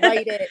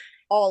 write it,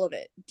 all of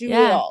it, do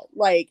it all.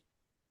 Like,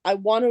 I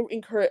want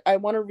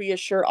to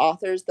reassure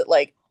authors that,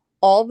 like,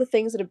 all the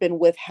things that have been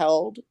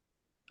withheld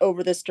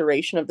over this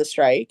duration of the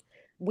strike,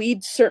 we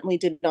certainly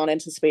did not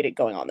anticipate it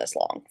going on this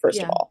long. First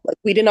of all, like,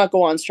 we did not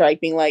go on strike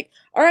being like,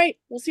 all right,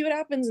 we'll see what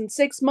happens in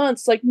 6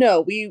 months. Like,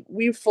 no,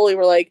 we fully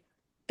were like,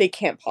 they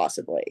can't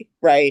possibly,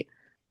 right?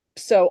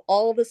 So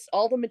all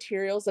the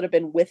materials that have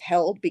been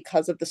withheld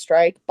because of the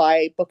strike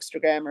by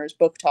bookstagrammers,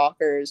 book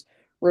talkers,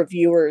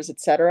 reviewers,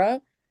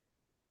 etc.,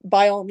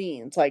 by all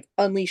means, like,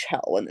 unleash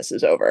hell when this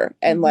is over,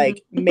 and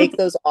like, make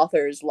those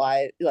authors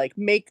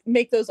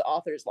make those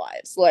authors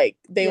lives. Like,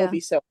 they will be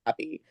so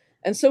happy,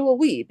 and so will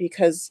we,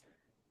 because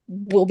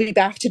we'll be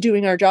back to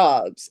doing our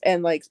jobs,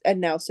 and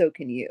now so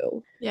can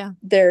you.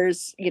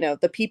 There's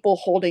the people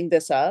holding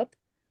this up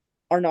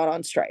are not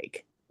on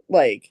strike.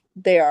 Like,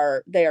 they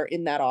are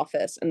in that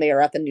office, and they are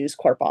at the News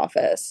Corp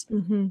office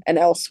and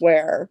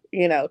elsewhere,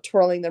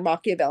 twirling their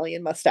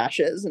Machiavellian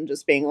mustaches and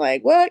just being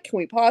like, what else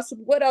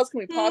can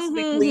we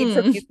possibly glean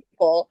from these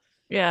people?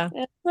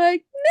 And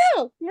like,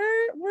 no,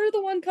 we're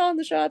the one calling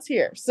the shots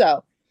here.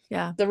 So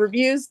the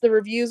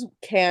reviews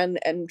can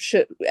and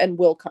should and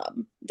will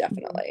come,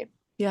 definitely.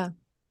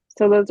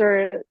 So those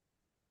are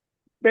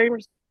very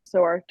much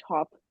so our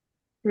top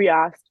 3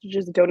 asks: to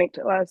just donate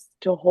to us,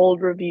 to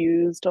hold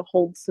reviews, to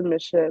hold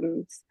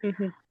submissions,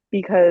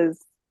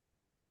 because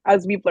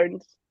as we've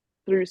learned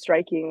through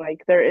striking,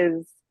 like, there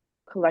is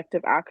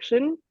collective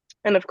action,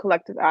 and if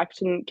collective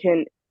action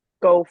can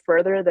go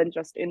further than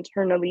just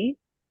internally,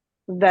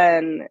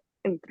 then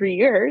in 3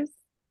 years,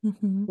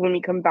 when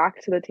we come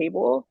back to the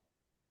table,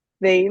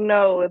 they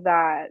know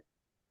that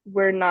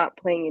we're not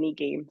playing any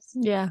games.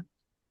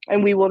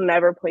 And we will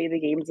never play the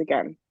games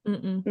again.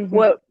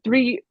 What,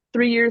 3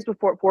 years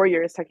before, 4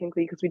 years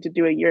technically, because we did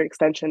do a year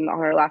extension on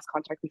our last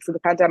contract because of the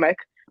pandemic,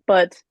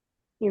 but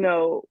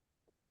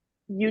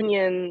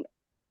union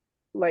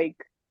like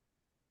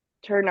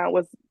turnout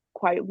was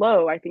quite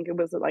low. I think it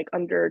was like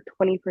under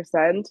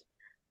 20%,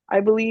 I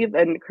believe,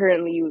 and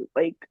currently,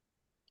 like,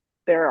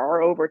 there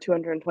are over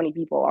 220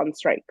 people on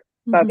strike.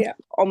 That's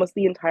almost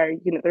the entire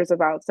unit. There's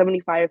about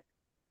 75,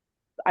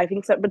 I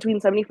think, between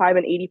 75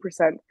 and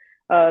 80%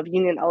 of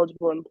union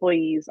eligible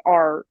employees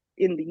are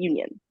in the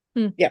union.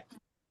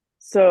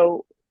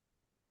 So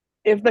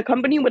if the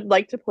company would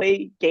like to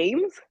play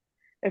games,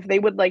 if they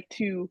would like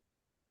to,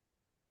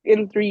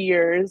 in 3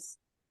 years,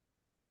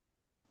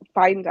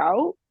 find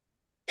out,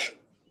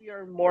 we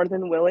are more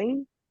than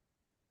willing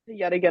to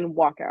yet again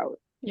walk out.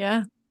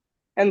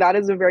 And that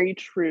is a very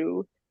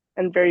true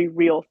and very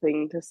real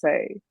thing to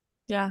say.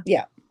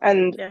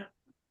 And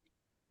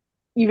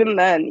even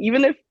then,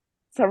 even if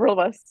several of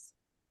us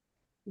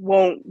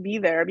won't be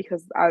there,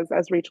 because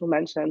as Rachel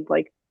mentioned,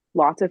 like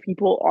lots of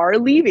people are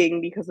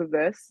leaving because of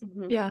this.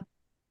 Yeah.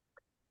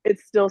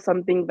 It's still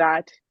something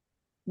that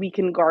we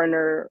can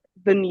garner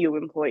the new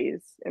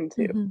employees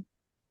into.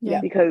 Yeah.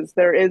 Because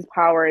there is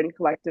power in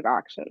collective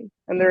action,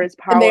 and there is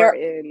And they power are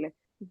in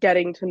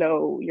getting to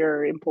know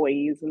your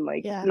employees and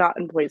like Yeah. not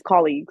employees,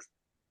 colleagues.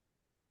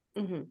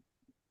 And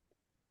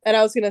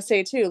I was gonna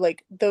say too,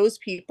 like those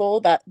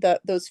people that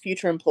those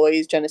future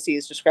employees Genesee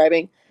is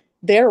describing,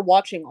 they're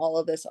watching all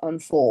of this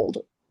unfold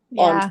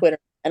on Yeah. Twitter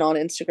and on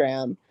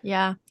Instagram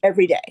Yeah.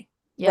 every day,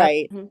 Yep.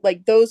 right?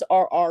 Like those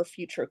are our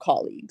future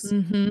colleagues.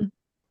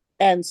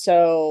 And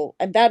so,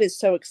 and that is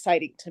so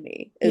exciting to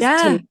me, is to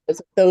know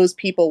that those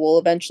people will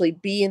eventually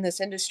be in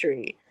this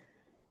industry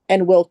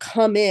and will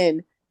come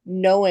in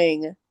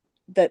knowing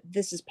that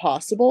this is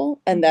possible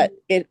and that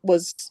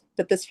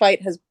that this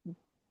fight has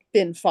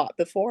been fought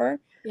before.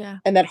 Yeah.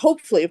 And that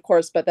hopefully, of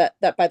course, but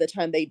that by the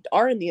time they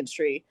are in the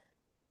industry,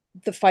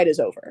 the fight is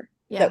over.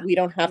 Yeah. That we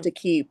don't have to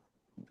keep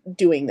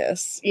doing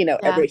this,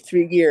 every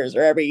 3 years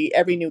or every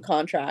new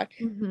contract.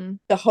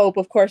 The hope,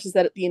 of course, is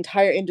that the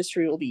entire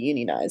industry will be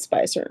unionized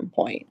by a certain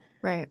point.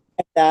 Right.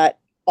 And that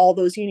all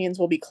those unions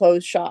will be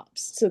closed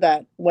shops, so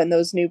that when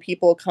those new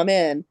people come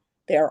in,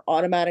 they are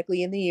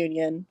automatically in the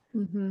union.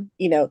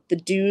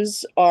 The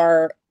dues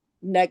are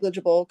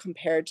negligible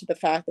compared to the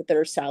fact that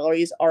their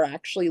salaries are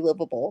actually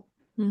livable.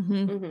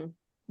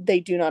 They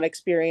do not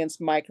experience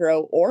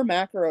micro or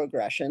macro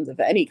aggressions of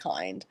any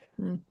kind,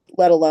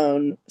 let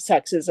alone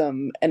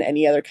sexism and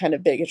any other kind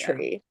of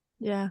bigotry.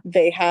 Yeah.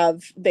 They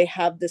have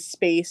the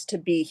space to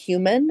be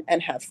human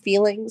and have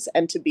feelings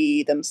and to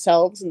be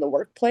themselves in the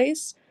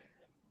workplace.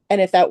 And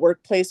if that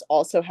workplace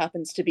also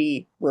happens to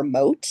be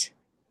remote,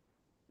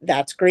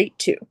 that's great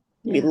too.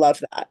 We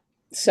love that.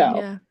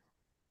 So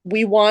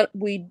we want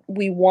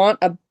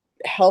a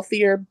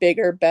healthier,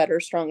 bigger,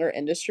 better, stronger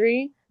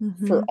industry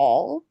for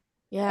all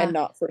and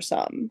not for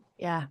some.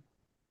 Yeah.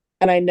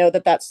 And I know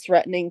that that's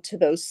threatening to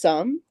those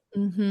some.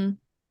 And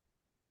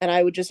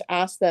I would just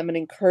ask them and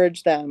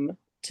encourage them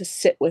to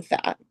sit with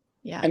that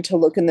and to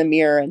look in the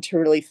mirror and to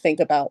really think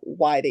about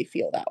why they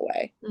feel that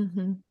way.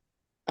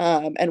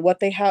 And what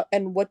they have,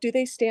 and what do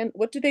they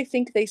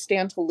think they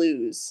stand to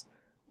lose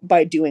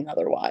by doing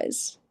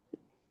otherwise?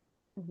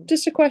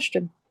 Just a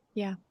question.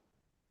 Yeah.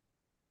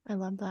 I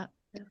love that.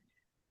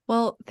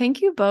 Well,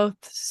 thank you both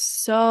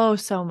so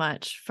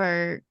much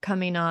for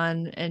coming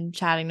on and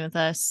chatting with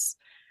us.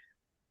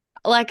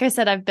 Like I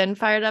said, I've been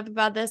fired up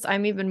about this.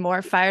 I'm even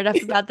more fired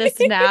up about this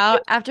now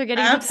after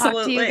getting to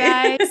talk to you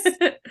guys.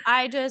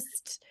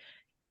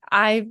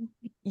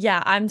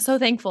 I'm so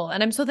thankful.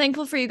 And I'm so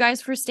thankful for you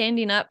guys for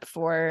standing up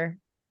for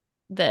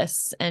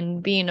this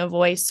and being a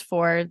voice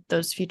for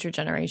those future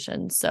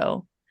generations.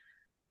 So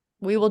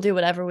we will do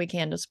whatever we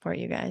can to support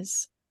you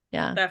guys.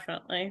 Yeah.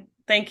 Definitely.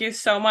 Thank you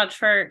so much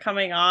for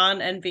coming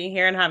on and being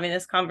here and having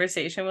this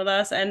conversation with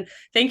us. And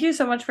thank you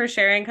so much for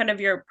sharing kind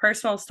of your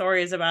personal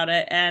stories about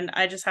it. And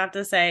I just have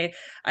to say,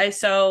 I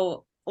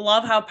so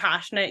love how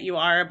passionate you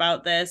are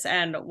about this,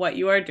 and what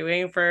you are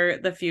doing for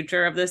the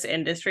future of this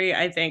industry,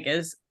 I think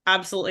is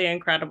absolutely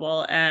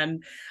incredible.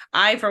 And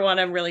I, for one,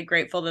 am really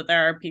grateful that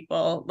there are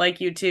people like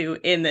you two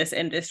in this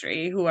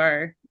industry who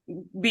are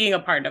being a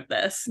part of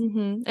this.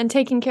 And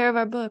taking care of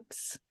our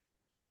books.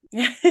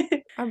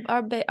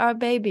 our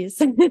babies.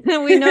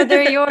 We know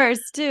they're yours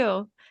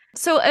too.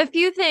 So a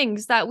few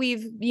things that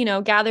we've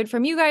gathered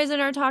from you guys in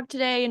our talk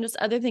today, and just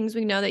other things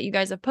we know that you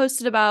guys have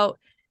posted about.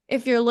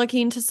 If you're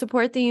looking to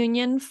support the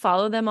union,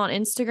 follow them on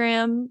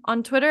Instagram,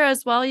 on Twitter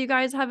as well. You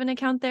guys have an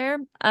account there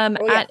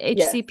at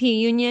HCP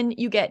Union.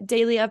 You get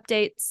daily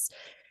updates.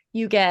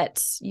 You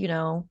get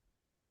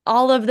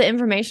all of the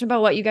information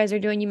about what you guys are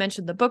doing. You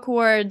mentioned the book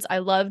awards. I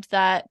loved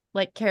that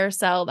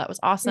carousel. That was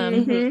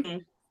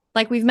awesome.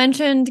 Like we've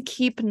mentioned,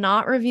 keep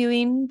not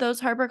reviewing those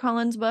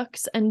HarperCollins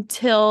books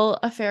until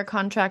a fair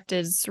contract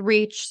is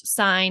reached,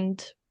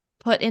 signed,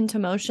 put into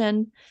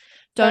motion.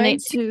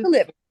 Donate to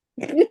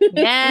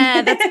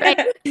yeah, that's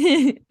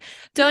right.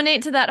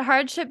 Donate to that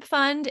hardship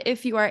fund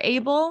if you are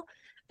able.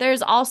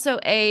 There's also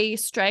a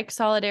strike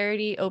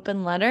solidarity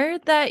open letter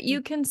that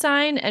you can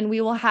sign, and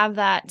we will have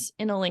that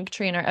in a link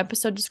tree in our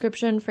episode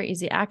description for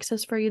easy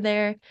access for you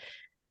there.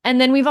 And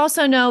then we've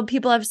also know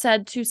people have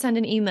said to send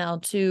an email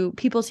to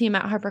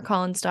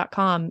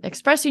peopleteam@harpercollins.com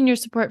expressing your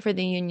support for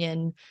the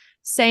union,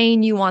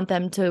 saying you want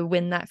them to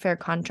win that fair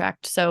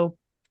contract. So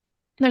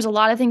there's a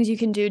lot of things you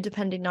can do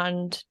depending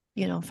on,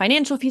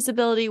 financial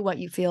feasibility, what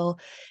you feel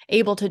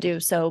able to do.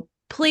 So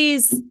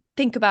please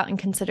think about and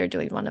consider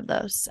doing one of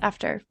those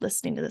after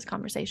listening to this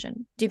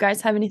conversation. Do you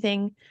guys have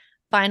anything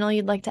final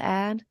you'd like to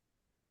add?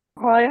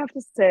 All I have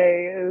to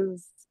say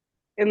is,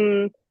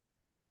 in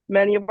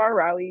many of our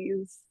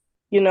rallies,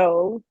 we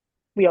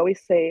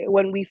always say,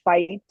 when we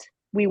fight,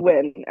 we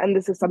win. And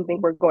this is something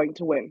we're going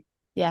to win.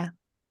 Yeah.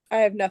 I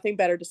have nothing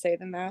better to say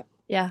than that.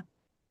 Yeah.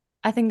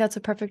 I think that's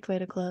a perfect way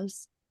to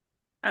close.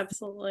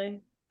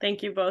 Absolutely.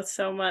 Thank you both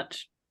so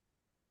much.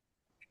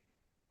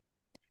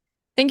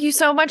 Thank you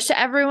so much to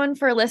everyone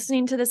for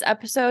listening to this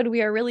episode.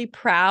 We are really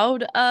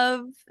proud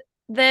of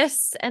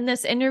this and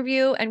this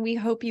interview, and we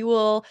hope you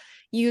will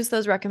use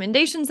those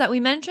recommendations that we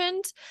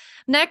mentioned.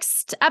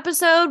 Next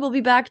episode, we'll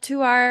be back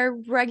to our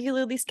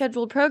regularly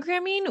scheduled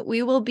programming.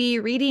 We will be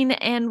reading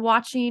and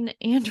watching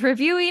and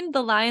reviewing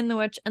The Lion, the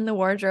Witch, and the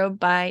Wardrobe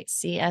by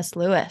C.S.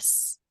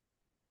 Lewis.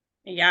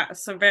 Yeah,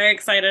 so very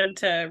excited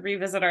to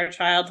revisit our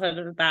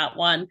childhood with that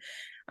one.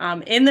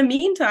 In the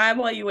meantime,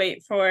 while you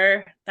wait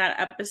for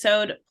that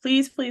episode,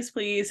 please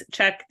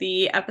check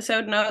the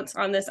episode notes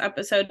on this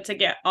episode to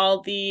get all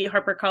the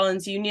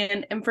HarperCollins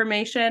Union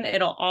information.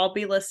 It'll all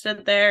be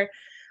listed there.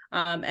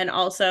 And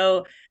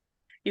also,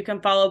 you can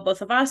follow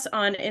both of us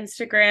on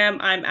Instagram.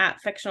 I'm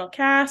at Fictional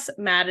Cass.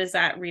 Matt is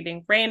at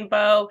Reading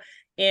Rainbow.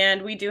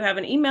 And we do have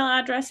an email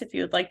address if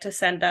you would like to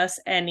send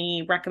us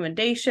any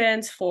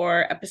recommendations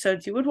for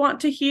episodes you would want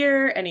to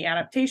hear, any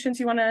adaptations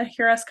you want to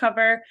hear us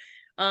cover.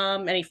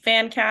 Any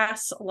fan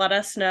casts, let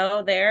us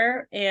know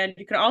there. And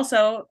you can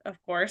also, of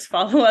course,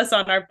 follow us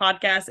on our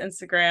podcast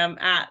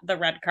Instagram at The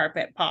Red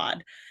Carpet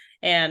Pod.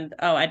 And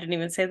I didn't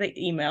even say the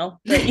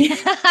email.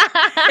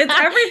 It's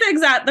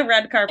everything's at The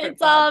Red Carpet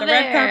Pod. The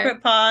Red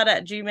Carpet Pod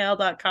at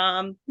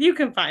gmail.com. You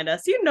can find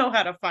us. You know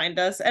how to find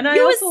us. And I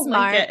also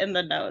link it in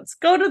the notes.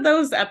 Go to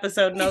those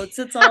episode notes.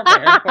 It's all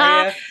there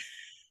for you.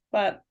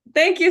 But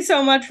thank you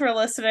so much for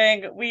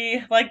listening.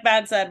 We, like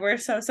Matt said, we're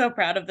so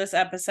proud of this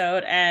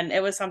episode, and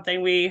it was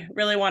something we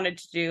really wanted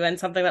to do and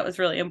something that was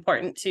really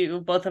important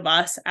to both of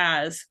us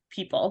as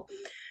people.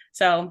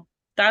 So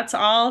that's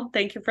all.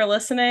 Thank you for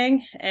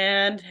listening.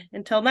 And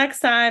until next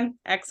time,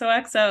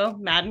 XOXO,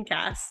 Matt and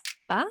Cass.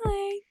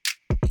 Bye.